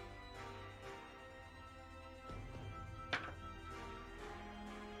Tammy.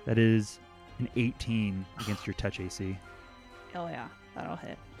 That is an 18 against your touch AC. Hell yeah, that'll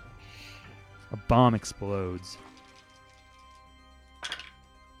hit. A bomb explodes.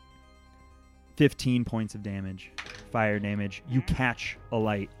 15 points of damage. Fire damage. You catch a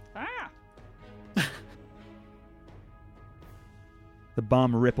light. Ah! The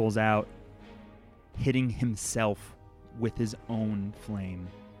bomb ripples out, hitting himself with his own flame.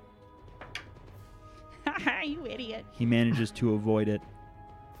 You idiot. He manages to avoid it.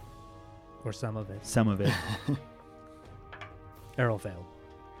 Or some of it. Some of it. Errol failed.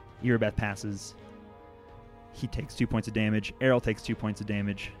 Irabeth passes. He takes 2 points of damage. Errol takes 2 points of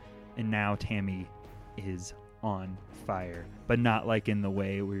damage. And now Tammy is on fire. But not like in the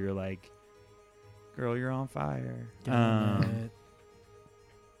way where you're like, girl, you're on fire.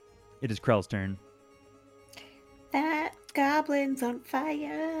 It is Krell's turn. That goblin's on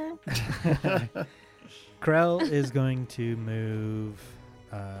fire. Krell is going to move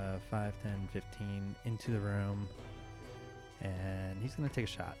 5, 10, 15 into the room. And he's going to take a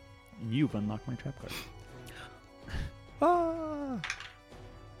shot. You've unlocked my trap card. Ah!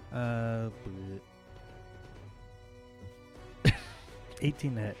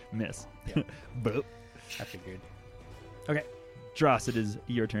 18 to hit. Miss. Yeah. Boop. I figured. Okay. Dross, it is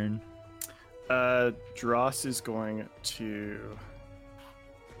your turn. Dross is going to...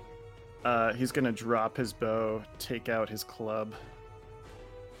 he's going to drop his bow, take out his club,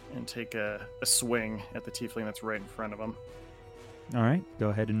 and take a swing at the tiefling that's right in front of him. All right, go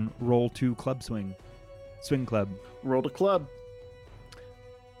ahead and roll to club swing. Swing club. Roll to club.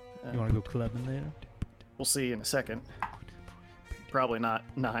 You want to go clubbing later? We'll see in a second. Probably not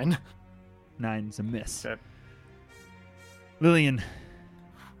 9. 9's a miss. Okay. Lillian,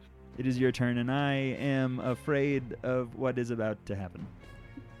 it is your turn, and I am afraid of what is about to happen.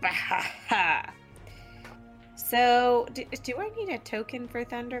 So, do I need a token for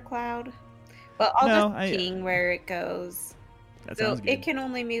Thundercloud? Well, I'll just ping where it goes. That so sounds good. it can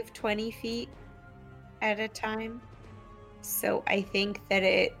only move 20 feet at a time. So I think that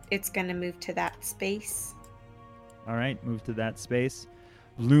it's going to move to that space. All right, move to that space.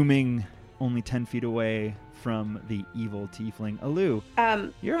 Looming only 10 feet away from the evil tiefling. Alu,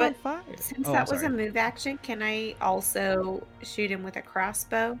 you're on fire. Since Oh, that I'm was a sorry. move action, can I also shoot him with a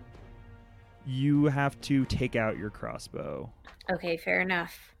crossbow? You have to take out your crossbow. Okay, fair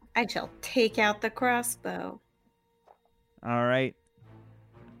enough. I shall take out the crossbow. All right.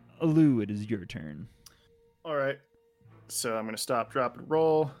 Alu, it is your turn. All right. So I'm going to stop, drop, and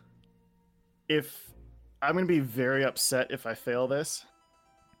roll. I'm going to be very upset if I fail this.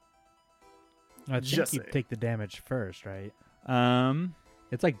 I think Just you say. take the damage first, right? Um.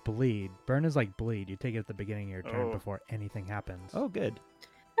 It's like bleed. Burn is like bleed. You take it at the beginning of your turn Oh. before anything happens. Oh, good.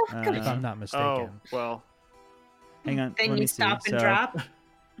 If I'm not mistaken. Oh, well. Hang on. Then let you me stop see. and So, drop.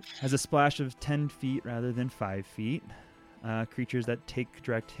 Has a splash of 10 feet rather than 5 feet. Creatures that take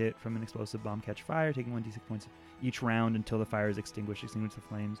direct hit from an explosive bomb catch fire, taking 1d6 points each round until the fire is extinguished. Extinguish the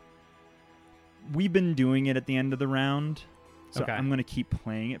flames. We've been doing it at the end of the round, so Okay. I'm going to keep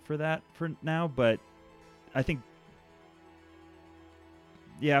playing it for that for now. But I think,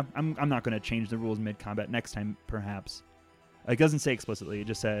 yeah, I'm not going to change the rules mid-combat. Next time, perhaps. It doesn't say explicitly. It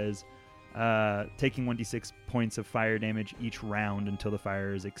just says taking 1d6 points of fire damage each round until the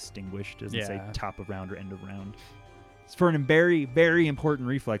fire is extinguished. It doesn't say Yeah. top of round or end of round. It's for a very, very important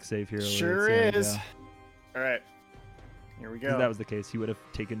reflex save here. Sure Let's see is. how All right. Here we we go. If go. that was the case, he would have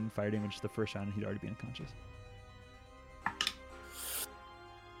taken fire damage the first round and he'd already be unconscious.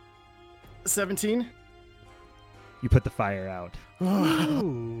 17. You put the fire out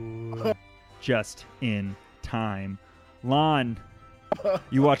Ooh. just in time. Lon,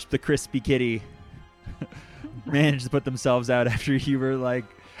 you watched the crispy kitty manage to put themselves out after you were like,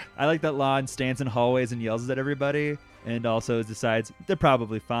 I like that Lon stands in hallways and yells at everybody and also decides they're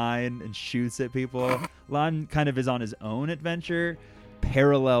probably fine and shoots at people. Lon kind of is on his own adventure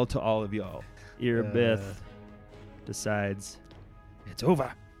parallel to all of y'all. Irbith decides it's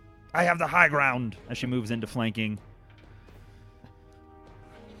over. I have the high ground as she moves into flanking.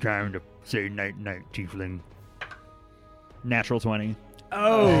 Time to say night-night, tiefling. Natural 20.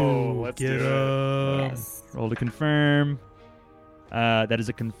 Oh, let's get do it. up. Yes. Roll to confirm. That is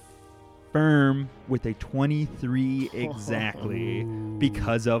a confirm with a 23 exactly Ooh.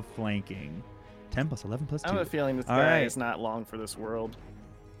 because of flanking. 10 plus 11 plus 2. I have a feeling this All guy right. is not long for this world.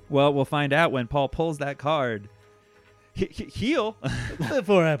 Well, we'll find out when Paul pulls that card. Heal.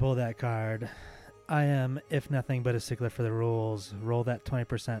 Before I pull that card, I am, if nothing but a stickler for the rules. Roll that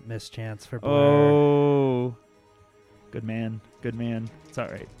 20% miss chance for Blur. Oh. Good man. Good man. It's all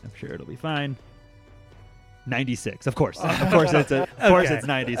right. I'm sure it'll be fine. 96. Of course. Of course it's Okay. it's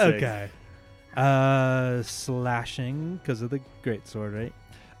 96. Okay. Slashing because of the great sword, right?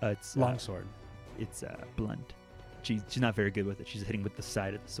 It's Long sword. It's blunt. She's not very good with it. She's hitting with the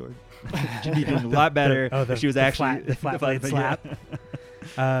side of the sword. She'd be doing a lot better if she was actually the flat blade slap.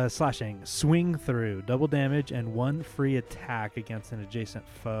 Slashing, swing through, double damage, and 1 free attack against an adjacent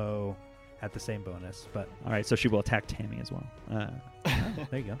foe at the same bonus. But All right, so she will attack Tammy as well.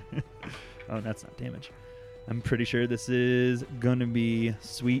 there you go. Oh, that's not damage. I'm pretty sure this is gonna be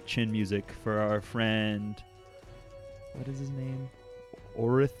sweet chin music for our friend. What is his name?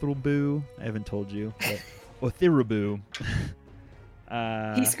 Orithrubu. I haven't told you, but Othirubu.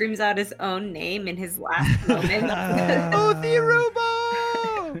 He screams out his own name in his last moment.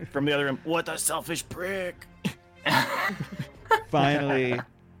 Othirubu! From the other room, what a selfish prick. Finally,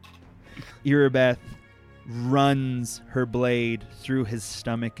 Irabeth runs her blade through his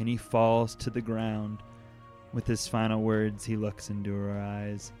stomach and he falls to the ground. With his final words, he looks into her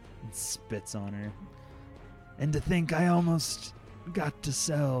eyes and spits on her. And to think I almost got to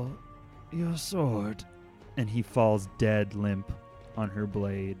sell your sword. And he falls dead limp on her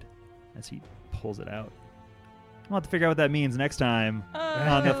blade as he pulls it out. We'll have to figure out what that means next time Oh.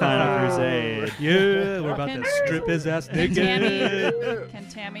 on the Final Crusade. Yeah, we're about Can- to strip his ass Can naked. Can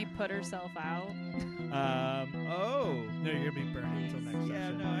Tammy put herself out? Oh. No, you're gonna be burning until next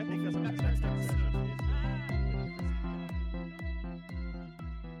Yeah, session. no, I think that's next episode.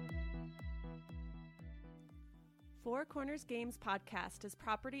 Four Corners Games podcast is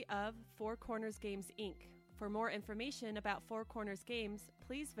property of Four Corners Games, Inc. For more information about Four Corners Games,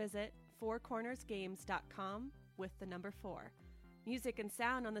 please visit fourcornersgames.com with the number 4. Music and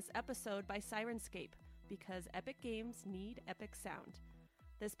sound on this episode by Sirenscape, because epic games need epic sound.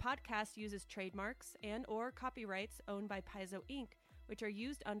 This podcast uses trademarks and or copyrights owned by Paizo Inc., which are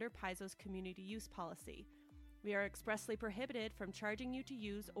used under Paizo's community use policy. We are expressly prohibited from charging you to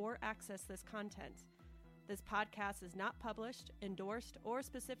use or access this content. This podcast is not published, endorsed, or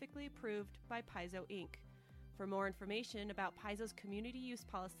specifically approved by Paizo Inc. For more information about Paizo's community use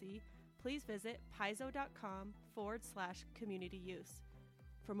policy, please visit paizo.com/community use.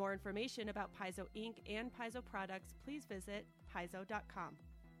 For more information about Paizo Inc. and Paizo products, please visit paizo.com.